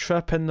a road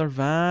trip in their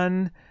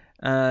van,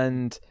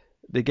 and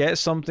they get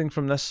something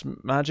from this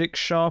magic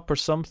shop or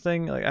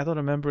something. Like, I don't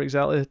remember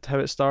exactly how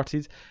it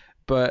started,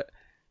 but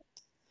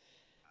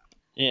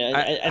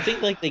yeah, I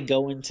think like they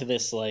go into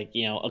this like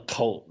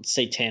occult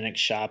satanic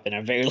shop and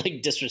are very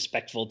like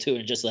disrespectful to it,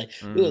 and just like,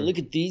 oh, look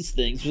at these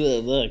things,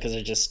 because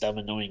they're just dumb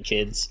annoying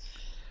kids.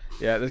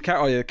 Yeah, the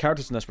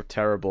characters in this were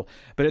terrible.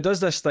 But it does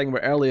this thing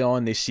where early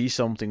on they see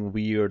something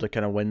weird, like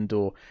in a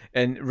window,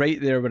 and right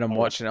there when I'm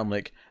watching it, I'm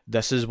like,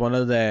 this is one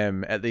of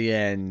them at the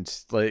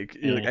end. Like,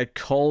 I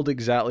called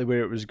exactly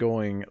where it was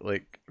going,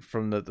 like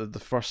from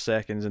the first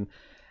seconds. And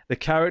the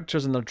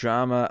characters and their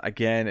drama,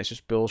 again, it's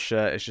just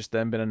bullshit. It's just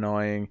them being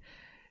annoying.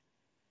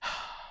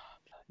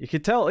 You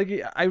could tell,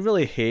 like, I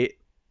really hate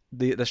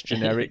this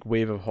generic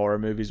wave of horror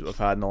movies that we've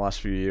had in the last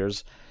few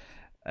years.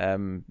 I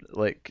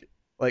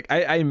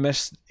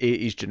miss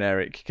 80s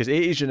generic, because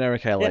 80s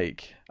generic I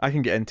like. I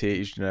can get into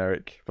 80s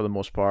generic for the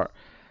most part.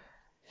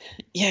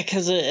 Yeah,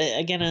 because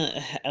again,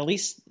 at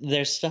least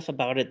there's stuff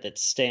about it that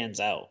stands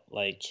out.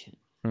 Like,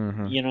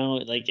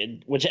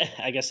 which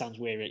I guess sounds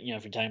weird,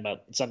 if you're talking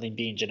about something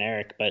being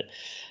generic, but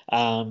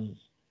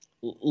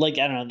like,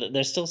 I don't know,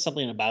 there's still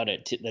something about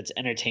it that's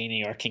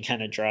entertaining or can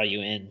kind of draw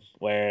you in.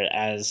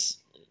 Whereas,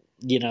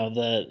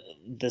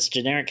 this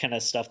generic kind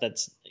of stuff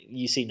that's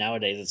you see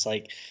nowadays, it's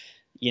like,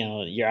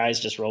 your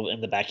eyes just roll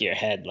in the back of your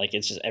head. Like,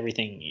 it's just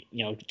everything,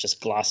 just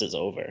glosses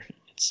over.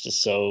 It's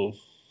just so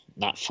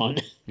not fun.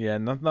 Yeah,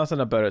 nothing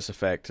about it's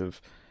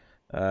effective.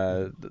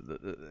 And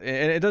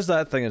it does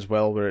that thing as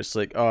well where it's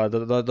like, oh,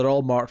 they're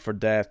all marked for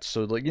death,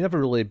 so like you never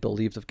really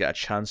believe they've got a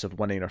chance of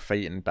winning or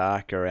fighting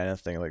back or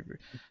anything. Like,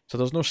 so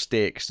there's no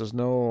stakes. There's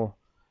no,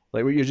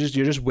 like, you're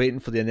just waiting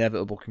for the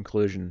inevitable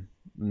conclusion,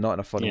 not in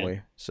a fun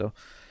way. So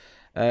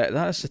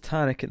that is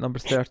Satanic at number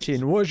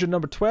 13. What is your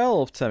number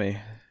 12, Timmy?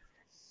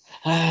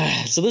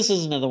 So this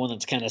is another one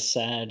that's kind of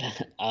sad.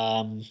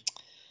 I'm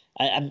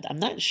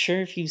not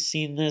sure if you've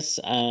seen this.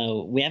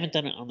 We haven't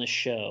done it on the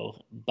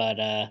show, but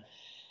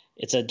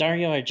it's a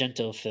Dario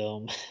Argento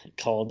film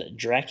called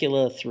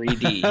Dracula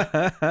 3D,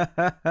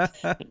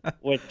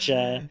 which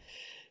I'm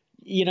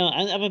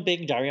a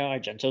big Dario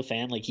Argento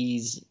fan. Like,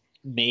 he's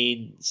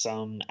made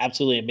some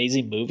absolutely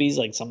amazing movies,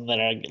 like some that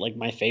are like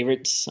my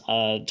favorites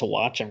to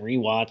watch and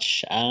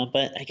rewatch.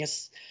 But I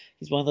guess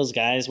he's one of those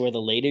guys where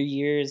the later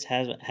years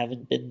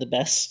haven't been the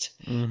best.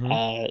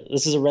 Mm-hmm.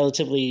 This is a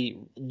relatively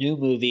new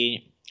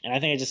movie, and I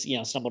think I just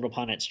stumbled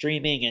upon it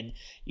streaming, and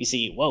you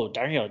see, whoa,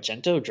 Dario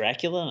Argento,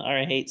 Dracula. All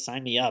right,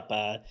 sign me up.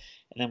 And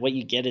then what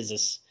you get is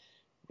this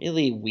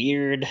really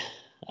weird,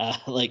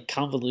 like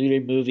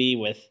convoluted movie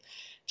with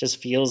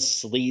just feels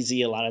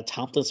sleazy, a lot of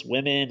topless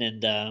women,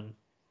 and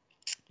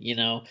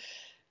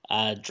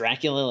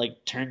Dracula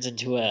like turns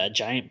into a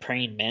giant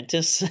praying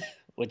mantis,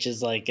 which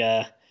is like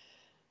all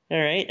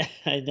right,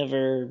 I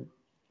never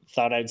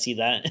thought I'd see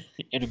that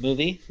in a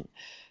movie,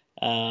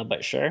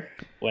 but sure,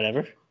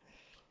 whatever.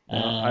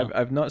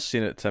 I've not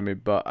seen it, Timmy,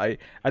 but I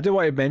do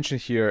want to mention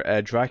here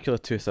Dracula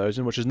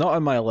 2000, which is not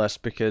on my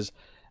list because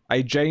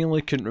I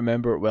genuinely couldn't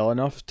remember it well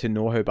enough to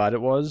know how bad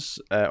it was,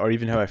 or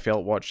even how I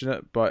felt watching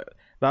it. But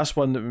that's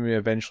one that when we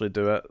eventually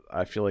do it,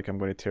 I feel like I'm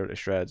going to tear it to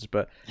shreds.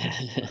 But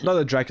not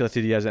that Dracula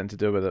 3D has anything to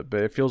do with it,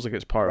 but it feels like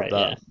it's part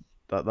of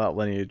that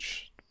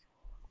lineage.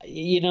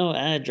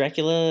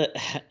 Dracula,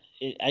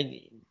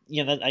 I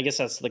guess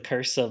that's the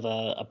curse of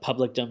a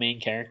public domain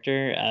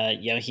character.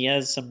 He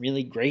has some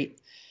really great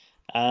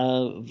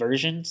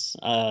versions.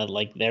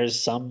 Like there's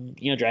some,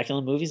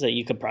 Dracula movies that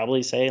you could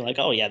probably say like,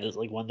 oh yeah, this is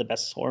like one of the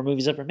best horror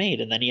movies ever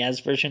made. And then he has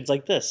versions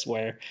like this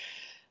where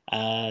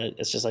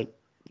it's just like,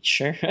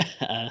 sure,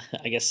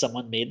 I guess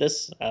someone made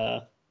this.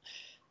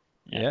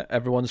 Yeah,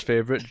 everyone's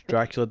favorite,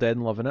 Dracula Dead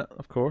and Loving It,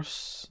 of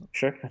course.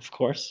 Sure, of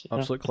course.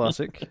 Absolute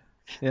classic.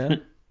 Yeah.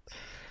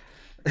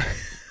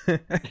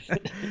 That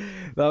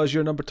was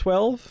your number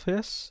 12,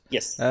 yes?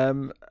 Yes.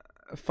 Fun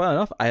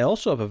enough, I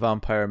also have a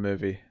vampire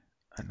movie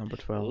at number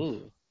 12.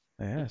 Ooh,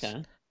 yes.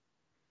 okay.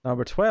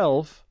 Number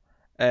 12,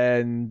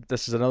 and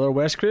this is another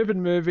Wes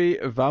Craven movie,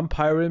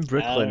 Vampire in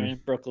Brooklyn.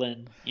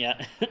 Brooklyn,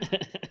 yeah.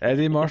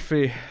 Eddie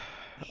Murphy.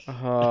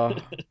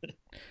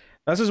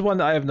 This is one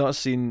that I have not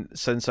seen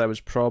since I was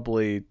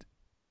probably,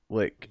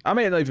 like, I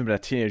might have not even been a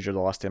teenager the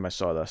last time I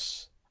saw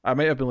this. I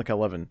might have been like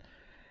 11.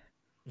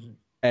 Mhm.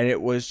 And it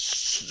was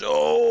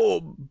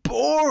so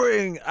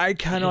boring. I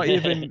cannot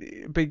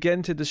even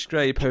begin to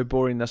describe how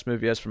boring this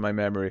movie is from my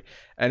memory.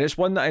 And it's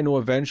one that I know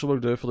eventually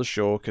we'll do for the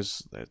show,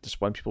 because it's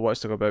one people want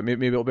to talk about.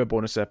 Maybe it'll be a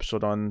bonus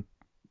episode on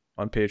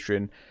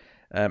Patreon.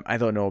 I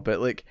don't know, but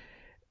like,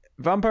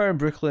 Vampire in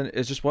Brooklyn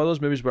is just one of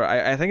those movies where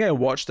I think I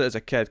watched it as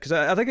a kid, because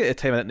I think at the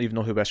time I didn't even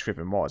know who Wes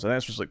Craven was. I think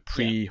this was like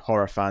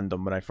pre-horror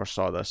fandom when I first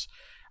saw this.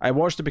 I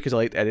watched it because I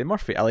liked Eddie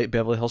Murphy. I liked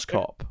Beverly Hills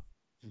Cop.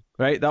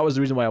 Right? That was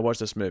the reason why I watched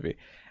this movie.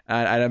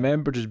 And I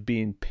remember just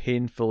being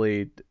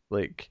painfully,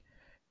 like,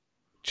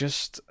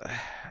 just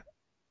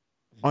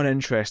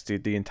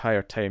uninterested the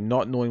entire time,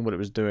 not knowing what it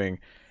was doing.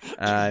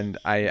 And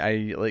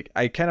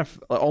I kind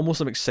of almost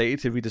am excited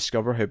to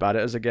rediscover how bad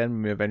it is again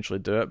when we eventually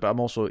do it, but I'm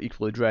also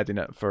equally dreading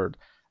it for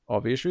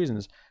obvious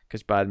reasons,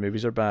 because bad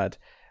movies are bad.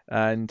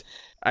 And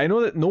I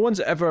know that no one's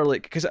ever,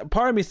 like, because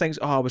part of me thinks,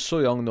 oh, I was so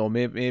young though,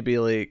 maybe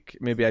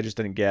I just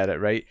didn't get it,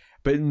 right?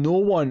 But no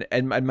one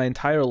in my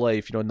entire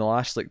life, in the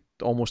last like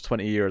almost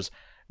 20 years,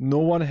 no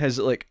one has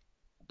like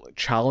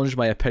challenged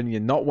my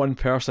opinion. Not one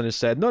person has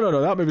said,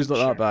 no, that movie's not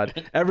that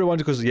bad. Everyone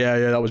goes, yeah,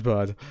 that was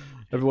bad.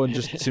 Everyone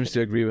just seems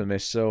to agree with me.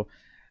 So,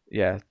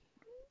 yeah,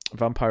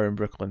 Vampire in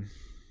Brooklyn.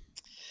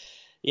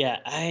 Yeah,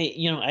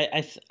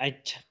 I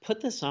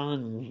put this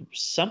on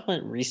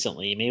somewhat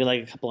recently, maybe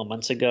like a couple of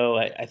months ago.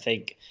 I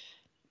think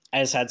I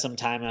just had some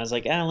time and I was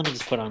like, let me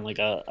just put on like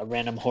a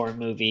random horror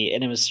movie,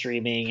 and it was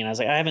streaming, and I was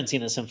like, I haven't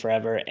seen this in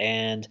forever,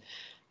 and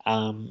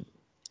I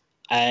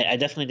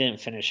definitely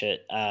didn't finish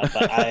it,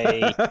 but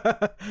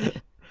I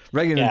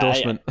Reagan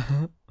endorsement.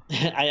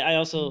 I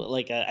also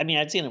like I mean,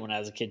 I'd seen it when I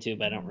was a kid too,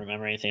 but I don't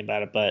remember anything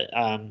about it. But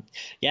I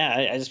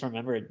just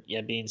remember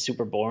it being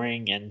super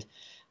boring, and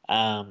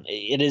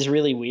it is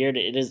really weird.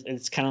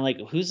 It's kind of like,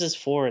 who's this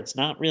for? It's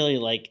not really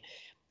like,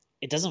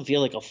 it doesn't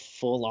feel like a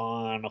full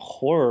on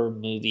horror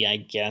movie, I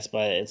guess,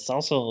 but it's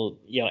also,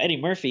 Eddie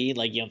Murphy,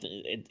 like,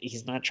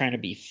 he's not trying to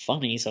be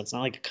funny, so it's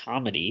not like a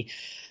comedy.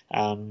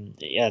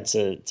 It's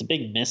a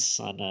big miss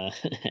on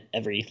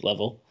every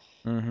level.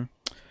 Mm-hmm.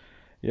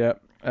 Yeah.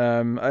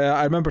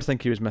 I remember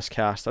thinking he was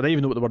miscast. I didn't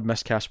even know what the word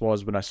miscast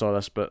was when I saw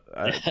this, but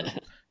I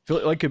feel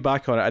like looking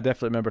back on it, I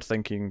definitely remember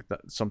thinking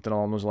that something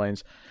along those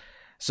lines.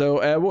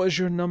 So, what is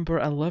your number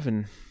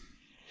 11?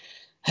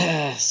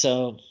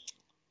 So,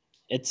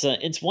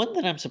 it's one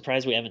that I'm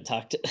surprised we haven't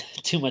talked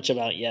too much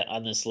about yet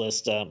on this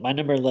list. My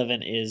number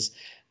 11 is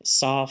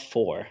Saw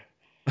 4.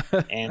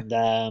 And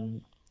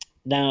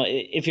now,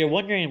 if you're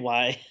wondering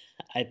why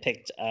I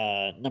picked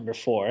number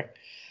 4,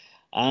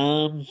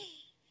 I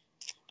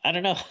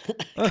don't know,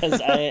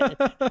 because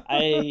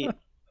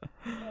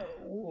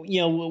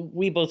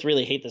we both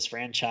really hate this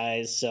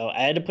franchise, so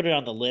I had to put it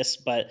on the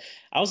list. But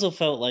I also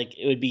felt like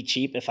it would be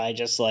cheap if I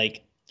just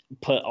like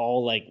put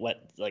all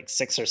like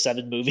 6 or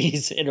 7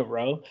 movies in a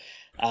row.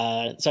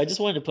 So I just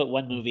wanted to put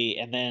one movie,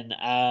 and then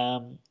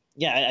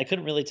I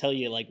couldn't really tell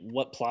you like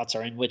what plots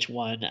are in which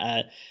one.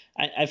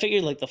 I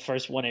figured like the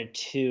first 1 or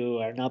 2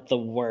 are not the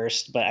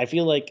worst, but I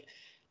feel like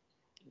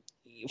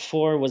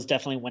 4 was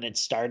definitely when it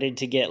started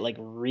to get like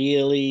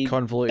really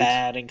convoluted.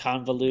 Bad and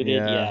convoluted.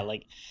 Yeah,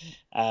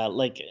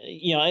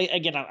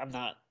 again, I'm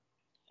not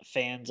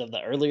fans of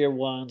the earlier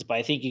ones, but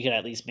I think you could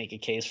at least make a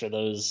case for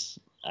those.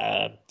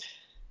 At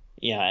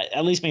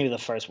least maybe the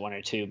first 1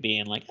 or 2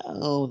 being like,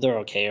 oh, they're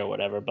okay or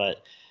whatever.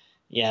 But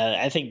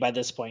yeah, I think by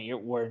this point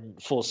we're in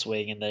full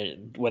swing,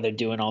 and where they're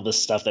doing all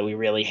this stuff that we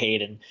really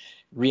hate, and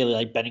really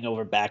like bending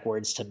over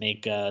backwards to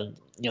make the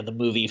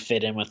movie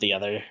fit in with the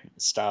other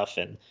stuff.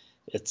 And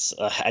it's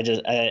I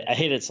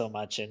hate it so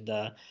much. And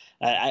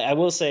I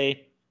will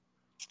say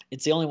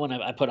it's the only one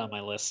I put on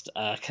my list,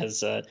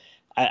 because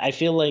I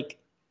feel like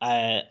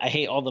I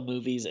hate all the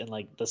movies in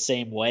like the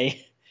same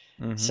way.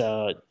 Mm-hmm.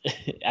 So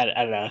I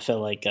don't know. I feel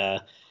like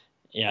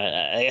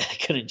I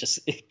couldn't just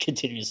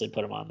continuously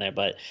put them on there.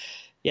 But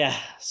yeah,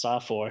 Saw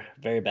 4,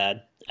 very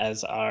bad,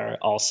 as are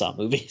all Saw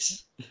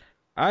movies.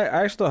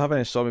 I still have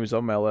any Saw movies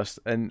on my list,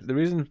 and the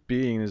reason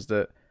being is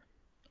that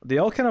they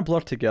all kind of blur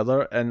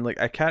together, and like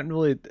I can't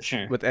really,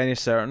 with any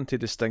certainty,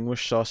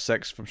 distinguish Saw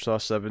 6 from Saw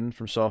 7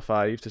 from Saw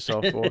 5 to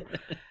Saw 4,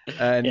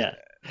 and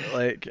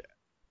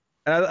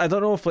I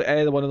don't know if like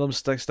either one of them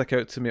stick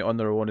out to me on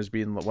their own as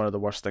being like one of the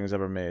worst things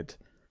ever made.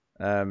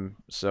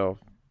 So,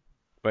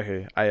 but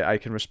hey, I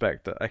can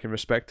respect it. I can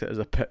respect it as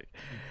a pick.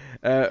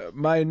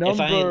 My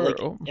number.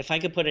 If I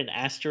could put an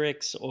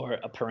asterisk or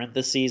a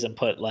parentheses and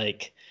put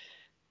like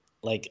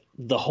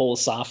the whole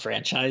Saw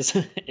franchise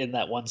in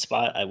that one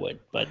spot, I would.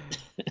 But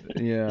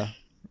Yeah.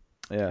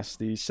 Yes,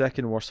 the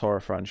second worst horror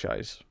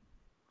franchise.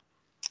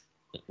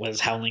 was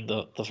Howling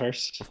the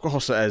first? Of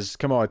course it is.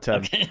 Come on, Tim.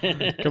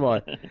 Okay. Come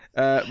on.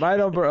 My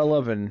number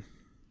 11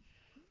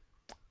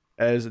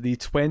 is the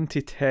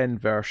 2010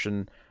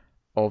 version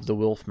of The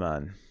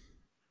Wolfman.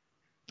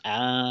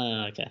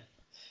 Ah, okay.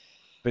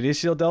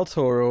 Benicio del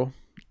Toro,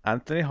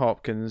 Anthony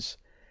Hopkins,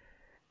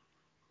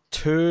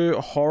 two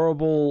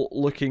horrible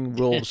looking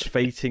wolves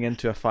fighting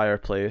into a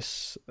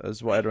fireplace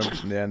is what I remember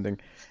from the ending.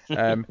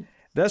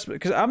 This,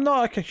 because I'm not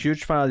like a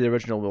huge fan of the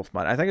original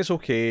Wolfman. I think it's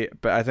okay,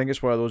 but I think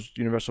it's one of those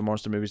Universal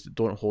monster movies that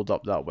don't hold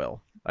up that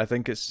well. I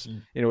think it's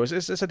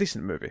it's a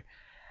decent movie.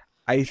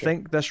 I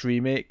think this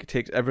remake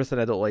takes everything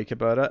I don't like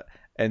about it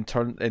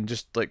and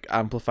just like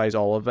amplifies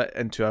all of it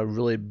into a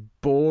really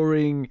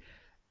boring,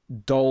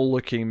 dull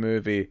looking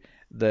movie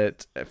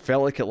that it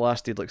felt like it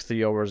lasted like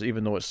 3 hours,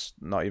 even though it's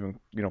not even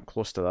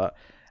close to that.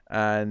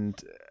 And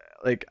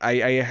like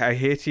I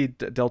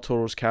hated Del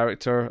Toro's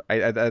character.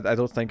 I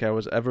don't think I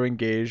was ever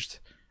engaged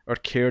or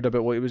cared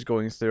about what he was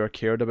going through or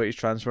cared about his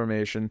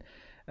transformation.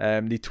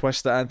 The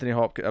twist that Anthony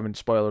Hopkins, I mean,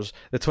 spoilers,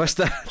 the twist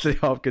that Anthony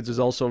Hopkins is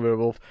also a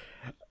werewolf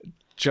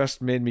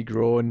just made me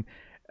groan.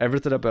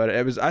 Everything about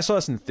it. I saw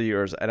this in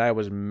theaters and I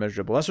was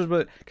miserable. This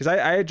was because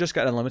I had just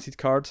got an unlimited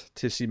card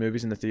to see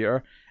movies in the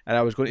theater and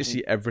I was going to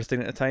see everything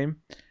at the time,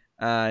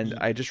 and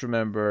I just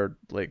remember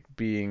like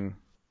being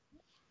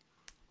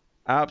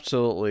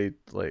absolutely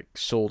like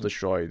soul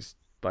destroyed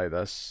by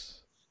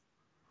this.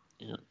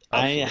 Yeah.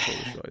 Absolutely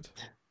soul destroyed.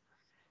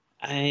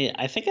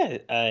 I think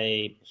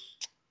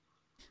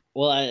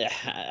well,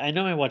 I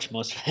know I watched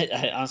most of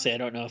it. Honestly, I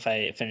don't know if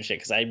I finished it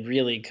because I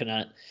really could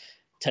not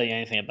tell you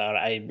anything about it.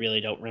 I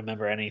really don't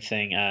remember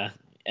anything.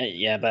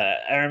 Yeah, but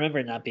I remember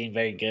it not being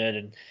very good,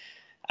 and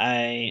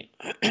I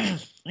I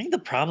think the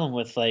problem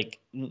with like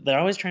they're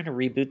always trying to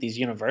reboot these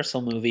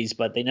Universal movies,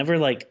 but they never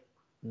like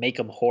make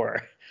them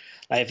horror.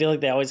 I feel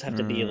like they always have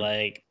to be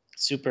like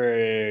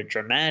super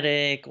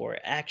dramatic or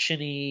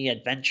actiony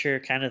adventure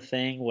kind of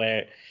thing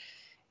where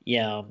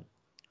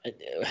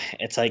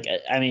it's like,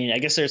 I mean, I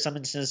guess there's some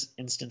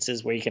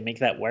instances where you can make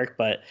that work,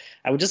 but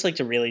I would just like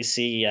to really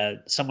see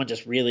someone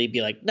just really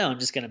be like, no, I'm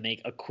just gonna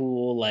make a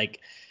cool like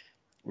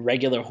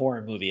regular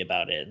horror movie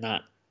about it,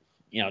 not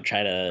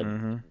try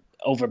to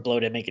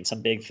overbloat it, make it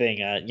some big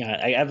thing.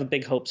 I have a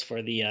big hopes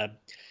for the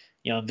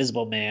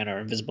Invisible Man or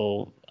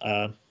Invisible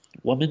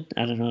Woman.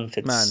 I don't know if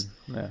it's Man.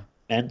 Yeah.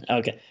 Man.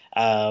 Okay.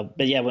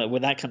 But yeah,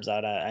 when that comes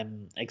out,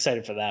 I'm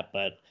excited for that.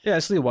 But yeah,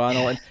 it's Lee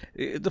Wannell,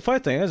 and the funny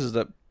thing is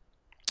that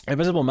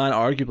Invisible Man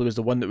arguably was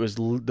the one that was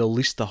the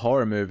least the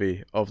horror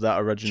movie of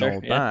that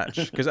original batch,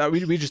 because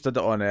we just did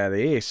it on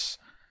the Ace,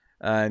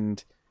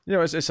 and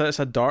it's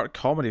a dark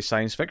comedy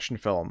science fiction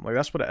film, like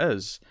that's what it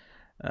is.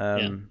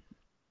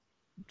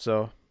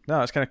 So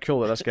no, it's kind of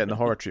cool that that's getting the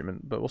horror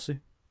treatment, but we'll see.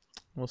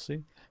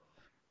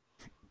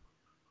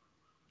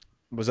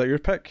 Was that your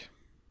pick?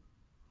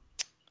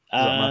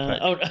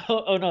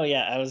 Oh no,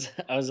 yeah, I was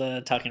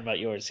talking about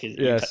yours because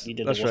you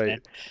did that's the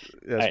right.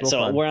 All right,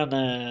 so we're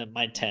on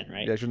my 10,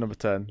 right? Yeah, you're number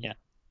 10.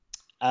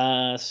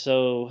 Yeah.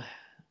 So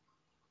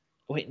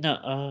wait,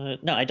 no,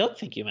 I don't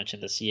think you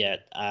mentioned this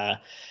yet.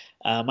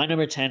 My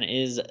number 10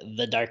 is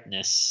The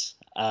Darkness.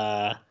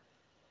 Oh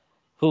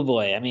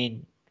boy, I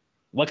mean,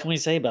 what can we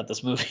say about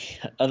this movie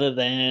other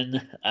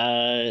than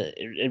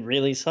it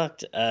really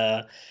sucked?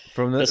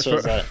 From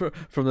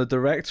the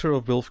director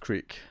of Wolf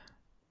Creek.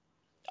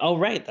 Oh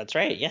right, that's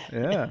right. Yeah.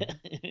 Yeah.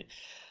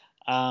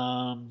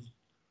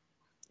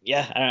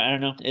 Yeah. I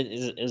don't know.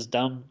 It is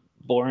dumb,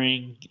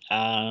 boring,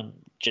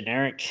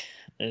 generic.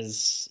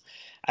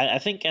 I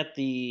think at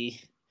the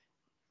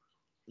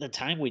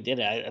time we did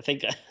it, I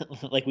think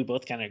like we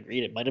both kind of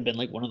agreed it might have been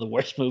like one of the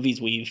worst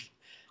movies we've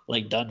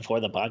like done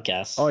for the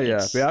podcast. Oh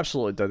yeah, we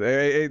absolutely did.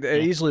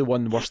 It easily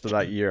won worst of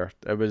that year.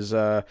 It was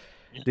the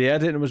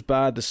editing was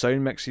bad, the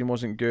sound mixing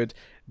wasn't good.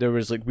 There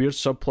was like weird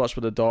subplots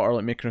with the daughter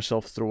like making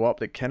herself throw up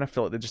that kind of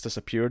felt like they just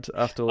disappeared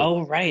after. Like,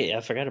 oh right,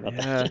 I forgot about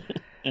that.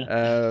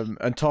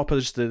 On top of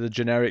just the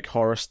generic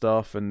horror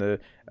stuff and the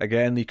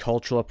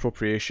cultural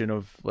appropriation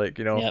of like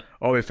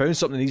oh, we found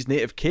something in these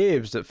native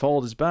caves that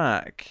followed us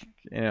back,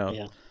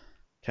 kind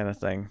of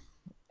thing.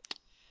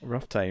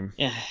 Rough time.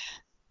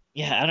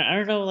 Yeah, I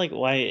don't know like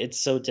why it's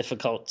so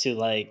difficult to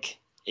like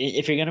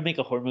if you're gonna make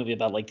a horror movie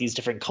about like these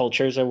different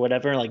cultures or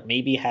whatever, like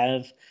maybe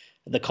have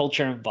the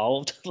culture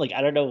involved. Like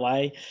I don't know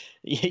why,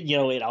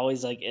 it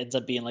always like ends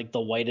up being like the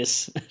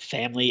whitest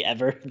family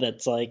ever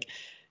that's like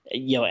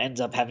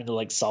ends up having to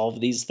like solve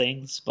these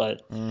things,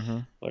 but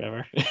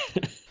whatever.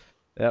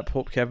 Yep,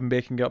 hope Kevin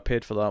Bacon got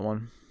paid for that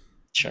one.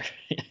 Sure.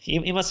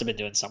 He must have been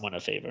doing someone a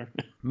favor.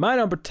 My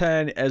number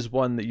 10 is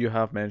one that you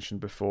have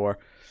mentioned before.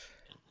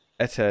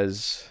 It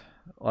is,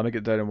 let me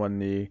get down on one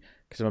knee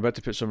because I'm about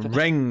to put some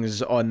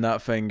rings on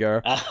that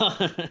finger.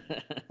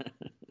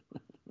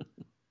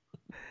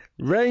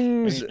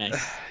 Rings. Very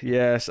nice.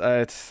 Yes,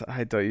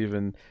 I don't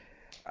even.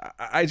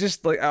 I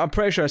just like. I'm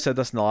pretty sure I said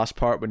this in the last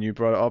part when you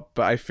brought it up,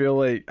 but I feel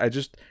like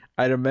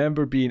I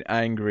remember being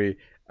angry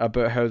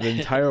about how the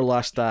entire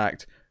last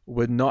act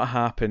would not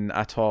happen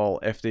at all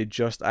if they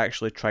just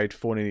actually tried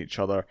phoning each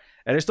other.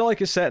 And it's not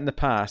like it's set in the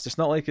past. It's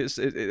not like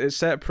it's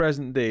set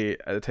present day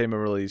at the time of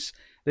release.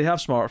 They have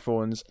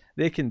smartphones.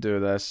 They can do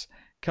this.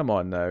 Come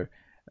on now.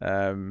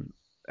 And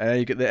then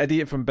you get the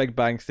idiot from Big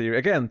Bang Theory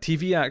again.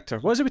 TV actor.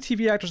 What is it with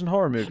TV actors in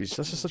horror movies?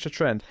 This is such a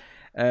trend.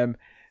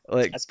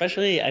 Like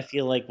Especially, I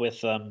feel like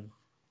with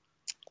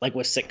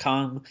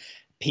sitcom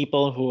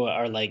people who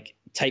are like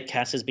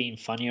typecast as being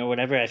funny or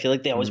whatever. I feel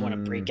like they always want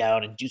to break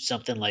out and do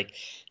something like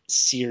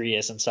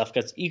serious and stuff,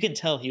 because you can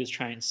tell he was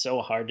trying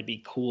so hard to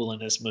be cool in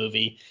this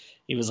movie.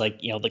 He was like,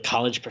 the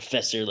college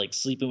professor, like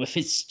sleeping with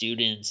his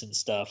students and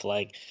stuff,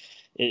 like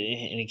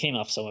and it came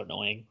off so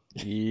annoying.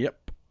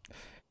 Yep.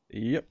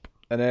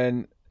 And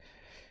then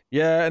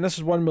yeah, and this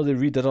is one where they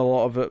redid a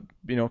lot of it,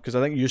 because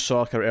I think you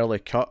saw like an early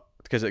cut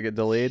because it got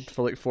delayed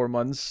for like 4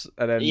 months,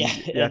 and then Yeah.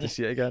 you had to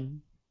see it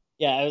again.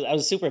 Yeah, I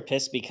was super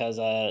pissed because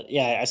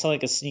I saw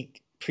like a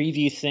sneak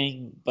preview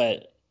thing,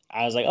 but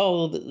I was like,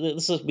 oh,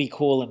 this will be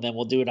cool, and then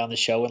we'll do it on the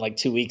show in like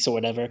 2 weeks or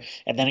whatever.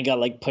 And then it got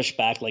like pushed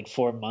back like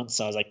 4 months.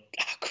 So I was like,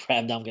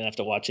 crap, now I'm gonna have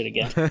to watch it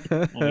again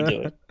when we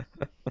do it.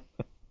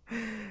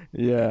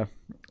 Yeah,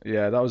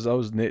 that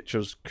was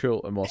Nature's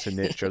cruel, and say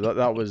Nature.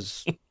 That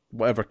was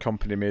whatever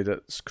company made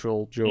its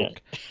cruel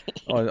joke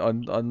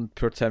on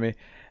poor Timmy.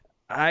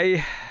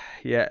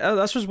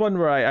 This was one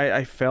where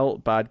I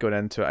felt bad going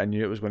into it. I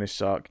knew it was going to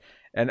suck,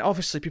 and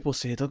obviously people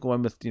say don't go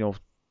in with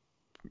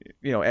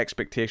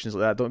expectations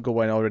like that. Don't go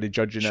in already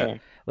judging Sure.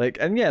 it. Like,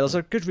 and yeah, there's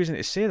a good reason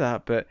to say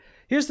that. But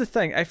here's the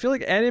thing: I feel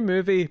like any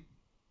movie,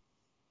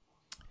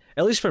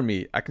 at least for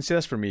me, I can say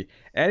this for me,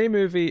 any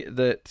movie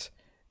that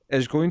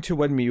is going to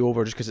win me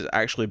over just because it's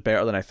actually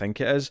better than I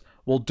think it is,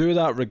 will do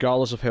that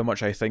regardless of how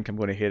much I think I'm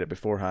going to hate it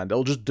beforehand.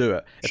 It'll just do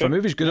it. If Sure. a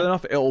movie's good Yeah.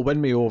 enough, it'll win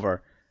me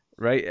over.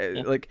 Right?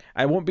 Yeah. Like,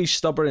 I won't be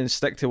stubborn and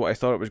stick to what I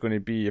thought it was going to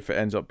be if it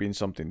ends up being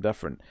something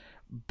different.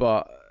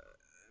 But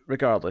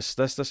regardless,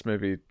 this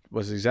movie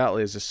was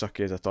exactly as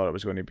sucky as I thought it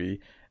was going to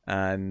be.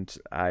 And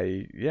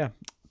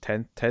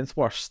 10th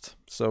worst.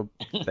 So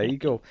there you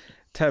go.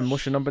 Tim,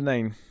 what's your number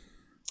 9?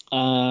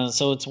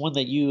 So it's one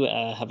that you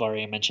have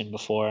already mentioned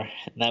before,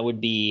 and that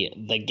would be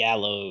The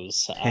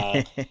Gallows.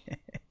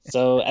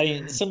 So I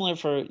mean, similar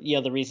for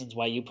the reasons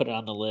why you put it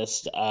on the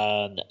list.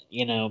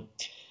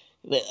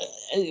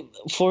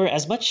 For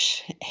as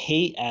much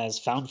hate as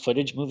found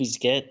footage movies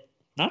get,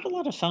 not a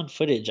lot of found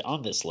footage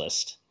on this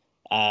list.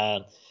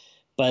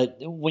 But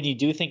when you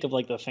do think of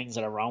like the things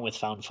that are wrong with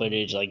found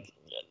footage, like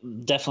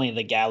definitely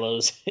The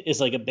Gallows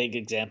is like a big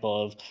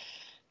example of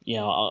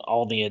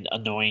all the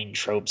annoying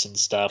tropes and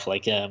stuff,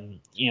 like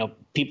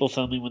people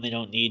filming when they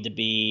don't need to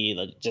be,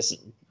 like just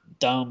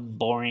dumb,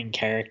 boring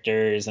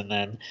characters, and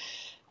then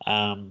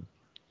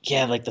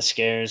like the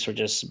scares were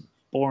just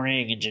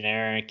boring and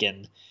generic,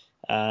 and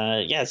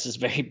it's just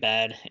very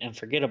bad and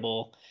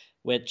forgettable,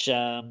 which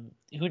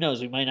who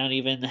knows, we might not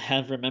even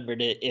have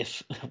remembered it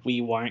if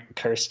we weren't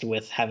cursed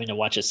with having to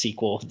watch a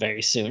sequel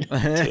very soon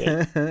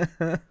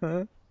to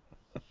it.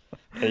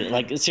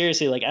 Like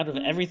seriously, like out of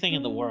everything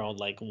in the world,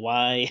 like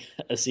why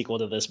a sequel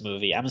to this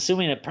movie? I'm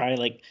assuming it probably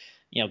like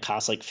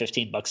costs like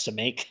 $15 to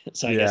make,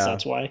 so I guess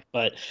that's why.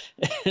 But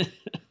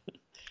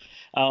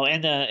oh,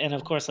 and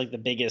of course, like the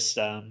biggest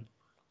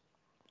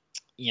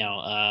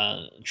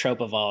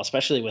trope of all,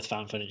 especially with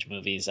found footage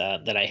movies,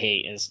 that I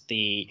hate is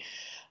the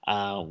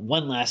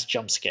one last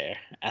jump scare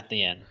at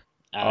the end.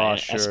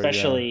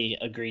 Especially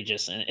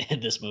egregious in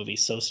this movie.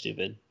 So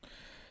stupid.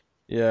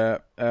 Yeah.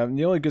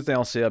 The only good thing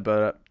I'll say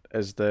about it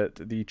is that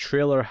the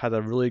trailer had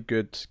a really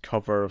good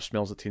cover of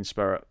Smells of Teen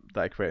Spirit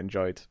that I quite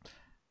enjoyed.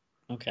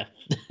 Okay.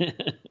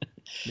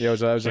 Yeah, it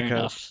was Fair like a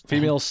enough.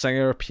 female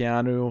singer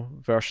piano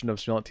version of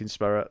Smells of Teen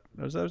Spirit.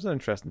 It was an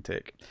interesting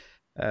take.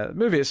 The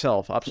movie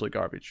itself, absolute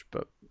garbage,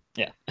 but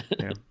Yeah.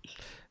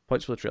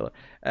 points for the trailer.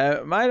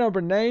 My number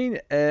 9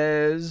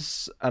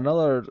 is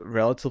another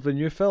relatively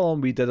new film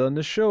we did on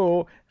the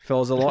show.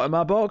 Fills a lot of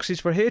my boxes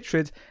for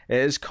hatred. It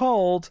is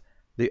called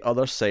The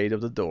Other Side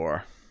of the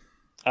Door.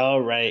 Oh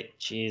right,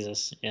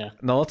 Jesus, yeah.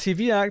 Another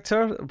TV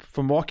actor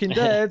from Walking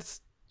Dead,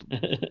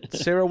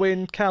 Sarah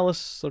Wayne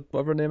Callis or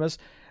whatever her name is.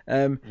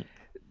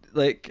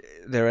 Like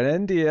they're in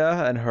India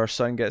and her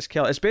son gets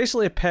killed. It's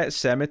basically a Pet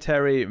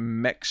Cemetery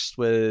mixed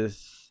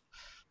with,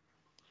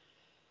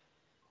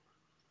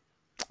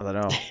 I don't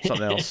know,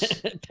 something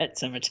else. Pet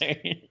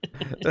Cemetery.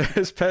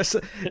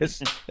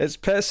 it's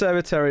Pet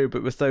Cemetery,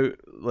 but without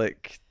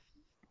like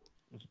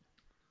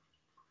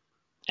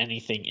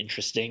Anything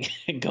interesting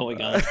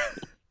going on.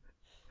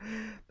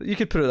 You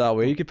could put it that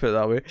way.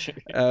 Sure.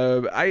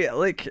 I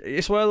like,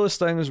 it's one of those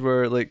things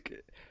where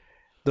like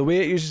the way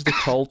it uses the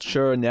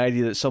culture and the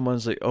idea that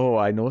someone's like, oh,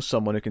 I know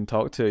someone who can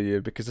talk to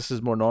you because this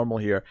is more normal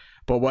here.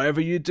 But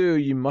whatever you do,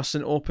 you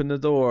mustn't open the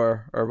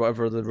door or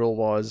whatever the rule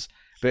was.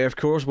 But of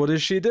course, what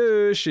does she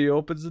do? She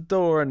opens the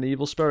door, and the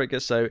evil spirit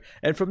gets out.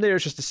 And from there,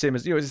 it's just the same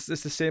as it's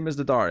the same as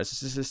the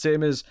darkness. It's the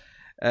same as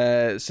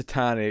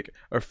Satanic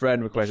or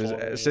Friend Request.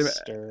 It's same,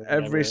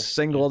 every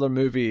single other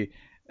movie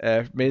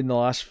made in the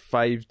last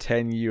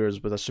 5-10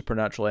 years with a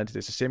supernatural entity.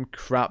 It's the same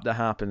crap that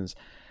happens.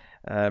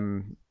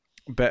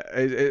 But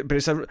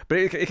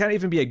it can't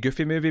even be a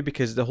goofy movie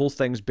because the whole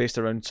thing's based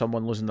around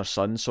someone losing their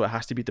son, so it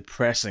has to be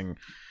depressing.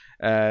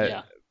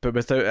 But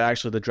without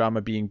actually the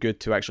drama being good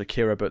to actually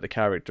care about the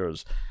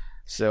characters.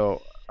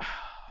 So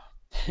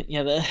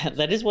yeah,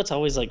 that is what's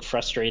always like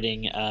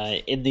frustrating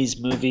in these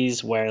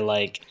movies where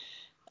like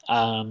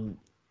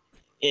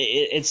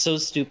it's so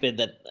stupid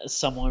that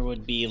someone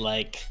would be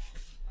like,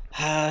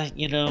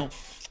 you know,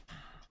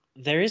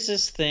 there is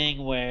this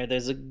thing where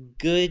there's a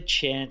good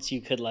chance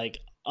you could like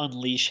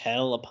unleash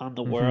hell upon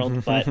the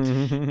world, but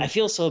I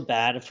feel so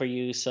bad for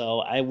you, so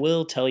I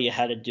will tell you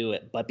how to do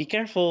it. But be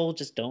careful,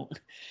 just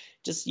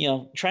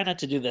try not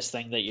to do this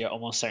thing that you're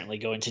almost certainly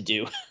going to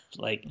do.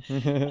 Like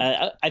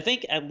I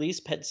think at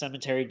least Pet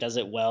Sematary does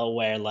it well,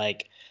 where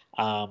like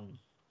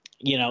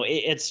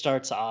it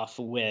starts off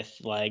with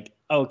like,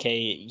 okay,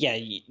 yeah,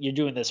 you're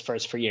doing this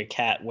first for your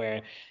cat,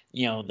 where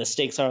the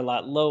stakes are a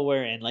lot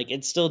lower, and like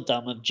it's still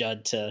dumb of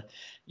Judd to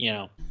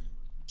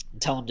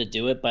tell him to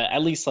do it, but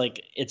at least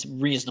like it's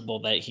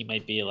reasonable that he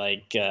might be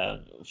like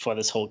for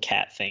this whole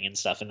cat thing and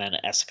stuff, and then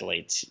it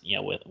escalates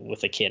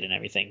with a kid and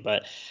everything.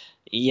 But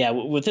yeah,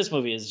 with this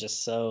movie is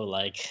just so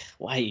like,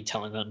 why are you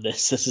telling them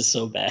this? This is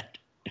so bad.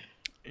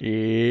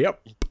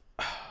 Yep.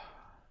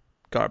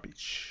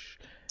 Garbage.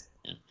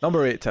 Yeah.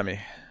 Number 8, Timmy.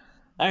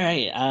 All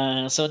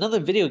right, so another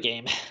video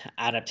game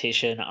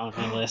adaptation on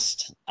my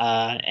list,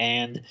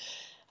 and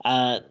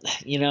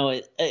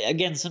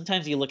again,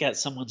 sometimes you look at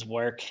someone's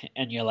work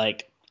and you're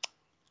like,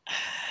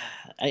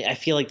 I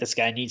feel like this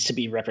guy needs to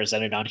be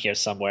represented on here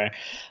somewhere.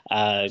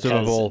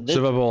 Super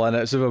Bowl, and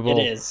it's Super Bowl.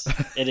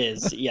 It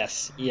is,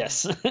 yes.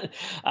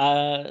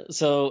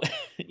 So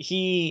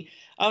he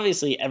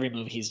obviously every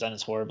movie he's done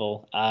is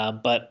horrible,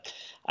 but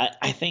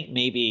I think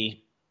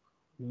maybe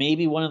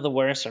one of the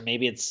worst, or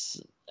maybe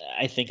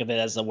I think of it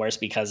as the worst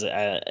because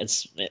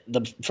it's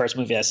the first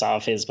movie I saw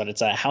of his, but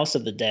it's House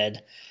of the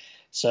Dead.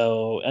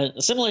 So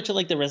similar to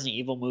like the Resident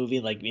Evil movie,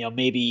 like,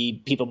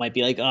 maybe people might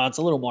be like, oh, it's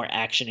a little more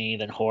actiony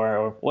than horror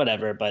or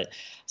whatever, but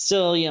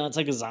still, it's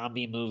like a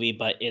zombie movie,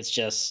 but it's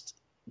just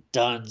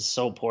done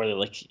so poorly.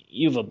 Like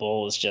Uwe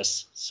Boll is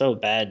just so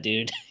bad,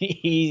 dude.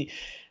 He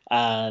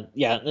I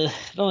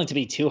don't like to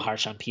be too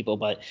harsh on people,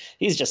 but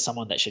he's just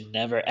someone that should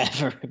never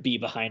ever be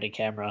behind a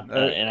camera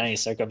in any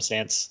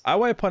circumstance. I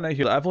want to point out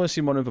here that I've only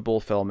seen one Uwe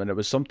Boll film, and it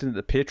was something that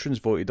the patrons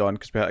voted on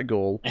because we had a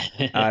goal,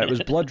 and it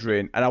was Blood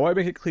Rain. And I want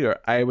to make it clear,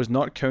 I was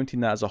not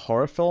counting that as a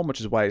horror film, which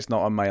is why it's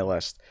not on my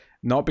list.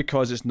 Not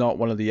because it's not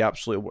one of the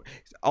absolute.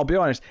 I'll be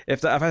honest,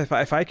 if I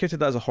counted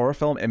that as a horror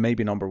film, it may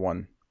be number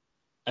 1.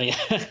 Oh,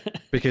 yeah.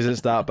 Because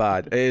it's that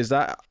bad. It is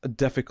that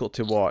difficult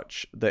to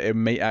watch that it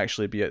might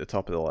actually be at the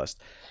top of the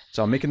list.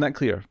 So I'm making that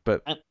clear.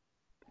 But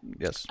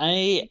yes,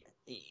 I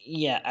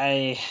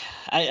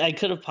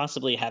could have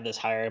possibly had this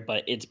higher,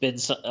 but it's been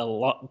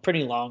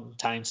pretty long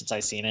time since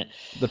I've seen it.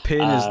 The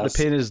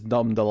pain is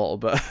numbed a little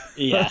bit.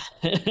 Yeah.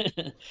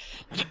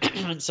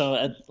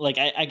 So like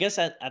I guess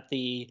at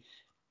the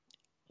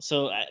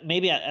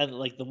maybe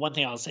like the one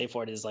thing I'll say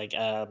for it is like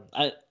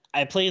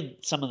I played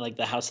some of like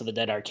the House of the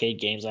Dead arcade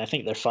games, and I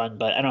think they're fun,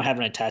 but I don't have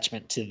an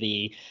attachment to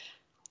the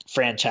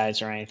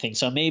franchise or anything.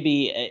 So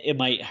maybe it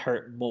might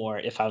hurt more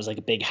if I was like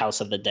a big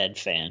House of the Dead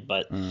fan.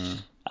 But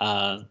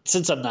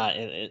since I'm not,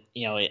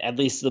 at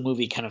least the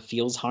movie kind of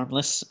feels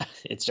harmless.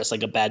 It's just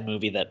like a bad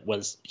movie that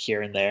was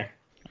here and there,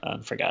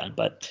 forgotten.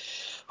 But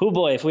oh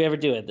boy, if we ever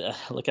do it,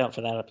 look out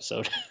for that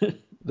episode.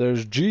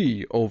 There's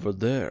G over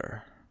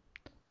there.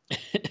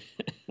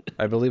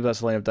 I believe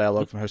that's a line of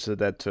dialogue from House of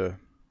the Dead 2.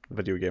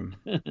 Video game.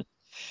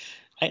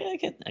 I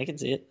can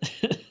see it.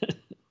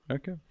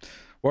 Okay.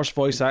 Worst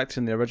voice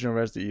acting in the original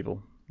Resident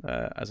Evil,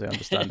 as I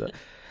understand it.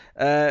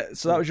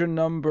 So that was your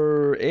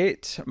number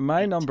 8.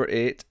 My number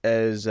 8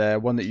 is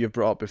one that you've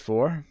brought up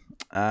before,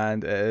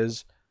 and it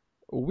is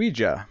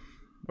Ouija,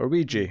 or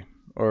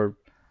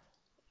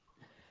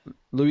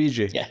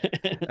Luigi. Yeah.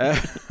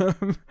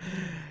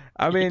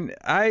 I mean,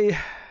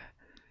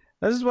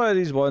 this is one of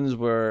these ones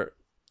where,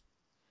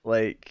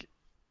 like,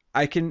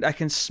 I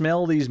can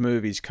smell these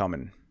movies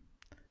coming.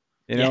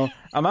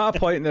 I'm at a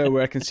point now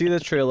where I can see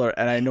the trailer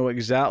and I know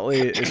exactly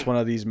it's one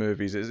of these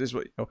movies. It's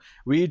what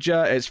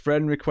Ouija, it's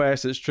Friend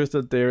Request, it's Truth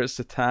or Dare, it's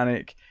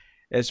Satanic.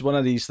 It's one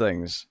of these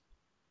things,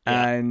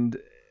 and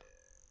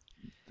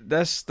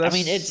this. I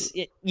mean,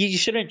 you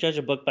shouldn't judge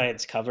a book by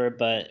its cover,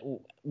 but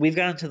we've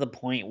gotten to the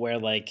point where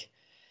like,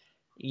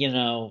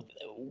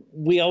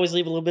 we always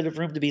leave a little bit of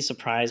room to be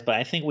surprised, but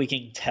I think we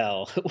can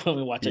tell when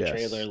we watch a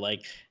trailer,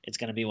 like it's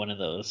going to be one of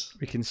those.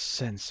 We can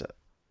sense it.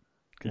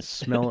 We can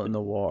smell it in the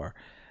war.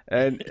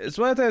 And it's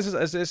one of the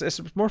things,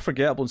 it's more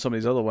forgettable than some of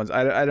these other ones.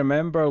 I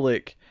remember,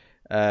 like,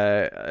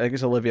 I think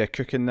it's Olivia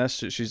Cook in this.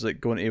 She's,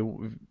 like, going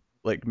to,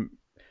 like,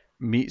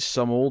 meet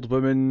some old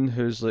woman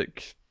who's,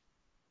 like,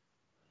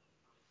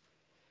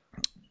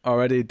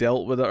 already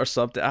dealt with it or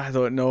something. I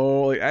don't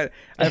know. Like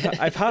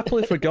I've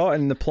happily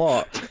forgotten the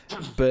plot,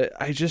 but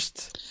I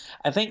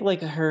think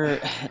like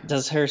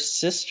does her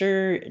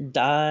sister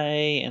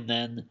die, and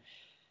then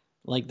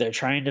like they're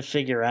trying to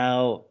figure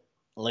out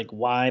like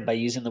why by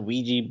using the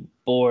Ouija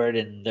board,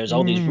 and there's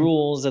all these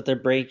rules that they're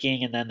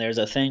breaking, and then there's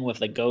a thing with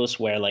the ghost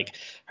where like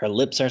her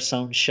lips are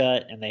sewn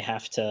shut and they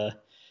have to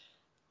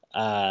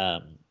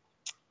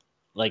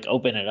like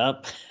open it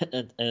up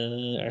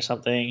or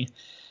something.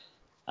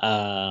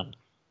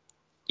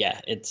 Yeah,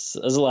 there's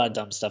a lot of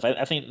dumb stuff.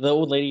 I think the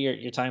old lady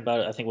you're talking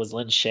about, I think was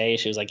Lynn Shay.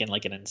 She was like in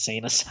like an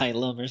insane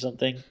asylum or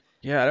something.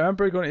 Yeah, I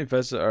remember going to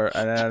visit her,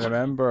 and then I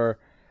remember,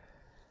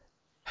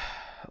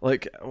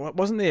 like, what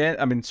wasn't the end?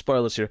 I mean,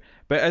 spoilers here,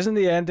 but isn't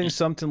the ending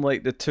something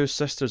like the two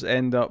sisters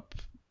end up,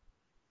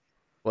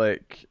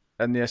 like,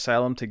 in the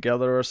asylum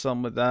together or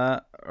something like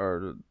that?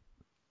 Or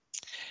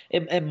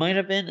It might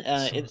have been.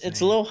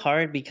 It's a little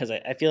hard because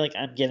I feel like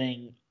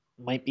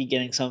might be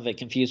getting some of it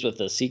confused with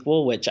the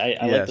sequel, which I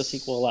like the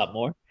sequel a lot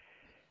more.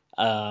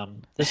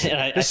 And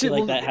I feel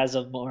like that has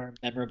a more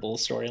memorable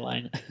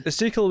storyline. The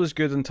sequel was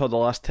good until the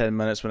last 10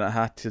 minutes when it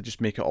had to just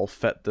make it all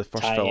fit the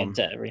first Tie film.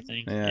 into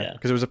everything. Yeah.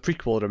 Because it was a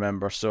prequel,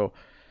 remember? So,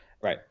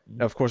 right.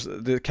 Of course,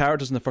 the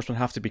characters in the first one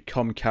have to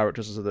become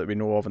characters that we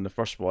know of in the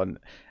first one,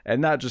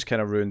 and that just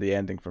kind of ruined the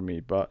ending for me.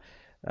 But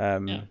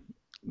there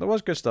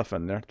was good stuff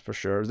in there for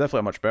sure. It was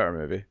definitely a much better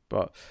movie.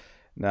 But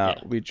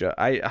Ouija,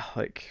 I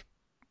like.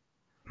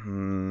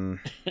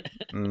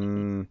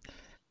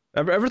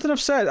 Everything I've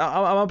said,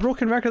 I'm a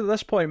broken record at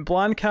this point.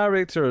 Bland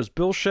characters,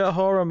 bullshit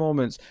horror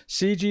moments,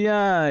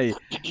 CGI.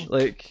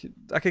 Like,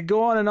 I could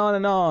go on and on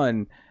and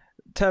on.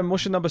 Tim,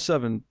 what's your number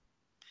 7?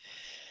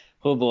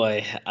 Oh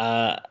boy,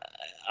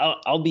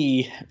 I'll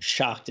be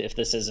shocked if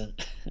this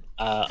isn't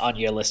on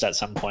your list at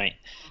some point.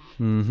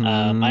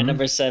 My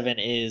number 7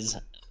 is,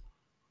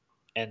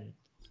 and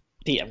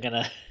Pete, I'm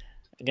gonna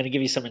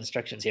give you some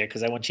instructions here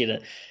because I want you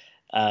to.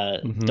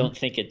 Don't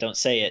think it, don't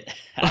say it.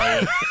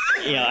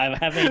 I'm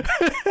having.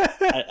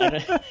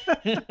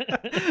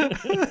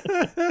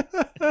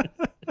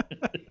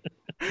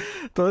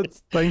 Don't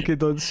think it,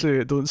 don't say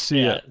it, don't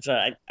see it. So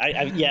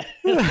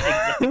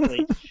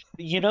exactly.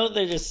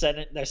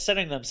 They're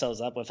setting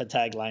themselves up with a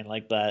tagline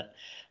like that.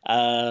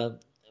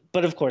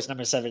 But of course,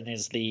 number 7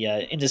 is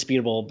the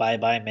indisputable Bye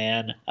Bye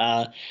Man.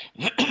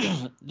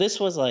 This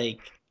was like,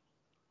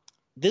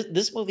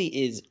 this movie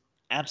is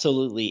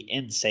absolutely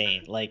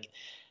insane. Like.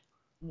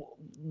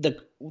 The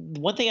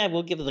one thing I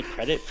will give the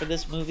credit for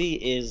this movie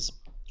is,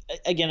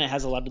 again, it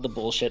has a lot of the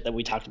bullshit that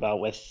we talked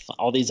about with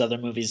all these other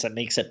movies that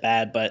makes it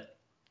bad, but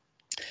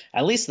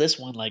at least this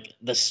one, like,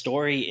 the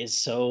story is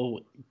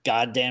so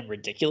goddamn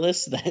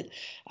ridiculous that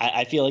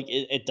I feel like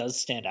it does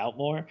stand out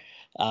more.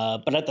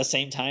 But at the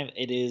same time,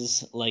 it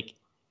is like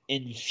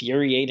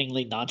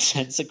infuriatingly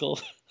nonsensical.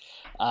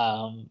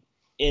 I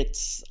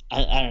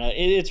don't know.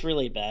 It's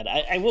really bad.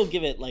 I will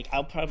give it like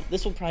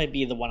this will probably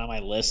be the one on my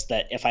list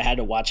that if I had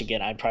to watch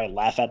again, I'd probably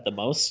laugh at the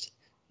most.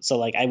 So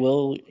like I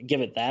will give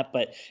it that,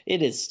 but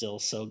it is still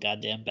so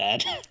goddamn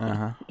bad.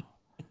 Yeah.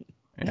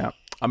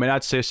 I mean,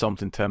 I'd say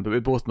something, Tim, but we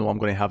both know I'm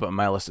going to have it on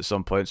my list at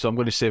some point, so I'm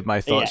going to save my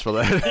thoughts for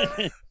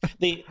that.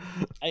 Maybe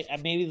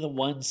the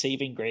one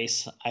saving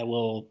grace I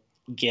will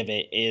give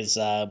it is,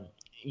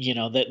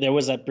 there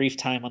was a brief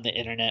time on the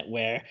internet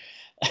where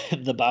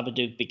the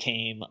Babadook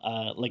became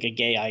like a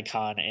gay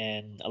icon,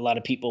 and a lot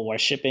of people were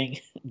shipping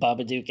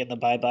Babadook and the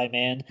Bye Bye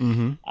Man.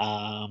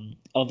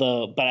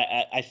 But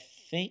I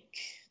think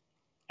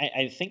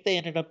they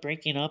ended up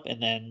breaking up,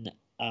 and then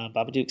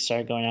Babadook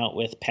started going out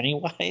with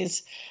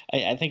Pennywise.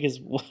 I think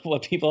is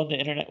what people on the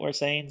internet were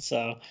saying.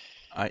 So,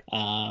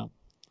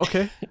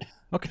 okay.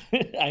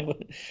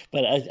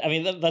 I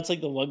mean that's like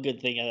the one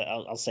good thing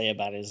I'll say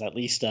about it is at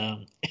least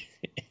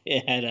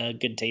it had a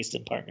good taste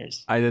in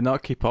partners. I did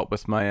not keep up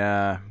with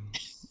my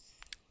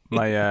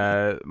my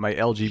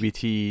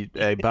LGBT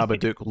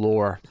Babadook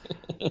lore.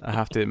 I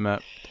have to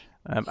admit.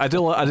 I do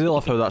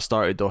love how that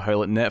started though. How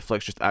like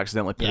Netflix just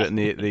accidentally put it in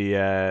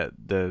the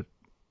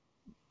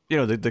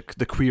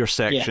the queer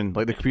section,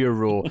 like the queer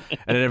row, and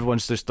then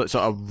everyone's just sort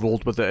of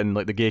rolled with it, and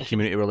like the gay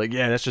community were like,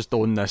 yeah, let's just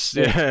own this.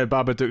 Yeah,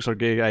 Babadook's our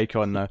gay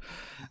icon now.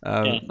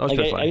 That was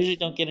like I usually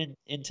don't get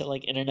into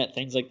like internet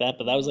things like that,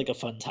 but that was like a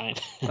fun time.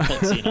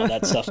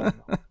 That stuff.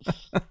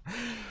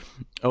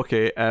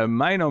 Okay,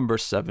 my number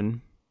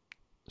 7,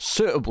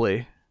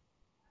 suitably,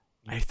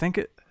 I think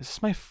this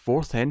is my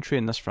 4th entry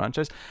in this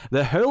franchise,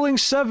 The Howling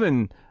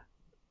 7.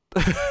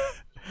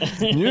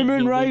 New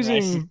Moon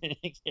Rising.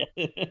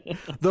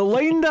 The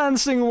line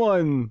dancing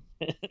one.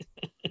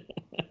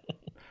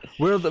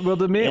 Where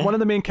the main one of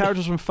the main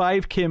characters from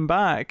 5 came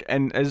back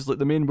and is like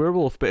the main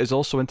werewolf, but is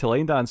also into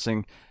line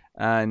dancing.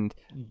 And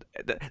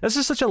this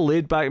is such a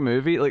laid back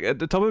movie. Like at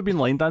the top of it being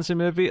line dancing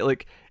movie,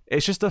 like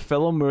it's just a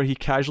film where he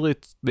casually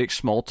makes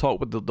small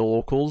talk with the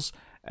locals,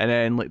 and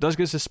then like does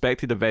get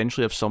suspected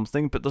eventually of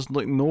something, but there's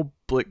like no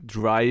like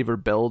drive or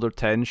build or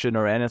tension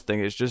or anything.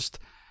 It's just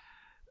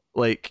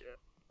like.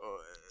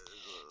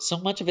 So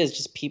much of it is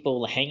just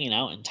people hanging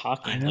out and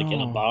talking, like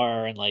in a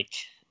bar, and like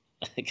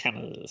kind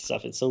of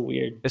stuff. It's so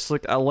weird. It's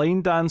like a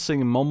line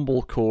dancing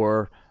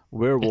mumblecore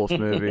werewolf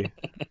movie.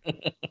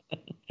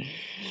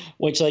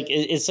 Which like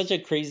is such a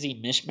crazy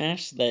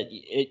mishmash that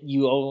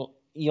you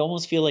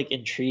almost feel like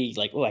intrigued,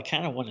 like, oh, I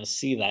kind of want to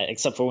see that.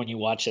 Except for when you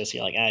watch this,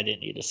 you're like, I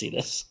didn't need to see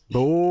this.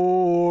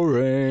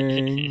 Boring.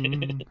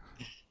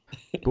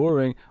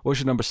 Boring. What's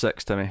your number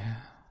 6, Timmy?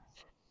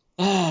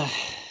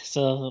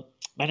 So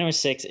my number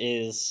 6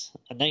 is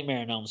A Nightmare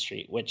on Elm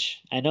Street,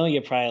 which I know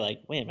you're probably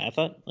like, wait a minute, I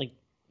thought like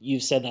you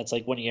said that's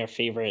like one of your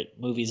favorite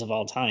movies of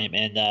all time,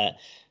 and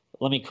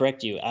let me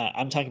correct you.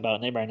 I'm talking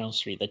about Nightmare on Elm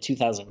Street, the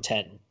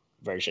 2010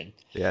 version.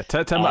 Yeah,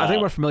 Tim, I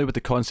think we're familiar with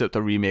the concept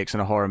of remakes in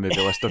a horror movie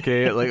list,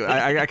 okay? Like,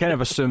 I kind of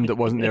assumed it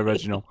wasn't the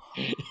original.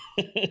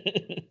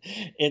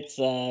 It's,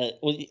 well,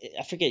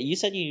 I forget, you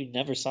said you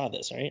never saw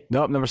this, right?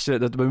 No, I've never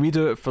seen it. When we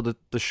do it for the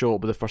show, it'll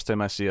be the first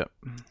time I see it.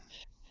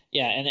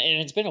 Yeah, and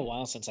it's been a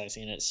while since I've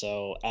seen it,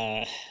 so,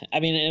 I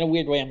mean, in a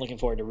weird way, I'm looking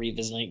forward to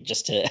revisiting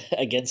just to,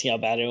 again, see how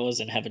bad it was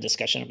and have a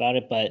discussion about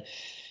it, but,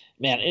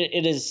 man,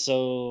 it is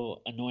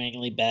so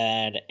annoyingly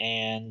bad,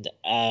 and,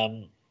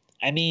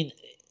 I mean...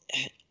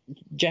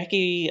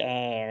 Jackie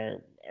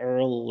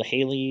Earl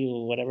Haley,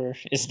 whatever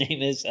his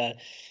name is,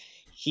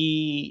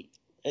 he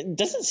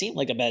doesn't seem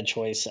like a bad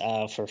choice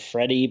for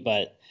Freddy,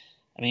 but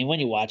I mean, when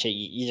you watch it,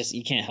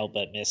 you can't help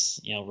but miss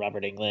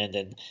Robert Englund,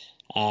 and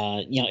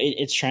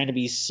it's trying to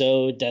be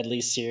so deadly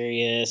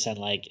serious and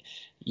like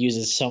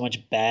uses so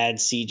much bad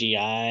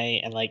CGI,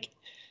 and like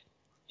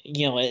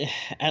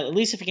at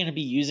least if you're going to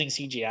be using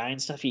CGI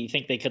and stuff, you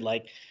think they could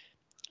like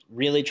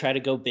really try to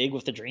go big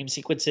with the dream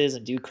sequences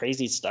and do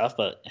crazy stuff,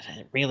 but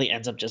it really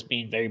ends up just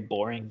being very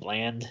boring,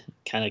 bland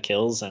kind of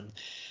kills, and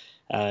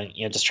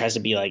just tries to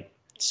be like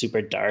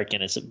super dark,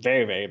 and it's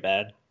very, very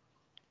bad.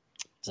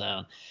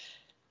 So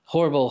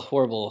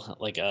horrible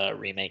like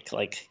remake,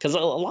 like because a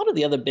lot of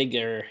the other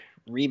bigger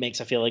remakes,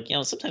 I feel like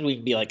sometimes we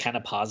can be like kind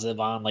of positive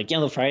on, like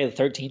the Friday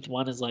the 13th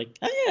one is like,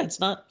 oh yeah, it's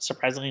not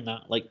surprisingly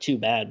not like too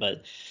bad,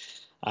 but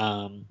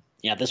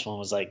this one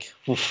was like,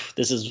 oof,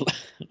 this is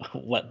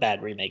what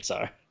bad remakes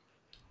are.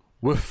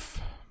 Woof.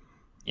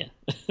 Yeah.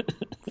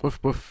 Woof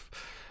woof.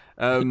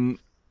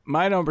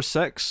 My number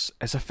 6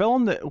 is a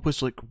film that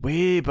was like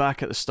way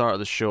back at the start of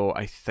the show.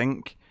 I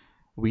think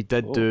we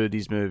did do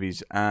these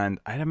movies,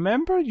 and I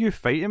remember you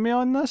fighting me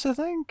on this, I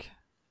think.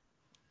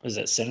 Was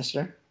it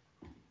Sinister?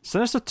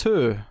 Sinister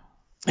 2.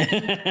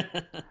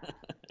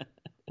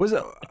 Was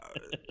it?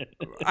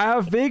 I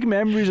have vague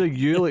memories of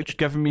you like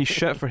giving me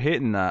shit for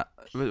hating that.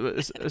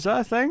 Is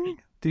that a thing?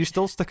 Do you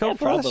still stick up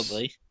for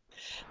probably. This?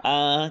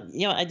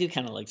 I do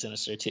kind of like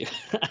Sinister too,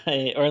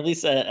 or at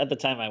least at the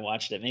time I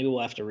watched it. Maybe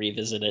we'll have to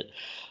revisit it.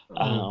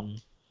 I don't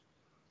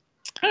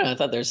know, I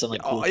thought there was some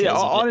like cool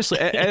honestly,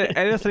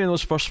 anything in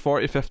those first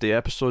 40, 50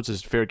 episodes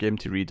is fair game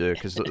to redo,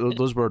 because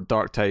those were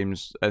dark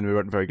times and we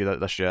weren't very good at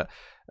this yet.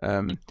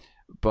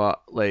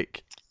 But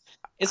like,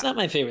 it's not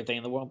my favorite thing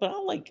in the world, but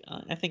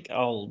I think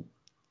I'll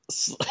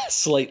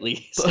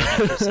slightly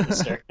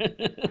Sinister.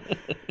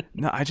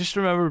 No, I just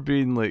remember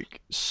being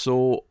like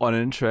so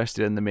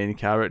uninterested in the main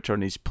character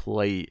and his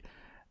plight,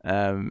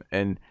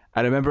 and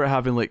I remember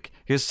having like,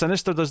 because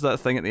Sinister does that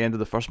thing at the end of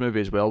the first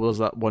movie as well, where there's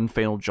that one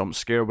final jump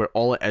scare where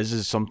all it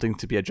is something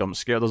to be a jump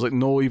scare. There's like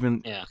no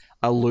even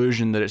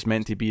illusion that it's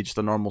meant to be just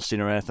a normal scene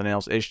or anything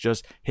else. It's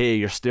just, hey,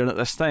 you're staring at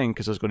this thing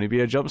because there's going to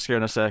be a jump scare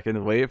in a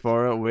second. Wait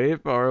for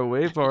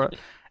it.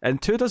 And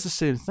 2 does the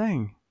same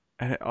thing,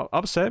 and it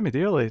upset me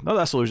dearly. Not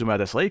that's the reason why I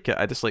dislike it.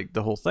 I dislike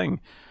the whole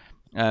thing.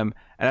 And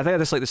I think I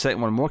disliked the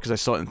second one more because I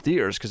saw it in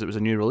theaters because it was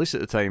a new release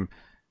at the time.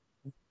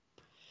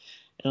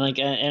 And like,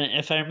 and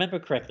if I remember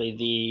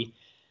correctly,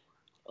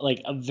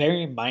 a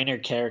very minor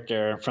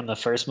character from the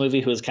first movie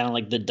who was kind of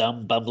like the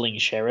dumb bumbling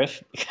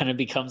sheriff kind of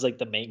becomes like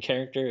the main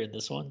character in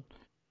this one.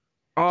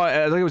 Oh,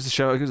 I think it was the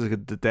sheriff. It was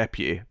like the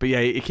deputy, but yeah,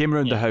 he came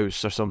around the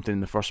house or something in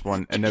the first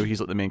one, and now he's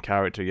like the main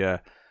character. Yeah,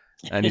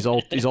 and he's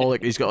all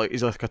like he's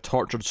like a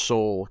tortured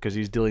soul because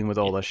he's dealing with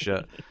all this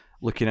shit,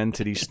 looking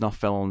into these snuff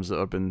films that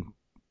have been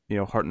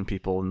hurting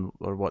people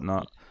or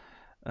whatnot.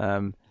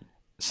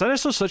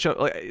 Sinister's such a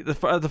like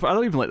I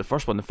don't even like the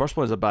first one. The first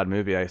one is a bad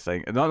movie, I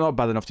think. Not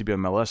bad enough to be on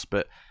my list,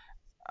 but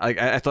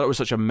I thought it was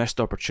such a missed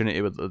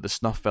opportunity with the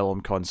snuff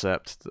film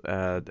concept.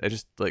 It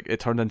just it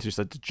turned into just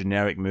a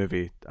generic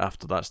movie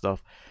after that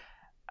stuff,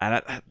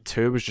 and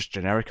 2 was just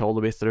generic all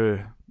the way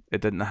through.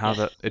 It didn't have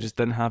it. It just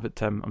didn't have it,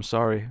 Tim. I'm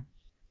sorry.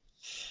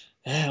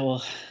 Yeah,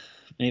 well,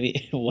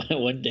 maybe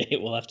one day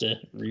we'll have to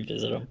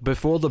revisit them.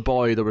 Before The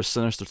Boy, there was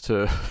Sinister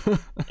 2.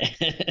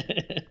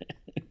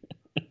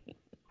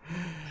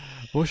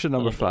 What's your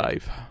number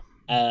 5?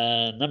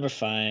 Number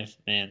 5,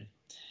 man.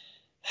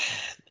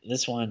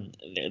 This one,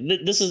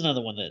 this is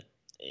another one that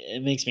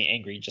it makes me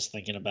angry just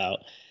thinking about,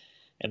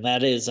 and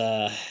that is,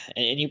 and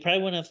you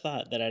probably wouldn't have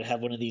thought that I'd have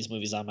one of these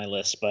movies on my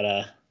list,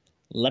 but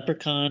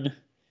Leprechaun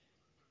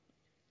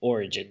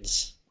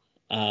Origins.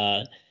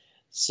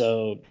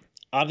 So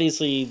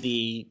obviously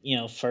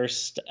the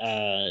first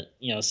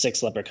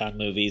 6 Leprechaun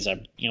movies are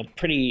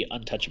pretty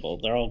untouchable.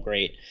 They're all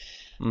great.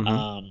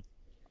 Mm-hmm.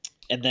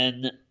 And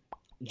then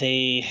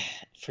they,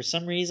 for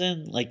some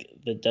reason, like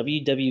the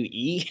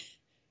WWE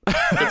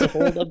gets a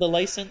hold of the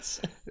license.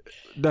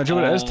 No, do you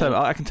know what it is, Tim?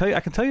 I can tell you. I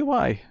can tell you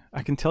why.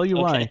 I can tell you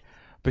why. Okay.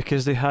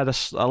 Because they had a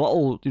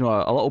little,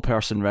 a little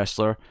person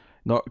wrestler,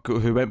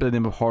 who went by the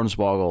name of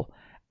Hornswoggle,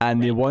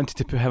 and they wanted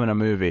to put him in a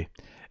movie.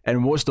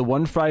 And what's the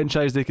one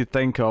franchise they could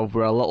think of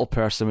where a little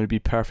person would be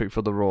perfect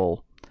for the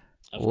role?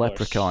 Of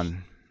Leprechaun.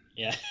 course.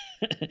 Yeah.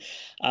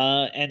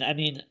 And I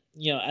mean,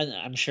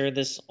 I'm sure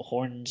this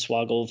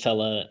Hornswoggle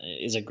fella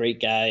is a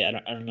great guy.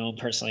 I don't know him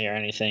personally or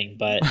anything,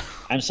 but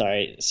I'm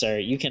sorry, sir,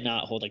 you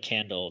cannot hold a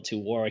candle to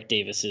Warwick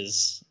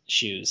Davis's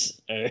shoes,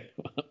 or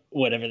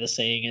whatever the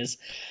saying is.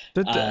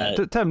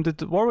 Tim,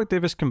 did Warwick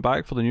Davis come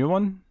back for the new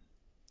one?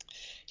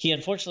 He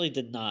unfortunately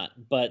did not,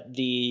 but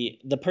the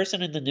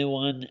person in the new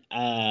one,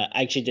 I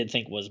actually did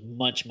think was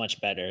much, much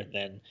better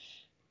than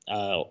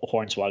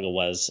Hornswoggle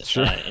was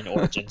in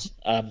Origins.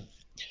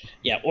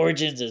 Yeah,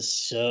 Origins is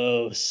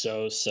so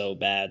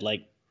bad.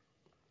 Like,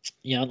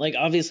 like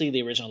obviously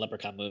the original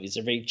Leprechaun movies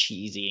are very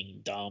cheesy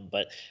and dumb,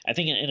 but I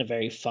think in a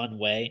very fun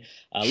way.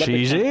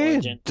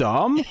 Cheesy?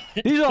 Dumb?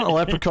 These aren't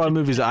Leprechaun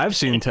movies that I've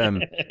seen,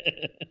 Tim.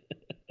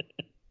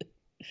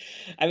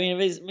 I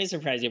mean, it may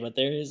surprise you, but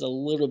there is a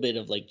little bit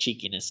of like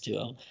cheekiness to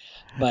them.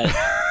 But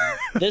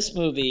this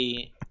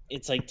movie,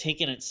 it's like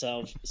taking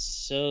itself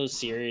so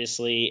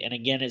seriously, and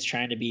again, it's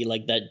trying to be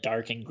like that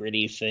dark and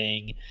gritty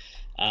thing,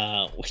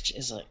 which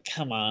is like,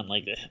 come on,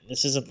 like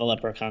this isn't the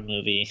Leprechaun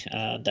movie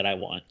that I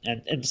want.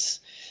 And it's,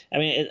 I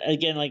mean,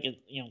 again, like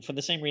for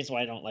the same reason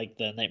why I don't like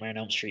the Nightmare on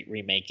Elm Street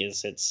remake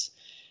is it's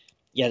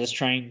just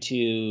trying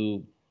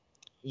to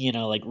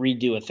like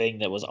redo a thing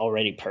that was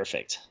already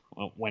perfect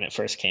when it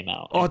first came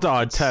out. Oh,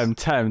 God, Tim.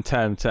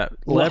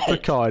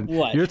 Leprechaun.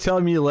 What? You're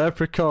telling me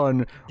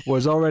Leprechaun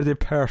was already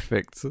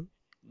perfect?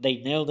 They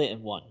nailed it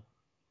in one.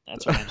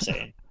 That's what I'm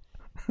saying.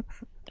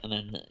 And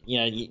then,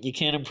 you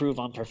can't improve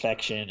on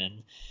perfection,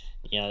 and,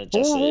 it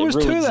ruins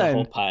the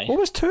whole pie. What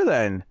was 2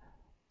 then?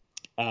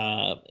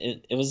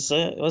 It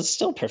was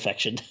still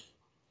perfection.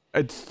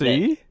 It's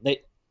 3?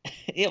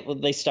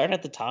 They start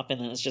at the top, and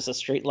then it's just a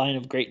straight line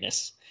of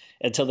greatness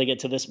until they get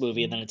to this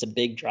movie, and then it's a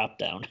big drop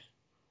down.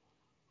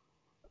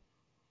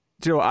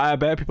 Do you know, I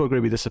bet people are going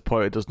to be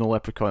disappointed there's no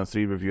Leprechaun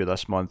 3 review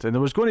this month. And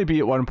there was going to be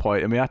at one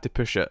point, and we had to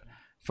push it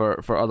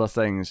for other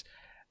things.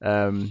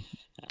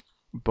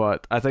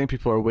 But I think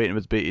people are waiting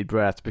with bated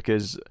breath,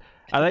 because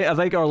I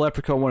think our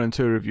Leprechaun 1 and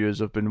 2 reviews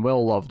have been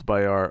well loved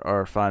by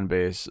our fan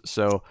base.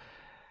 So,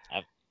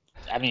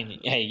 I mean,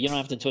 hey, you don't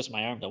have to twist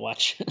my arm to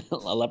watch a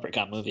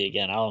Leprechaun movie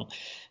again.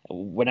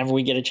 Whenever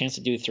we get a chance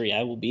to do 3,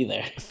 I will be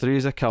there.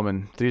 3's a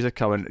coming. Do you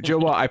know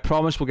what? I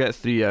promise we'll get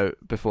 3 out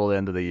before the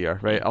end of the year,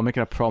 right? I'm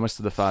making a promise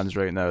to the fans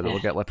right now that we'll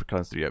get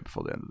Leprechaun 3 out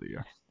before the end of the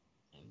year.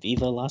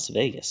 Viva Las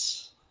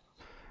Vegas.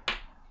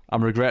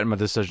 I'm regretting my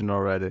decision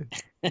already.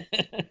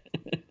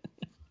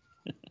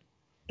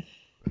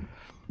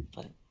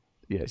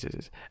 Yes. You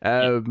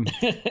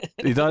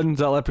done? Is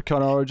that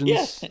Leprechaun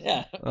Origins?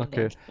 Yeah.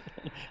 Okay.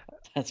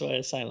 That's why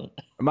it's silent.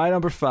 My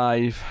number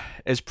 5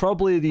 is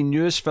probably the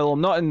newest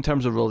film, not in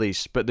terms of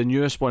release, but the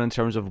newest one in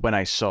terms of when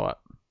I saw it.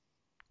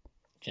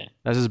 Okay.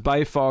 This is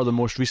by far the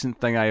most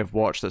recent thing I have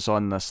watched that's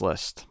on this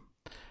list.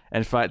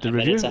 In fact, the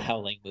review... it's a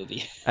Howling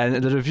movie.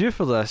 And the review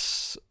for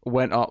this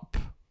went up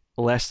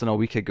less than a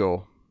week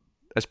ago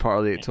as part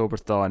of the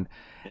Octoberthon.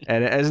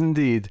 And it is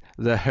indeed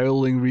The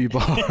Howling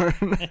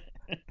Reborn.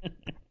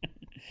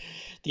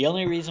 The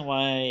only reason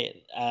why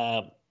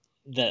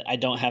that I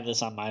don't have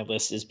this on my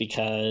list is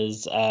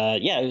because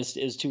it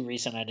was too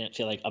recent. I didn't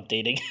feel like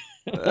updating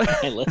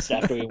my list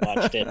after we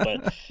watched it,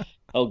 but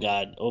oh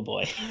god, oh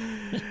boy.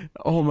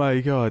 Oh my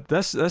god.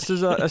 This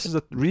is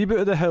a reboot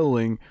of The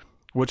Howling,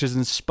 which is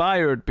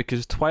inspired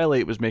because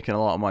Twilight was making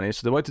a lot of money.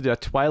 So they wanted to do a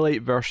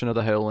Twilight version of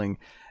The Howling,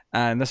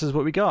 and this is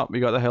what we got.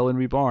 We got The Howling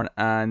Reborn,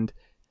 and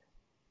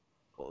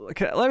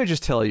let me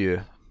just tell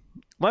you,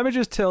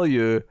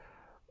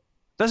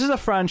 this is a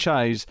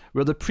franchise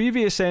where the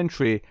previous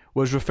entry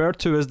was referred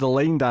to as the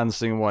line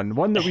dancing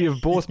one that we have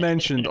both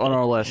mentioned on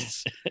our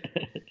lists.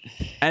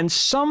 And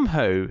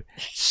somehow,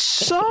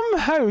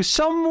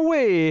 some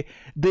way,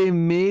 they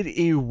made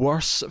a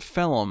worse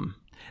film.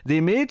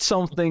 They made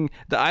something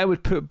that I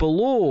would put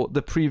below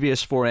the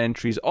previous 4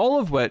 entries, all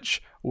of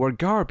which were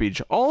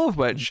garbage. All of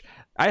which,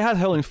 I had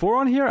Howling 4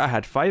 on here, I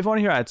had 5 on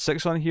here, I had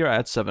 6 on here, I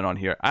had 7 on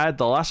here. I had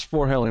the last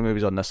 4 Howling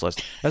movies on this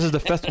list. This is the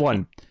 5th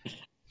one.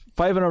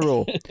 5 in a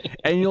row.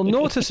 And you'll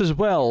notice as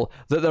well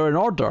that they're in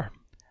order.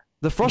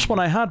 The first one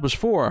I had was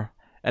 4,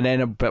 and then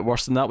a bit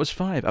worse than that was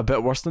 5, a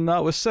bit worse than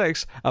that was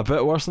 6, a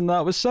bit worse than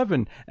that was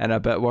 7, and a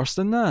bit worse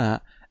than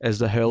that is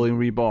The Howling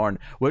Reborn,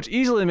 which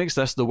easily makes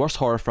this the worst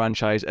horror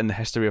franchise in the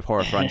history of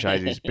horror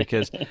franchises,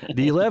 because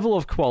the level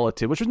of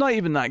quality, which was not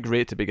even that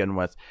great to begin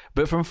with,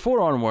 but from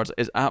 4 onwards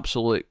is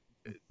absolute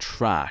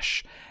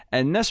trash.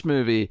 And this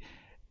movie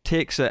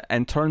takes it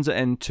and turns it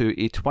into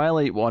a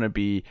Twilight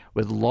wannabe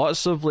with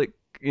lots of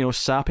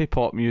sappy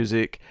pop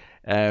music,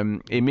 a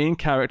main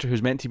character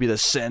who's meant to be the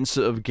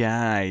sensitive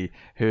guy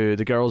who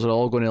the girls are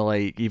all going to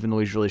like, even though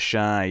he's really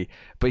shy,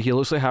 but he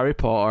looks like Harry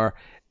Potter.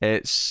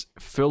 It's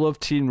full of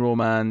teen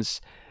romance.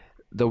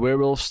 The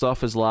werewolf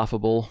stuff is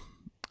laughable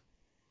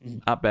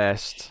at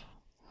best.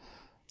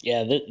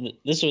 Yeah,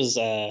 this was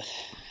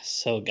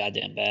so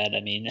goddamn bad.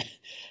 I mean,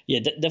 yeah,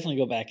 definitely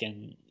go back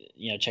and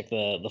check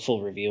the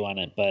full review on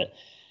it. But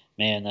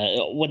man,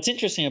 what's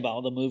interesting about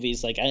all the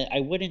movies, like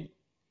I wouldn't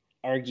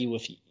argue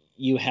with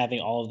you having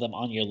all of them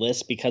on your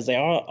list because they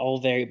are all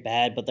very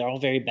bad, but they're all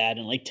very bad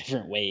in like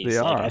different ways. They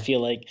like are. I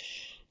feel like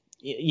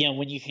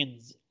when you can,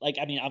 like,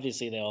 I mean,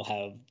 obviously they all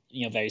have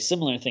very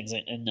similar things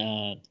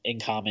in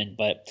common,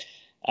 but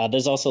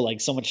there's also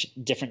like so much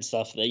different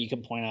stuff that you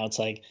can point out. It's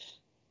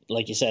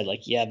like you said,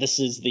 like, yeah, this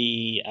is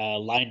the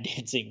line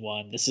dancing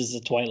one. This is the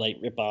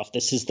Twilight ripoff.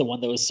 This is the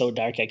one that was so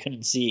dark I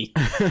couldn't see.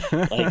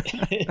 Like,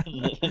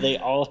 they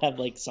all have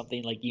like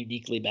something like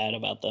uniquely bad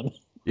about them.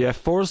 Yeah,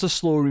 4 is the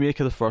slow remake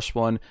of the first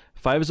one.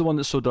 5 is the one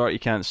that's so dark you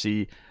can't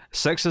see.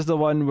 6 is the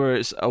one where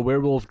it's a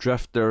werewolf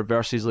drifter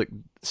versus like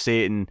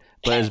Satan,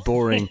 but it's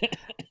boring.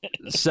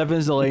 7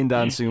 is the line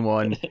dancing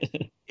one.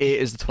 8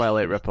 is the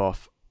Twilight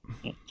ripoff.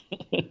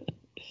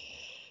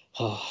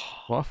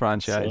 What a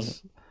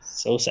franchise.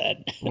 So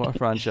sad. What a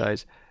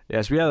franchise.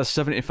 Yes, we had a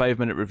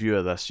 75-minute review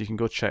of this. You can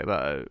go check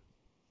that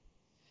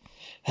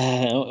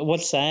out.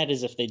 What's sad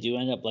is if they do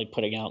end up like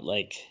putting out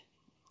like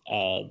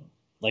a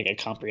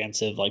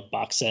comprehensive like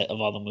box set of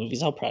all the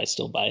movies, I'll probably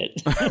still buy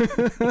it.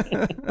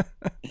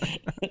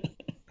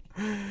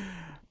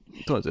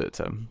 Don't do it,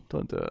 Tim.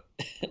 Don't do it.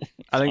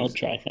 I'll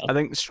try. I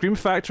think Scream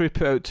Factory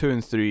put out 2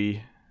 and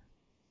 3.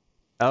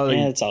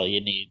 Yeah, that's all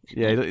you need.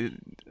 Yeah,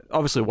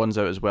 obviously 1's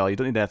out as well. You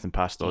don't need anything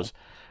past those.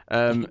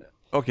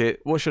 Okay,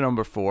 what's your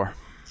number 4?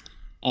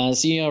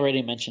 So you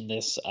already mentioned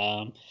this.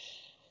 My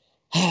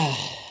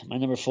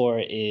number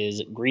 4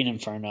 is Green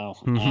Inferno.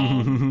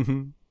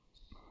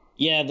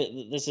 Yeah,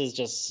 this is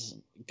just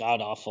god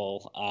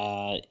awful.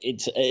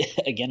 It's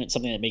it's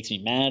something that makes me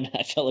mad.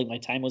 I felt like my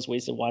time was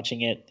wasted watching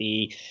it.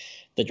 The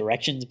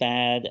direction's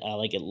bad.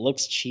 Like, it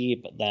looks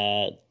cheap.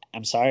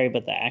 I'm sorry,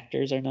 but the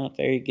actors are not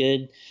very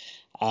good.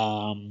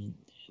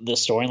 The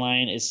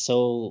storyline is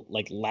so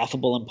like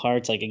laughable in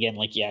parts. Like, again,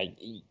 like, yeah,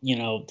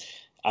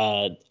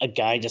 a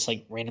guy just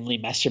like randomly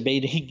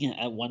masturbating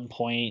at one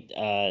point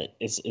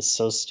is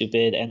so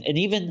stupid. And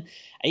even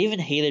I even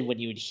hated when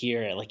you would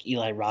hear like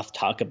Eli Roth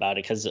talk about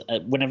it, because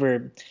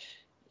whenever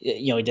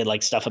he did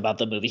like stuff about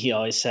the movie, he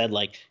always said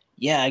like,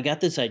 yeah, I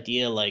got this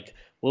idea, like,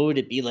 what would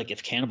it be like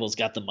if cannibals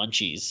got the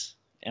munchies?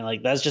 And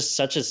like, that's just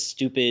such a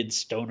stupid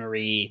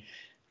stonery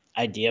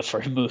idea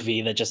for a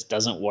movie that just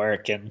doesn't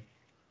work. And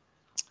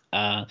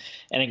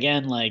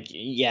again, like,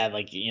 yeah,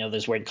 like,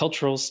 there's weird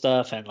cultural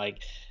stuff, and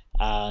like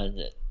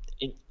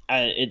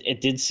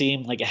it did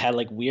seem like it had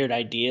like weird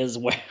ideas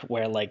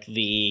where like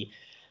the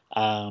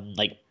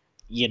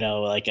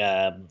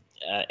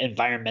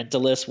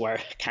environmentalists were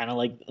kind of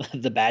like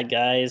the bad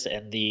guys,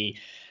 and the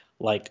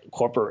like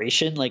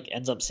corporation like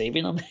ends up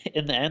saving them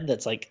in the end.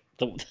 That's like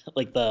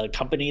the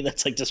company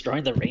that's like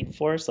destroying the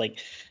rainforest like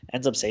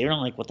ends up saving them.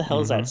 Like, what the hell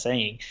is that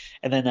saying?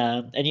 And then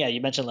and yeah,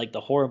 you mentioned like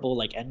the horrible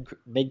like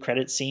mid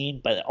credit scene,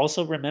 but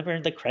also remember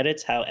in the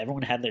credits how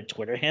everyone had their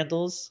Twitter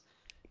handles.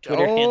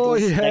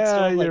 Handles yeah, next to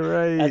them. Like, you're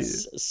right.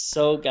 That's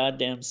so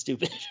goddamn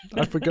stupid.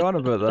 I forgot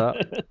about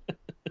that.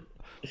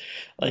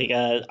 Like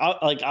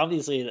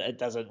obviously it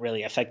doesn't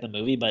really affect the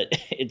movie, but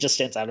it just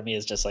stands out to me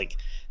as just like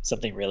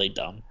something really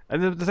dumb.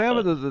 And the thing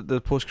about the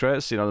post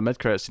credit scene or the mid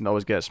credit scene that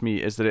always gets me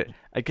is that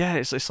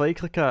it's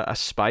like a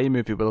spy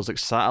movie where there's like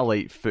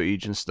satellite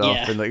footage and stuff,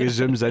 Yeah. and like it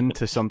zooms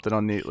into something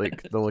on the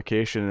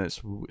location, and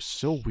it's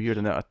so weird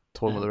and out of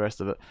tone with the rest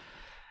of it.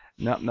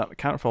 No,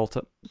 can't fault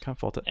it.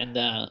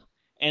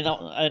 And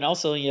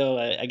also,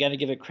 I got to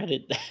give it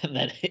credit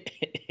that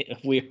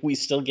we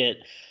still get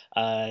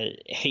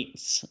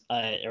hates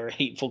or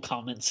hateful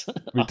comments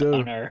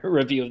on our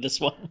review of this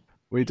one.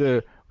 We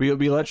do. We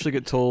literally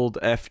get told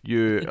F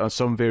you on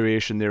some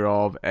variation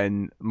thereof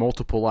in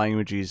multiple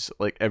languages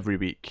like every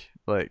week,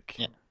 like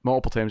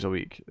multiple times a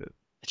week,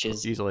 which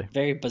is easily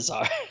very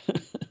bizarre.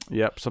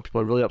 Yep, some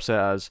people are really upset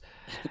as.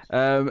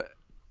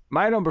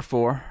 My number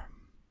 4.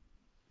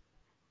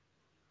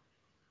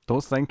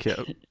 Don't think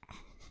it.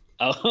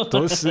 Oh.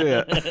 Don't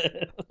say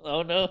it.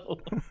 Oh no!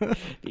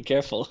 Be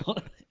careful.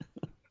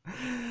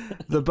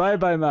 The Bye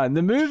Bye Man,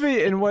 the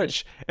movie in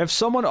which if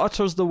someone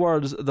utters the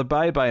words "the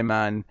Bye Bye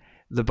Man,"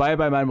 the Bye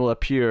Bye Man will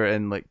appear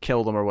and like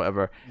kill them or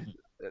whatever.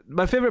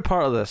 My favorite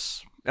part of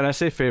this, and I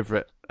say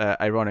favorite,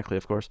 ironically,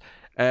 of course,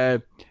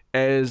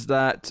 is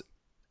that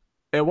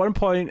at one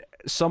point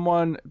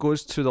someone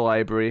goes to the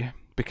library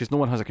because no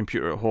one has a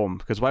computer at home.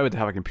 Because why would they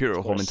have a computer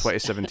at home in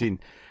 2017?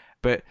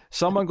 But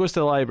someone goes to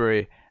the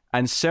library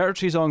and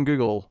searches on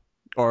Google,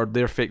 or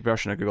their fake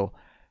version of Google,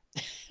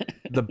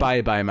 the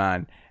Bye Bye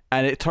Man,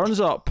 and it turns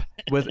up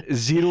with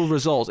 0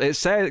 results.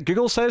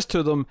 Google says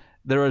to them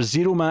there are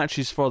 0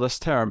 matches for this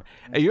term.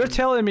 And you're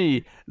telling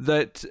me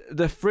that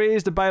the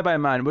phrase the Bye Bye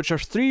Man, which are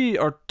 3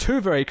 or 2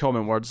 very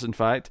common words, in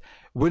fact,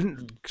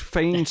 wouldn't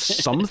find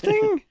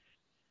something?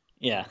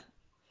 Yeah,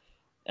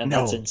 and No.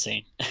 that's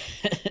insane.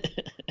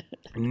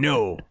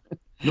 No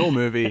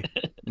movie,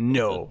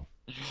 no.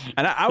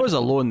 And I was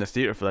alone in the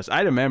theater for this.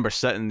 I remember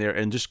sitting there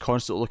and just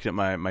constantly looking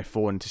at my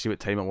phone to see what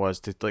time it was.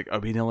 To like, are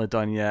we nearly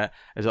done yet?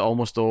 Is it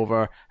almost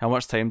over? How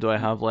much time do I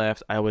have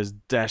left? I was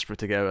desperate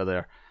to get out of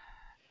there.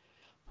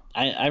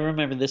 I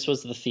remember this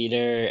was the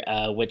theater,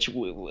 which it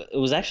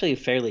was actually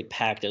fairly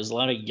packed. It was a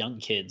lot of young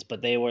kids,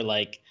 but they were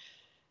I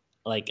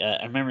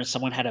remember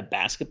someone had a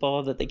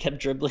basketball that they kept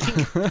dribbling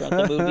throughout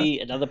the movie.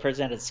 Another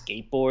person had a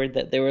skateboard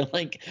that they were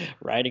like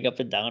riding up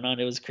and down on.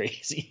 It was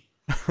crazy.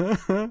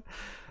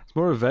 It's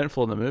more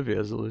eventful in the movie,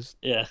 at least.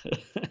 Yeah.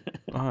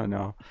 Oh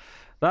no,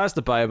 that's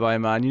the Bye Bye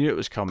Man. You knew it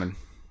was coming.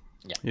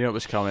 Yeah. You knew it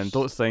was coming.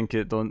 Don't think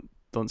it. Don't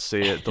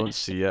say it. Don't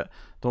see it.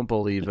 Don't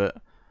believe it.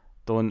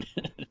 Don't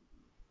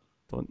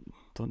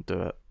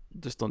do it.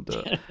 Just don't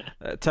do it.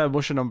 Ted,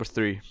 what's your number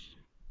 3?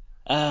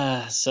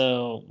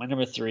 So my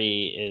number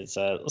 3 is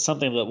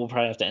something that we'll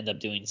probably have to end up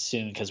doing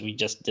soon because we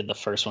just did the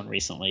first one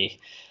recently.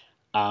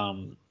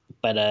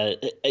 But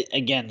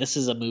again, this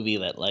is a movie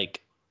that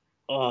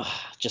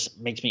just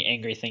makes me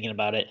angry thinking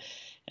about it,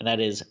 and that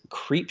is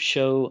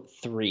Creepshow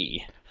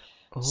 3.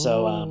 Oh.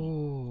 So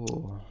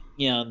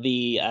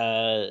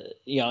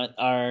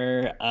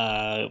our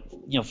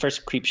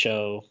first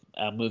Creepshow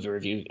movie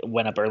review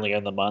went up earlier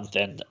in the month,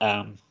 and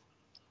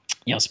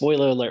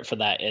spoiler alert for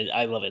that.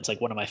 I love it. It's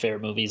like one of my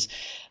favorite movies.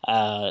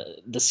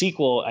 The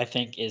sequel, I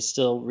think, is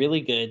still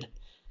really good.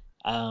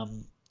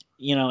 And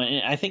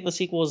I think the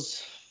sequel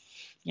is,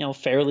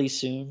 fairly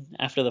soon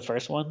after the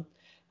first one.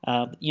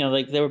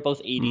 They were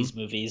both 80s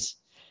movies.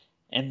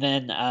 And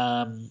then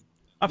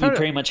I've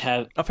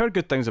heard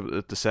good things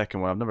about the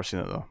second one. I've never seen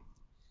it though.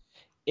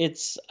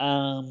 It's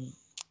we'll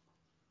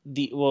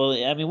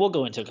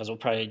go into it because we'll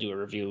probably do a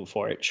review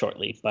for it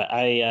shortly. But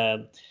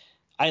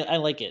I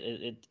like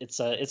it. It's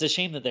a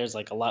shame that there's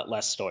like a lot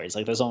less stories.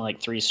 Like there's only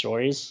like 3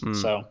 stories.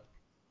 So,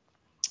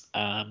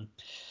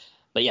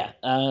 but yeah.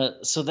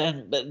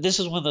 But this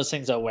is one of those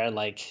things though where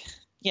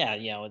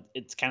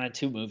it's kind of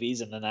 2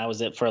 movies, and then that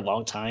was it for a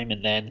long time,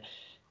 and then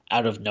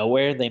out of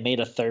nowhere they made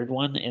a third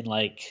one in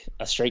like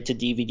a straight to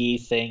DVD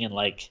thing in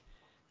like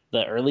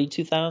the early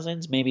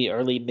 2000s, maybe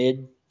early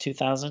mid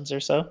 2000s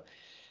or so.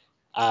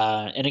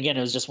 And again,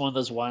 it was just one of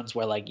those ones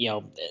where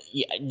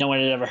no one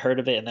had ever heard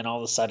of it, and then all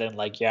of a sudden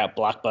you're at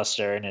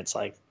Blockbuster and it's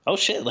like, oh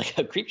shit, like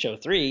a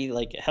Creepshow 3,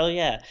 like hell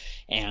yeah.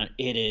 And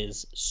it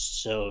is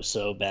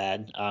so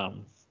bad.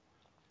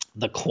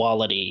 The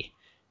quality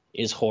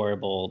is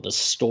horrible, the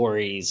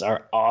stories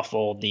are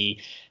awful, the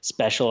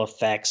special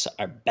effects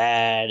are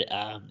bad.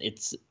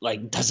 It's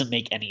doesn't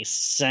make any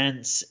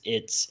sense.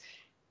 It's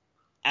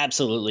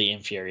absolutely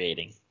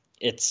infuriating.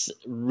 It's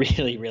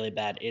really, really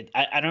bad.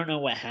 I don't know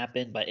what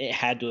happened, but it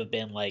had to have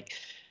been like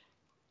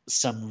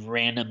some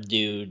random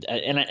dude.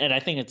 And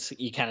I think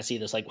you kind of see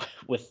this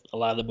with a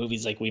lot of the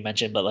movies like we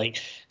mentioned, but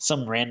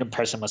some random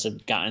person must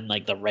have gotten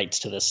the rights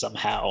to this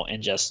somehow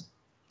and just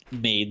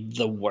made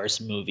the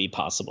worst movie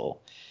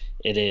possible.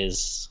 It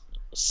is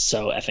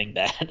so effing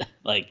bad.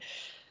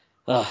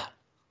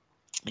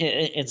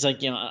 It's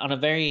on a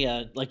very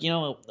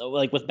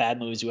with bad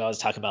movies we always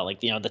talk about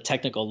the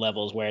technical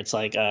levels where it's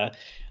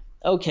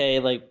okay,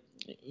 a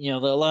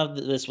lot of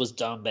this was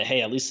dumb, but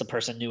hey, at least the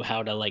person knew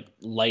how to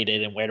light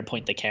it and where to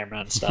point the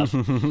camera and stuff.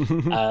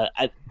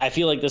 I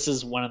feel like this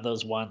is one of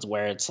those ones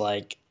where it's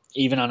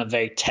even on a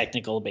very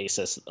technical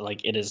basis,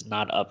 it is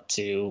not up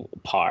to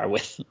par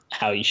with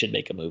how you should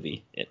make a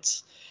movie.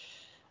 It's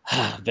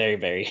very,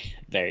 very,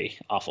 very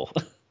awful.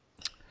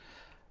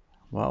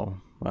 Wow.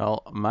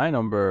 Well, my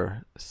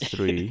number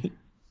 3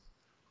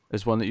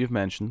 is one that you've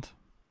mentioned.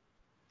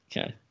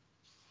 Okay.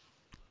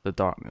 The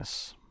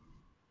Darkness.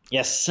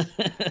 Yes.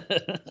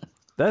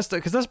 That's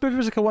because this movie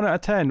was a 1 out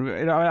of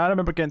 10. I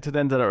remember getting to the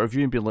end of that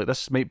review and being like,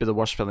 "This might be the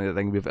worst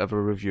thing we've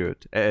ever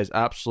reviewed." It is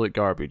absolute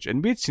garbage,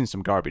 and we'd seen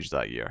some garbage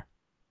that year,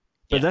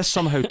 but this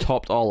somehow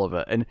topped all of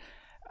it. And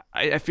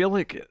I feel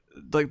like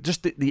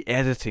just the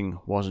editing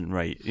wasn't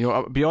right.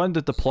 Beyond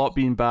the plot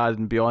being bad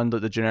and beyond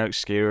the generic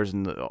scares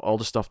and all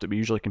the stuff that we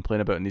usually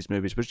complain about in these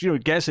movies, which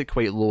gets it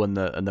quite low in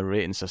the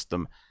rating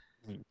system.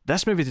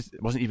 This movie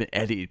wasn't even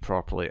edited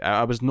properly.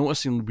 I was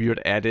noticing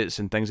weird edits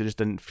and things that just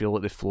didn't feel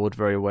like they flowed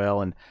very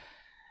well, and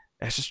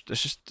it's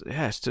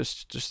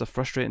just a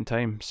frustrating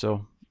time.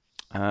 So,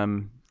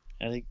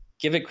 I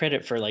give it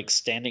credit for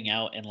standing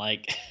out in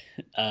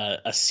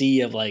a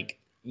sea of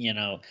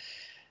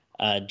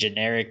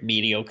generic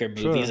mediocre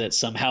movies that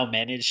somehow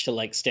managed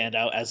to stand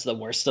out as the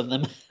worst of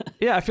them.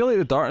 Yeah, I feel like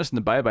The Darkness and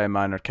The Bye Bye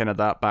Man are kind of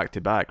that back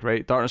to back,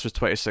 right? Darkness was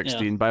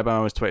 2016, Bye Bye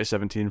Man was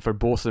 2017. For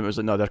both of them, it was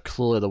no, they're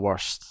clearly the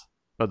worst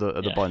of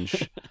the bunch,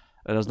 and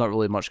there's not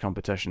really much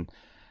competition.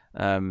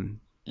 Well,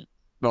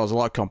 there's a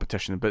lot of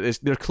competition, but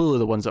they're clearly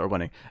the ones that are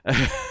winning.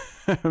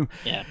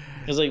 Yeah,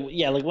 because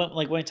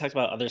when we talked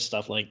about other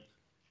stuff,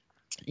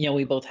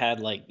 we both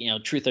had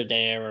Truth or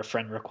Dare or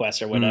Friend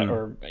Request or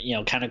whatever,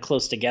 or kind of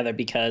close together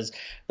because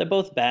they're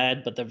both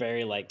bad, but they're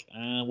very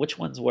which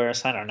one's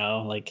worse? I don't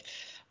know,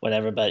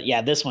 whatever. But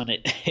yeah, this one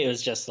it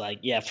was just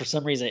for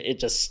some reason it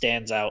just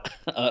stands out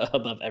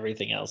above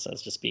everything else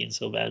as just being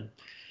so bad.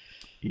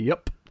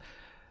 Yep.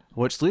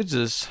 Which leads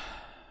us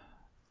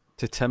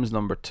to Tim's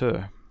number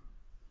 2.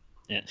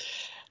 Yeah.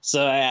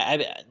 So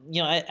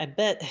I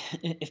bet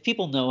if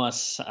people know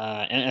us,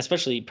 and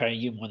especially probably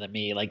you more than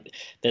me, like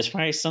there's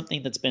probably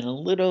something that's been a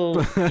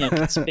little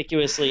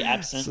conspicuously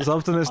absent.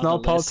 Something that's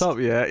not popped up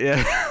yet.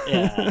 Yeah.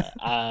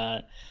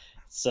 Yeah.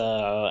 So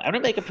I'm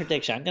gonna make a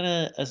prediction. I'm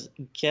gonna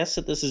guess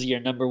that this is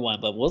your number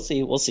 1, but we'll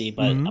see. We'll see.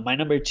 But my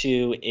number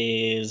 2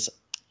 is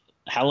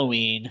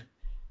Halloween.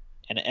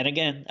 And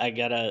again, I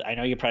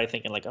know you're probably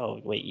thinking like,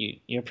 oh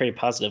wait, you're pretty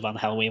positive on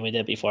Halloween we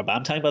did before, but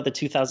I'm talking about the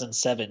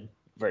 2007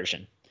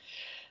 version.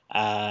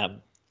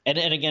 And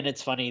again,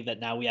 it's funny that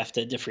now we have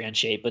to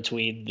differentiate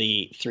between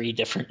the 3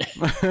 different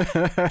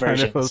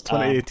versions. It was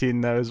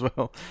 2018 now as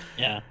well.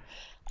 Yeah.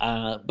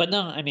 But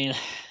no, I mean,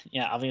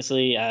 yeah,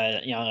 obviously,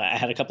 I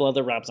had a couple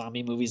other Rob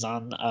Zombie movies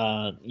on,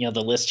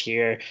 the list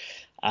here.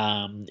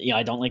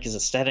 I don't like his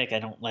aesthetic. I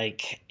don't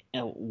like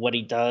what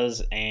he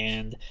does.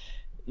 And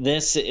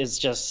this is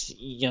just,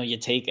 you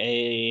take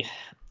a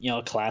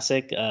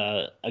classic,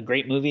 a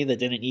great movie that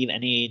didn't need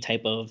any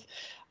type of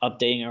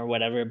updating or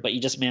whatever, but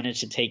you just managed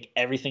to take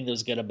everything that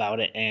was good about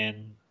it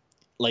and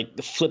like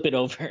flip it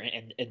over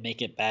and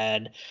make it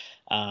bad.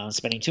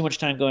 Spending too much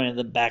time going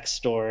into the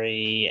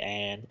backstory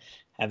and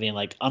having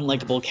like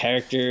unlikable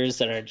characters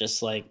that are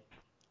just like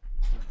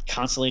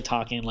constantly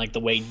talking like the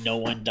way no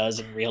one does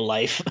in real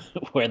life,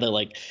 where they're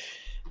like,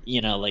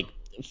 like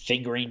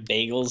fingering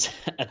bagels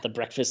at the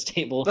breakfast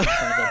table in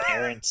front of their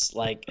parents,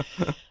 like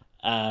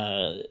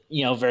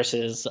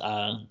versus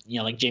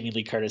like Jamie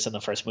Lee Curtis in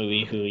the first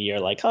movie, who you're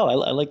like, oh,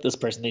 I like this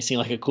person, they seem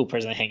like a cool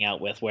person to hang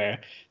out with, where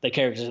the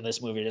characters in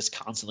this movie are just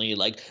constantly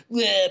like,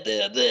 blah,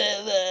 blah,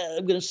 blah, blah,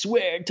 I'm gonna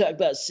swear and talk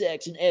about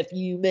sex and F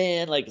you,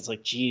 man. Like, it's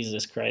like,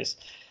 Jesus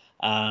Christ.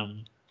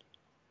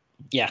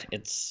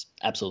 It's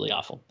absolutely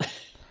awful.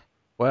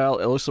 Well,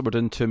 it looks like we're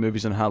doing 2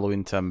 movies on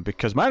Halloween, Tim,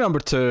 because my number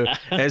 2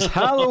 is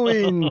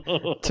Halloween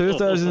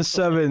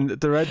 2007,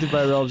 directed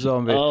by Rob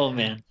Zombie. Oh,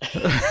 man.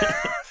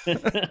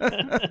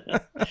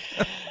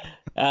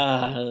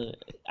 I'm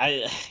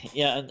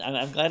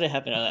glad it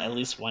happened at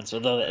least once,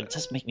 although it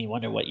does make me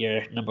wonder what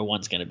your number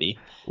 1's going to be.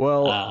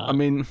 Well, I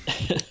mean,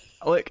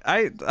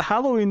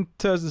 Halloween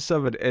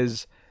 2007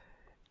 is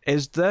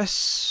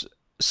this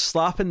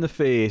slap in the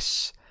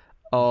face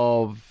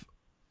of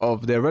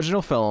the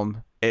original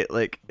film.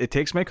 It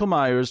takes Michael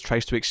Myers,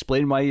 tries to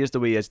explain why he is the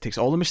way he is, takes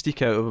all the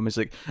mystique out of him. It's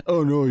like,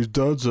 oh no, his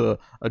dad's a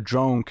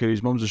drunk, and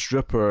his mum's a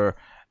stripper,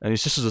 and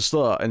his sister's a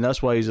slut, and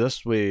that's why he's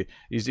this way.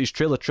 He's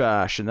trailer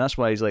trash, and that's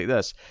why he's like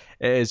this.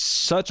 It is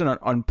such an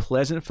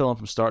unpleasant film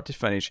from start to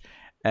finish,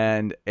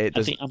 and I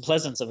think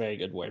unpleasant's a very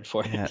good word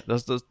for it. Yeah,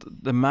 there's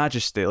the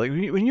majesty. Like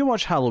when you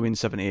watch Halloween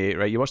 78,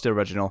 right? You watch the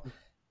original.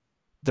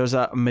 There's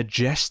a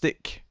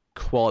majestic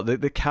quality.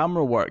 The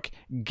camera work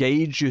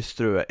guides you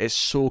through it. It's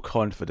so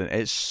confident.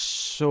 It's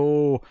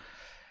so,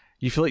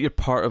 you feel like you're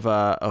part of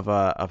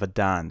a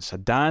dance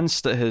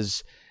that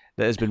has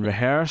been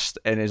rehearsed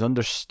and is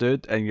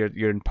understood, and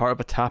you're in part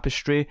of a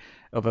tapestry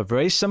of a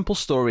very simple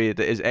story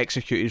that is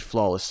executed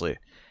flawlessly.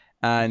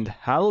 And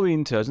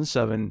Halloween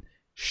 2007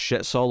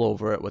 shits all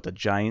over it with a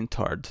giant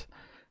turd.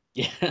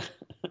 Yeah.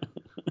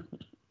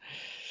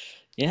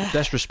 Yeah.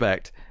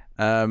 Disrespect.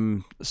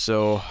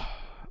 So.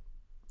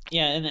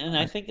 Yeah, and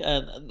I think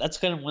that's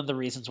kind of one of the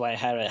reasons why I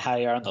had it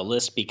higher on the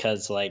list,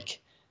 because like,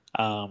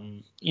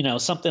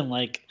 something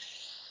like,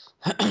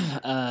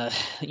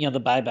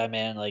 the Bye Bye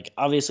Man, like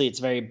obviously it's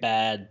very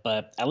bad,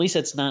 but at least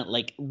it's not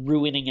like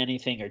ruining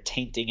anything or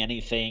tainting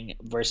anything,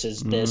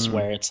 versus this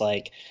where it's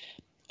like,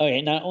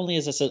 okay, not only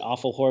is this an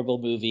awful, horrible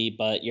movie,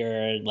 but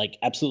you're like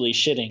absolutely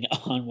shitting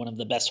on one of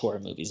the best horror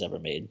movies ever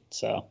made.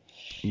 So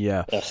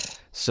yeah. Ugh.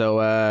 So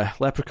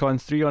Leprechaun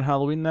 3 on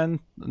Halloween then,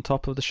 on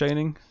top of The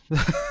Shining. You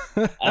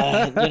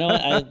know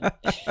what?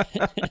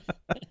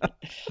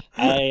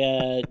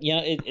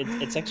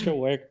 It's extra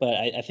work, but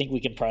I think we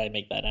can probably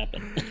make that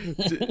happen.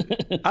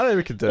 I think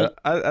we can do it.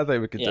 I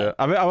think we can do it.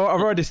 I mean, I've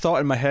already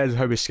thought in my head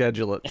how we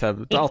schedule it,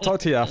 Tim. I'll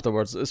talk to you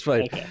afterwards. It's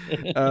fine. Okay.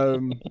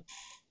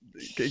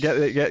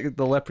 Get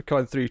the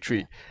Leprechaun 3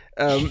 treat.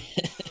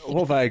 What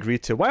have I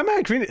agreed to? Why am I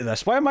agreeing to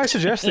this? Why am I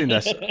suggesting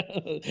this?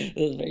 That's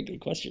a very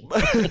good question.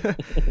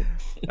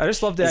 I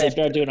just love the idea.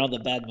 After doing all the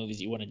bad movies,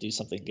 you want to do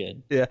something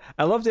good. Yeah,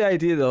 I love the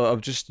idea though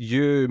of just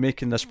you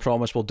making this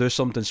promise. We'll do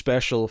something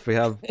special if we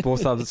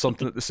both have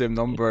something at the same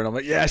number, and I'm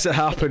like, yes, it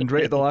happened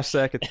right at the last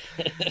second.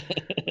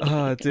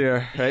 Oh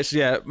dear. Right, so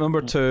yeah,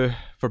 number 2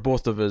 for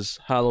both of us,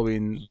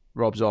 Halloween,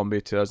 Rob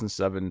Zombie,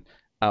 2007,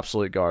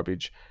 absolute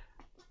garbage.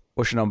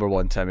 What's your number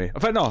 1, Timmy?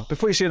 In fact, no,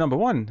 before you say number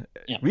 1,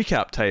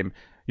 recap time.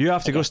 You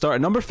have to go start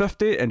at number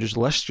 50 and just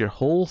list your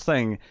whole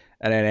thing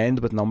and then end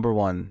with number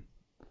 1.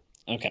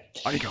 Okay.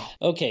 There you go.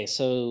 Okay,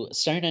 so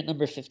starting at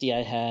number 50,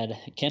 I had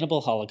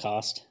Cannibal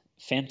Holocaust,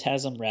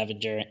 Phantasm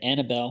Ravager,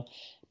 Annabelle,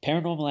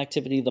 Paranormal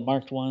Activity, The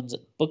Marked Ones,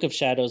 Book of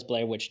Shadows,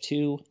 Blair Witch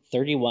 2,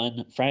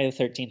 31, Friday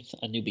the 13th,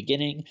 A New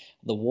Beginning,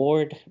 The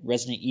Ward,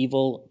 Resident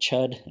Evil,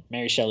 Chud,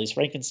 Mary Shelley's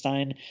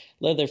Frankenstein,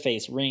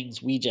 Leatherface,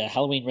 Rings, Ouija,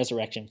 Halloween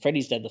Resurrection,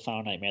 Freddy's Dead, The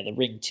Final Nightmare, The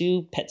Ring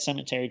 2, Pet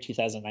Sematary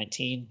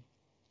 2019,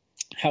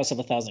 House of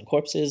a Thousand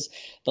Corpses,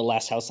 The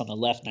Last House on the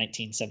Left,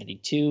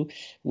 1972,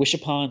 Wish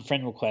Upon,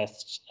 Friend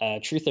Request,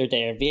 Truth or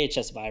Dare,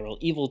 VHS Viral,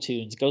 Evil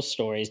Tunes, Ghost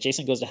Stories,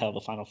 Jason Goes to Hell,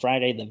 The Final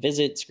Friday, The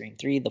Visit, Scream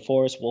 3, The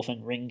Forest,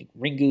 Wolfen,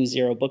 Ringu,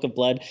 Zero, Book of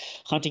Blood,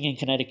 Haunting in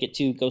Connecticut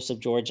 2, Ghosts of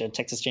Georgia,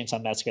 Texas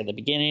Chainsaw Massacre at the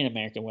Beginning,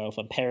 American Werewolf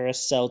in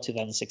Paris, Cell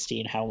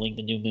 2016, Howling,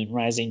 The New Moon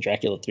Rising,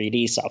 Dracula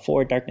 3D, Saw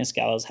 4, Darkness,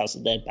 Gallows, House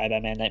of the Dead, Bye Bye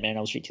Man, Nightmare on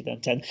Elm Street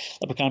 2010,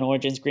 Leprechaun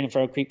Origins, Green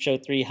Inferno,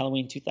 Creepshow 3,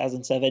 Halloween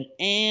 2007,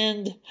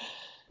 and...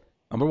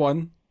 Number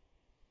 1.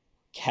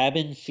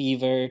 Cabin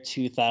Fever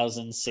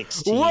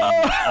 2016. Whoa!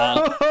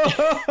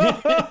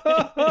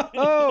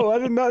 I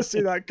did not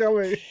see that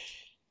coming.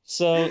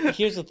 So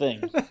here's the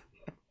thing.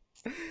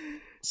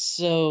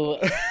 So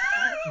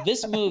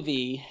this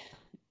movie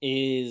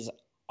is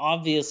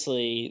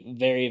obviously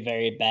very,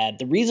 very bad.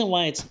 The reason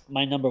why it's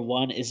my number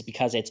 1 is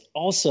because it's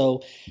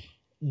also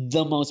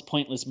the most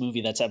pointless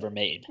movie that's ever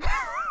made.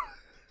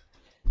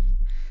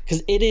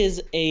 Because it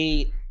is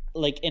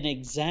an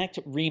exact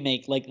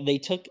remake. Like they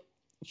took,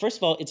 first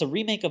of all, it's a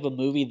remake of a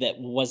movie that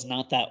was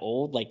not that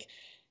old. Like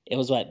it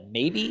was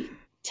maybe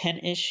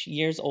 10-ish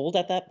years old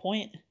at that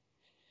point.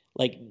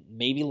 Like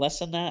maybe less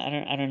than that.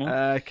 I don't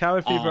know.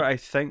 Cabin Fever, I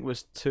think,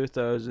 was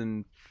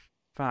 2005.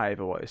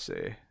 I want to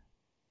say.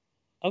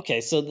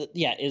 Okay, so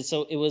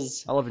so it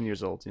was 11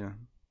 years old. Yeah.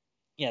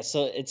 Yeah,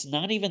 so it's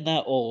not even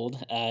that old,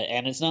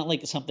 and it's not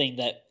like something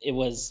that it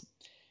was.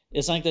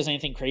 It's not like there's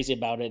anything crazy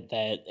about it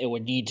that it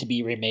would need to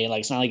be remade.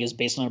 Like it's not like it's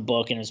based on a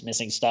book and it's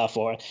missing stuff,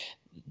 or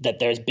that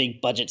there's big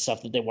budget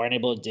stuff that they weren't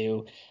able to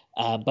do.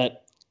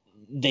 But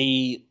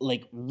they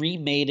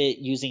remade it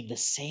using the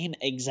same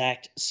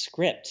exact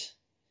script,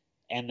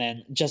 and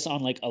then just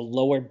on a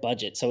lower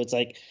budget. So it's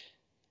like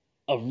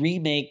a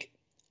remake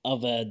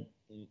of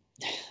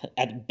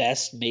at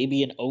best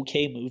maybe an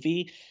okay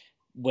movie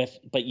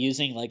but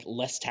using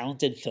less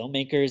talented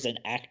filmmakers and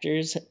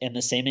actors and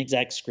the same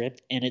exact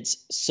script, and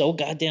it's so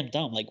goddamn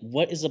dumb.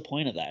 What is the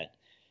point of that?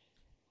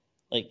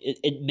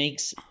 It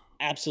makes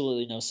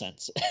absolutely no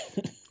sense.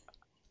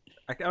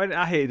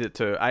 I hated it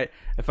too.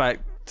 In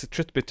fact,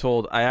 truth be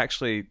told,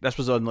 this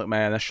was on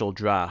my initial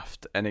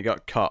draft, and it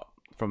got cut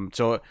from.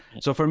 So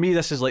for me,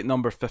 this is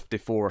number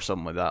 54 or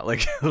something like that.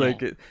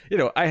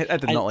 I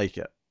did not like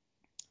it.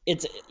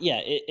 It's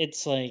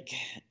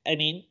I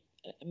mean,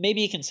 maybe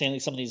you can say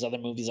some of these other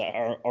movies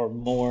are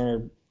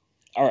more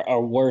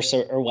are worse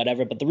or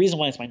whatever, but the reason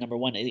why it's my number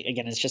 1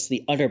 again is just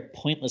the utter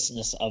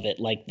pointlessness of it.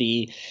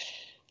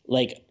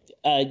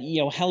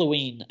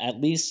 Halloween,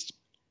 at least,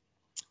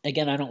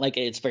 again, I don't like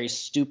it. It's very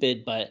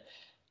stupid, but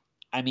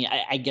I mean,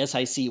 I guess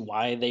I see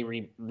why they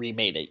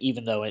remade it,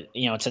 even though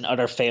it's an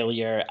utter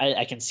failure.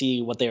 I can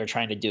see what they were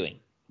trying to do,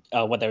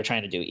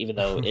 even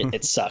though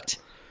it sucked.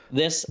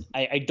 This,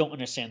 I don't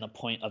understand the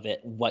point of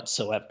it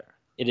whatsoever.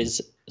 It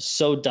is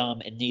so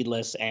dumb and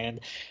needless, and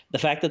the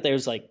fact that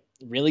there's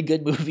really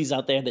good movies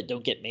out there that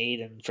don't get made,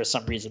 and for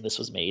some reason this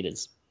was made,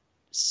 is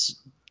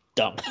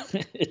dumb.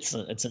 It's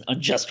an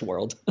unjust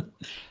world.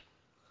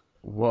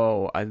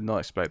 Whoa! I did not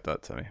expect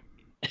that, Timmy.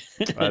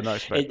 I did not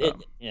expect that.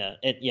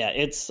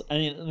 It's. I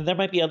mean, there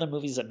might be other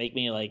movies that make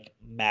me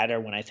madder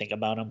when I think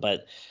about them,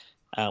 but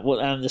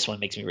this one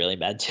makes me really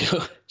mad too.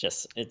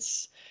 Just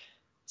it's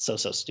so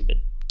stupid.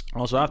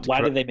 Also,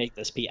 why did they make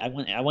this? I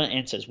want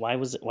answers. Why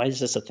is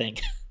this a thing?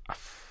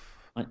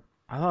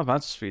 I don't have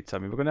answers for you,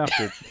 Timmy. We're gonna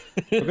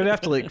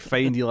have to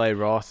find Eli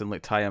Roth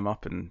and tie him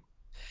up and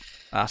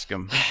ask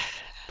him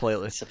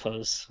politely. I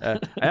suppose. I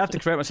have to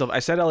correct myself. I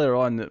said earlier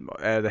on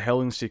that the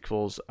Howling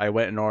sequels I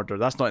went in order.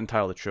 That's not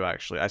entirely true,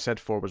 actually. I said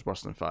 4 was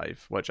worse than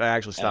 5, which I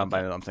actually stand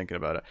by now that I'm thinking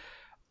about it.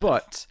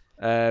 But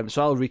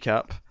so I'll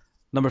recap.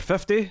 Number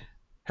 50.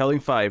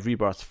 Howling 5,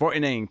 Rebirth.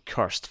 49,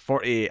 Cursed.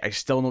 48, I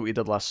Still Know What You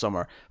Did Last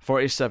Summer.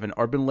 47,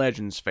 Urban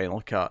Legends, Final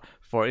Cut.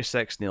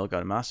 46, Nail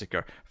Gun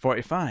Massacre.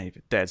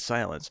 45, Dead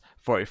Silence.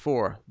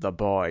 44, The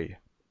Boy.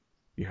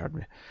 You heard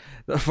me.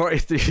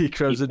 43,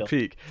 Crimson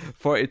Peak.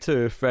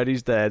 42,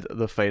 Freddy's Dead,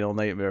 The Final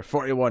Nightmare.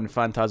 41,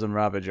 Phantasm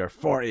Ravager.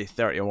 40,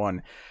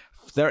 31.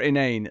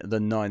 39, The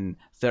Nun.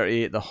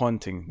 38, The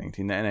Haunting,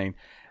 1999.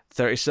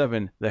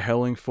 37, The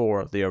Howling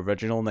 4, The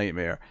Original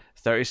Nightmare.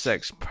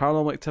 36,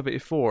 Paranormal Activity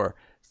 4.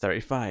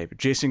 35,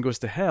 Jason Goes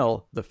to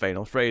Hell, The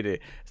Final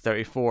Friday.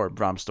 34,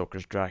 Bram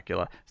Stoker's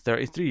Dracula.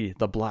 33,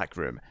 The Black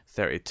Room.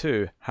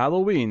 32,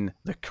 Halloween,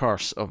 The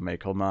Curse of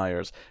Michael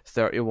Myers.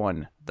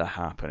 31, The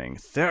Happening.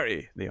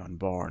 30, The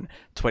Unborn.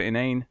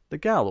 29, The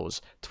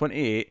Gallows.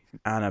 28,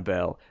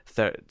 Annabelle.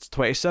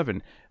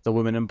 27, The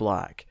Woman in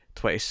Black.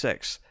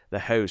 26, The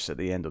House at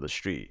the End of the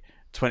Street.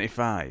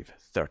 25,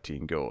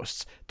 13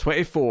 Ghosts.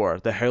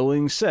 24, The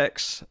Howling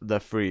 6, The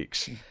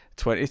Freaks.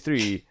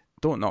 23,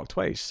 Don't Knock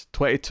Twice.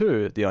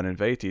 22, The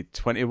Uninvited.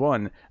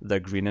 21,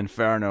 The Green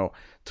Inferno.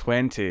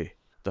 20,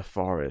 The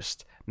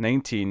Forest.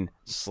 19,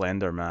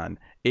 Slender Man.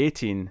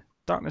 18,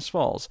 Darkness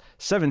Falls.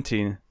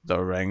 17,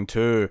 The Ring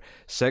 2.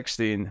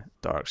 16,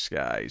 Dark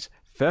Skies.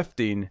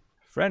 15,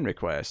 Friend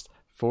Request.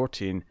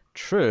 14,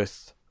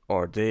 Truth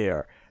or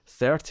Dare.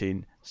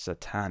 13,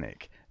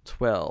 Satanic.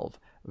 12,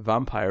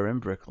 Vampire in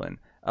Brooklyn.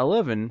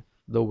 11,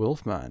 The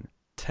Wolfman.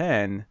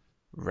 10,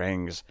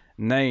 Rings.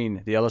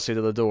 9, The Other Side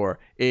of the Door.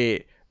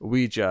 8,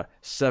 Ouija.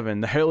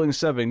 7, The Howling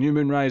 7, New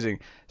Moon Rising.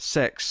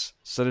 6,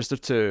 Sinister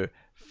 2.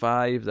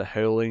 5, The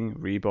Howling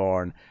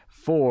Reborn.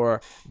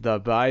 4, The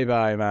Bye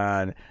Bye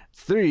Man.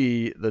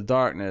 3, The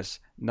Darkness.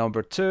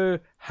 Number 2,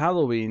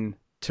 Halloween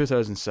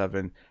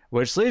 2007,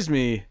 which leads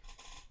me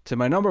to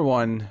my number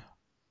 1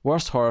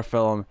 worst horror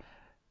film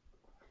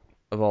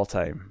of all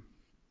time.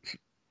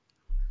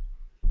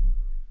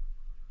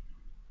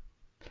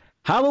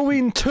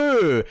 Halloween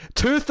 2,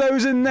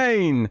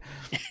 2009.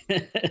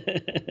 Do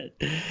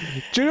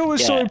you know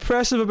what's so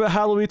impressive about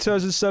Halloween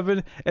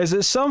 2007 is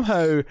that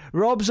somehow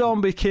Rob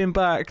Zombie came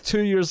back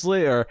 2 years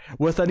later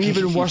with an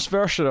even worse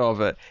version of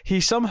it.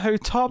 He somehow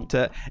topped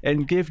it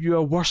and gave you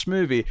a worse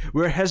movie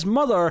where his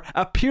mother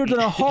appeared on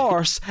a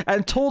horse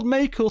and told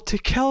Michael to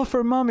kill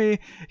for Mummy.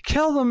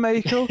 Kill them,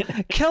 Michael.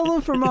 Kill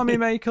them for Mummy,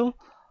 Michael.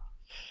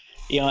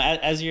 You know,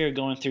 as you're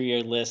going through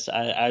your list,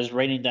 I was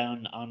writing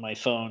down on my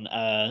phone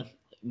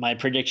my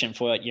prediction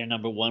for what your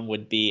number 1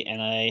 would be,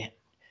 and I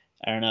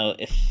don't know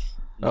if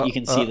you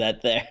can see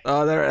that there.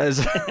 Oh, there it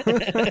is.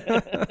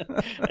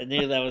 I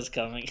knew that was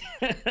coming.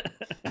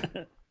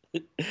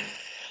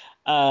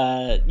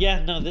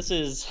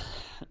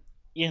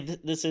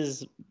 This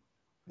is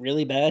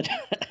really bad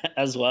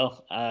as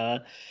well. I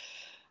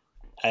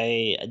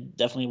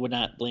definitely would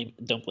not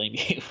don't blame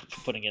you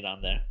for putting it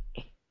on there.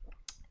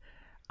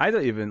 I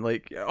don't even,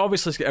 like,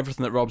 obviously it's got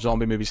everything that Rob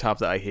Zombie movies have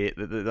that I hate,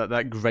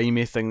 that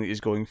grimy thing that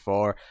he's going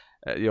for,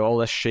 all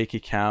this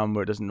shaky cam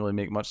where it doesn't really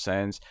make much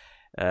sense.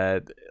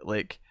 I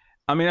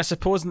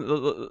suppose,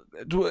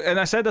 and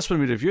I said this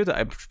when we reviewed it,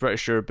 I'm pretty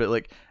sure, but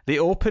like the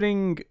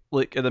opening,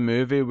 like of the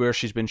movie where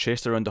she's been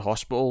chased around the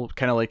hospital,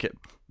 kind of like it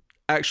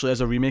actually as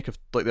a remake of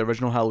like the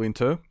original Halloween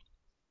 2.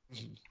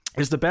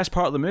 Is the best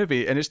part of the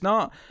movie, and it's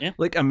not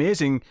like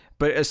amazing,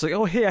 but it's like,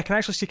 oh hey, I can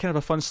actually see kind of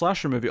a fun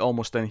slasher movie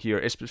almost in here.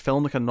 It's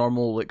filmed like a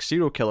normal like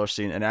serial killer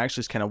scene, and it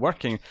actually is kind of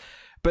working.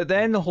 But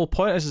then the whole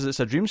point is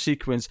it's a dream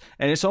sequence,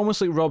 and it's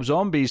almost like Rob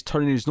Zombie's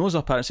turning his nose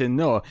up at it and saying,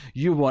 no,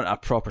 you want a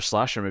proper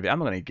slasher movie, I'm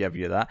not going to give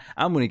you that,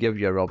 I'm going to give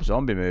you a Rob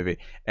Zombie movie.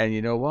 And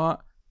you know what?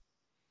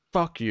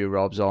 Fuck you,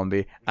 Rob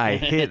Zombie. I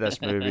hate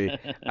this movie.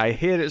 I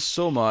hate it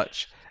so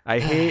much. I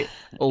hate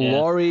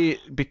Laurie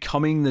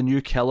becoming the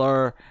new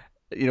killer,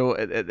 you know,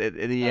 at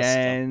the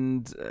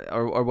end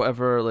or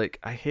whatever. Like,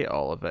 I hate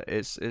all of it.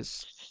 It's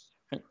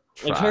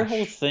like her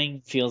whole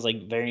thing feels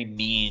like very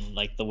mean,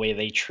 like the way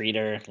they treat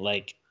her.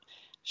 Like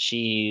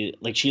she's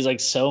like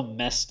so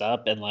messed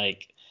up and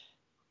like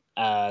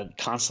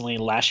constantly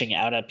lashing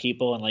out at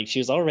people, and like she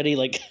was already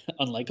like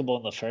unlikable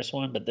in the first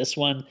one, but this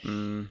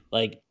one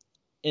like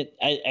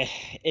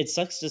it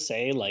sucks to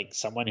say, like,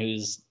 someone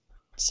who's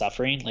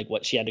suffering like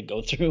what she had to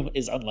go through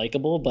is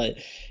unlikable, but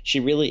she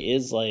really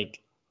is, like,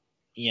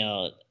 you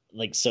know,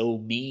 like so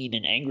mean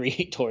and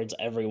angry towards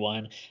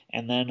everyone.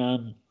 And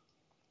then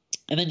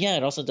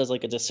it also does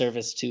like a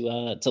disservice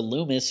to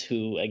Loomis,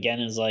 who again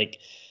is like,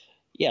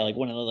 like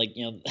one of the, like,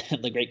 you know,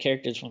 the great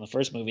characters from the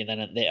first movie, and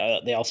then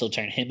they also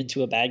turn him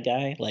into a bad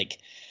guy, like,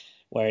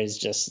 whereas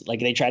just like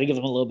they try to give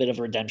him a little bit of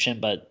redemption,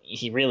 but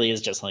he really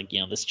is just like,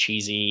 you know, this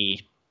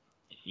cheesy,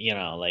 you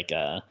know, like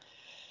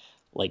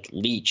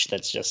leech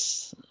that's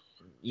just,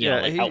 you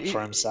know, like out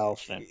for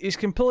himself. And he's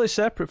completely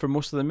separate from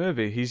most of the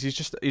movie.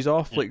 He's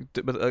off like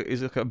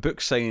he's like a book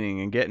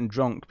signing and getting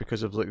drunk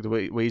because of like the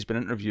way he's been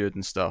interviewed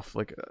and stuff.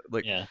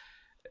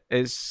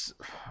 It's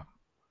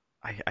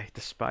I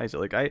despise it.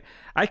 Like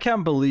I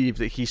can't believe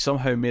that he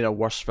somehow made a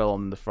worse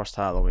film than the first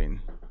Halloween.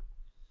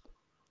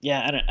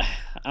 Yeah,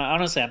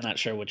 honestly, I'm not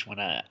sure which one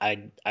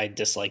I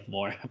dislike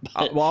more.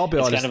 But well, I'll be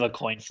honest. It's kind of a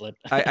coin flip.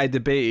 I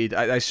debated.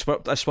 I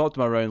swapped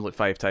them around like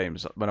 5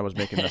 times when I was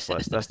making this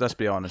list. Let's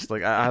be honest.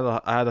 Like I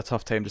had a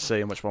tough time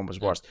deciding which one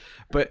was worst.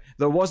 But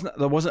there wasn't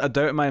a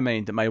doubt in my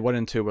mind that my 1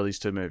 and 2 were these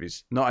 2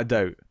 movies. Not a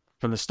doubt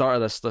from the start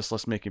of this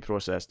list making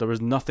process. There was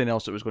nothing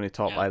else that was going to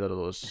top either of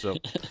those. So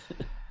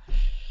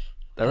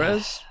there it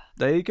is.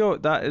 There you go.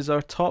 That is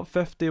our top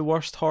 50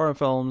 worst horror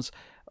films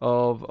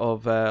of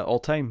all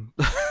time.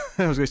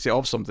 I was going to say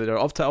of something or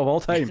of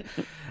all time.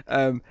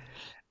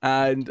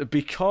 And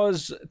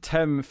because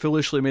Tim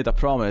foolishly made a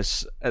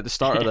promise at the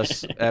start of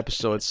this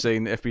episode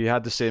saying that if we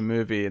had the same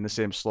movie in the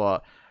same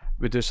slot,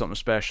 we'd do something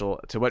special,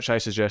 to which I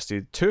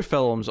suggested 2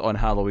 films on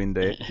Halloween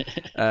Day.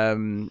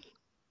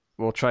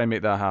 We'll try and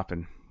make that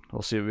happen.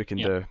 We'll see what we can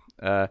do.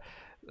 The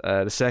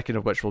second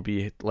of which will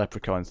be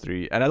Leprechaun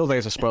 3. And I don't think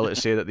it's a spoiler to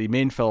say that the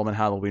main film in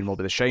Halloween will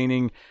be The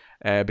Shining,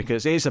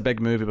 because it's a big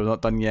movie but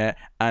not done yet,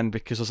 and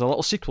because there's a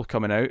little sequel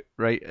coming out,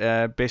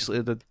 right? Basically,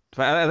 I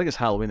think it's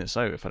Halloween it's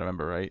out, if I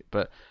remember right.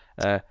 But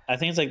I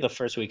think it's like the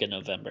first week of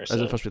November. So.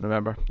 Is it the first week of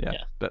November? Yeah.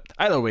 But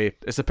either way,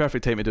 it's the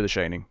perfect time to do The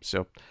Shining,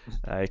 so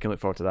you can look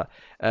forward to that.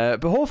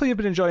 But hopefully you've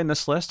been enjoying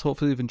this list.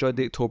 Hopefully you've enjoyed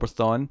the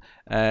Octoberthon.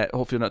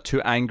 Hopefully you're not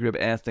too angry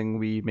about anything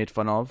we made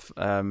fun of.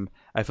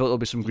 I feel there'll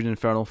be some Green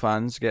Inferno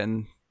fans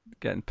getting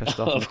pissed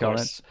off in the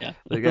comments. Yeah.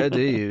 Like,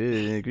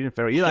 Green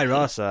Inferno. Eli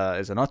Ross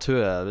is an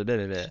auteur.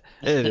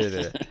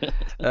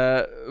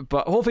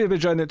 But hopefully you'll be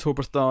enjoying the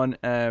Octoberthon.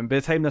 By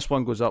the time this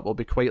one goes up, we'll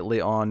be quite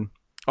late on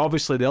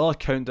Obviously, the other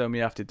countdown we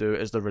have to do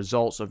is the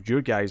results of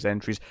your guys'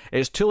 entries.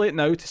 It's too late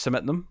now to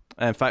submit them.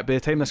 In fact, by the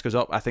time this goes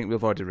up, I think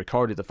we've already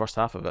recorded the first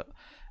half of it.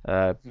 We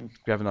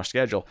have in our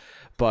schedule,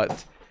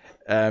 but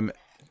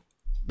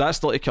that's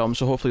still to come.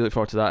 So hopefully, look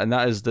forward to that. And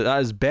that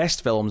is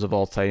best films of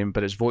all time,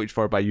 but it's voted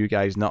for by you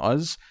guys, not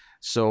us.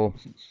 So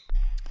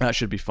that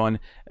should be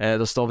fun.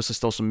 There's obviously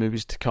still some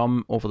movies to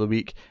come over the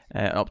week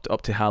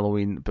up to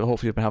Halloween, but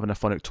hopefully we've been having a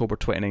fun October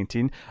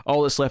 2019.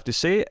 All that's left to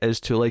say is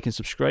to like and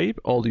subscribe,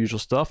 all the usual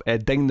stuff.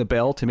 Ding the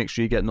bell to make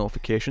sure you get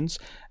notifications,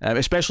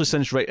 especially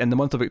since right in the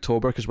month of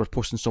October, because we're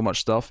posting so much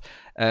stuff,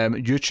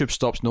 YouTube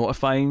stops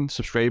notifying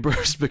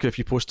subscribers because if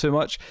you post too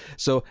much.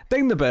 So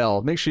ding the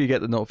bell, make sure you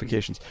get the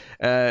notifications.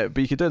 But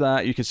you can do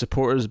that. You can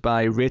support us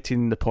by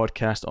rating the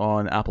podcast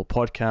on Apple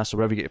Podcasts or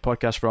wherever you get your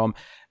podcast from.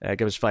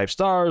 Give us 5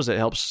 stars. It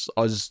helps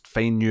us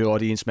find new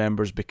audience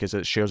members because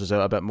it shares us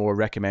out a bit more,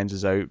 recommends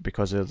us out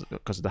because of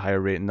the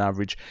higher rating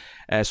average.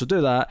 So do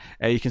that.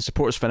 You can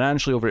support us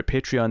financially over at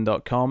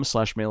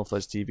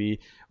patreon.com/MailFuzzTV.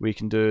 You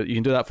can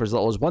do that for as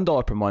little as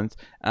 $1 per month,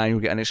 and you'll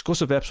get an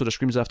exclusive episode of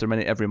Screams After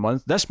Minute every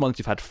month. This month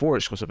you've had 4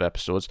 exclusive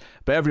episodes,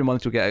 but every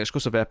month you'll get an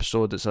exclusive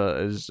episode that's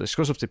is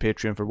exclusive to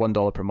Patreon for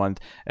 $1 per month.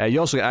 You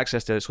also get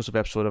access to an exclusive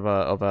episode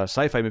of a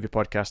sci-fi movie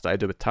podcast that I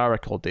do with Tara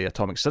called The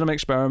Atomic Cinema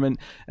Experiment,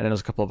 and then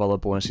there's a couple of other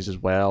bonuses as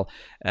well.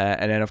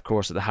 And then of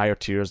course at the higher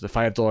tiers, the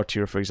 $5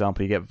 tier for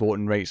example, you get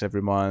voting rights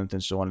every month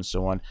and so on and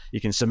so on.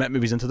 You can submit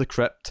movies into the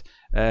crypt,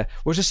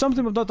 which is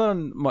something we've not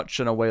done much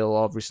in a while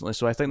of recently,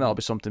 so I think that'll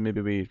be something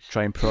maybe we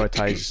try and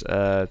prioritize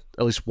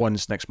at least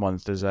once next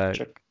month, is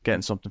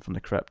getting something from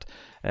the crypt,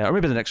 or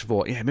maybe the next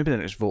vote. Maybe the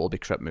next vote will be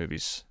crypt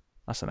movies.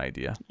 That's an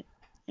idea.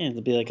 Yeah,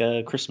 it'll be like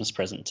a Christmas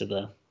present to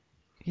the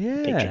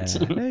patrons.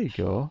 There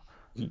you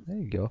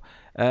go.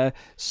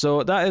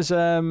 So that is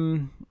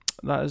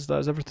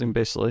everything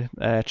basically.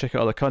 Check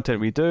out all the content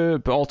we do,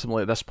 but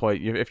ultimately at this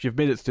point, if you've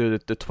made it through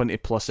the 20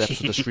 plus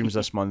episodes of Streams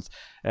this month,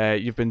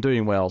 you've been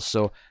doing well.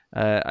 So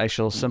I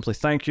shall simply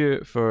thank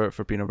you for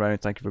being around.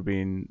 Thank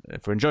you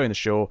for enjoying the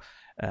show,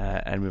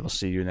 and we will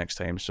see you next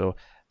time. So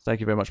thank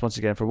you very much once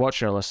again for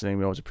watching or listening.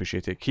 We always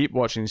appreciate it. Keep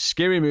watching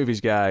scary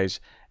movies, guys,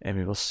 and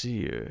we will see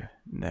you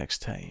next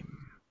time.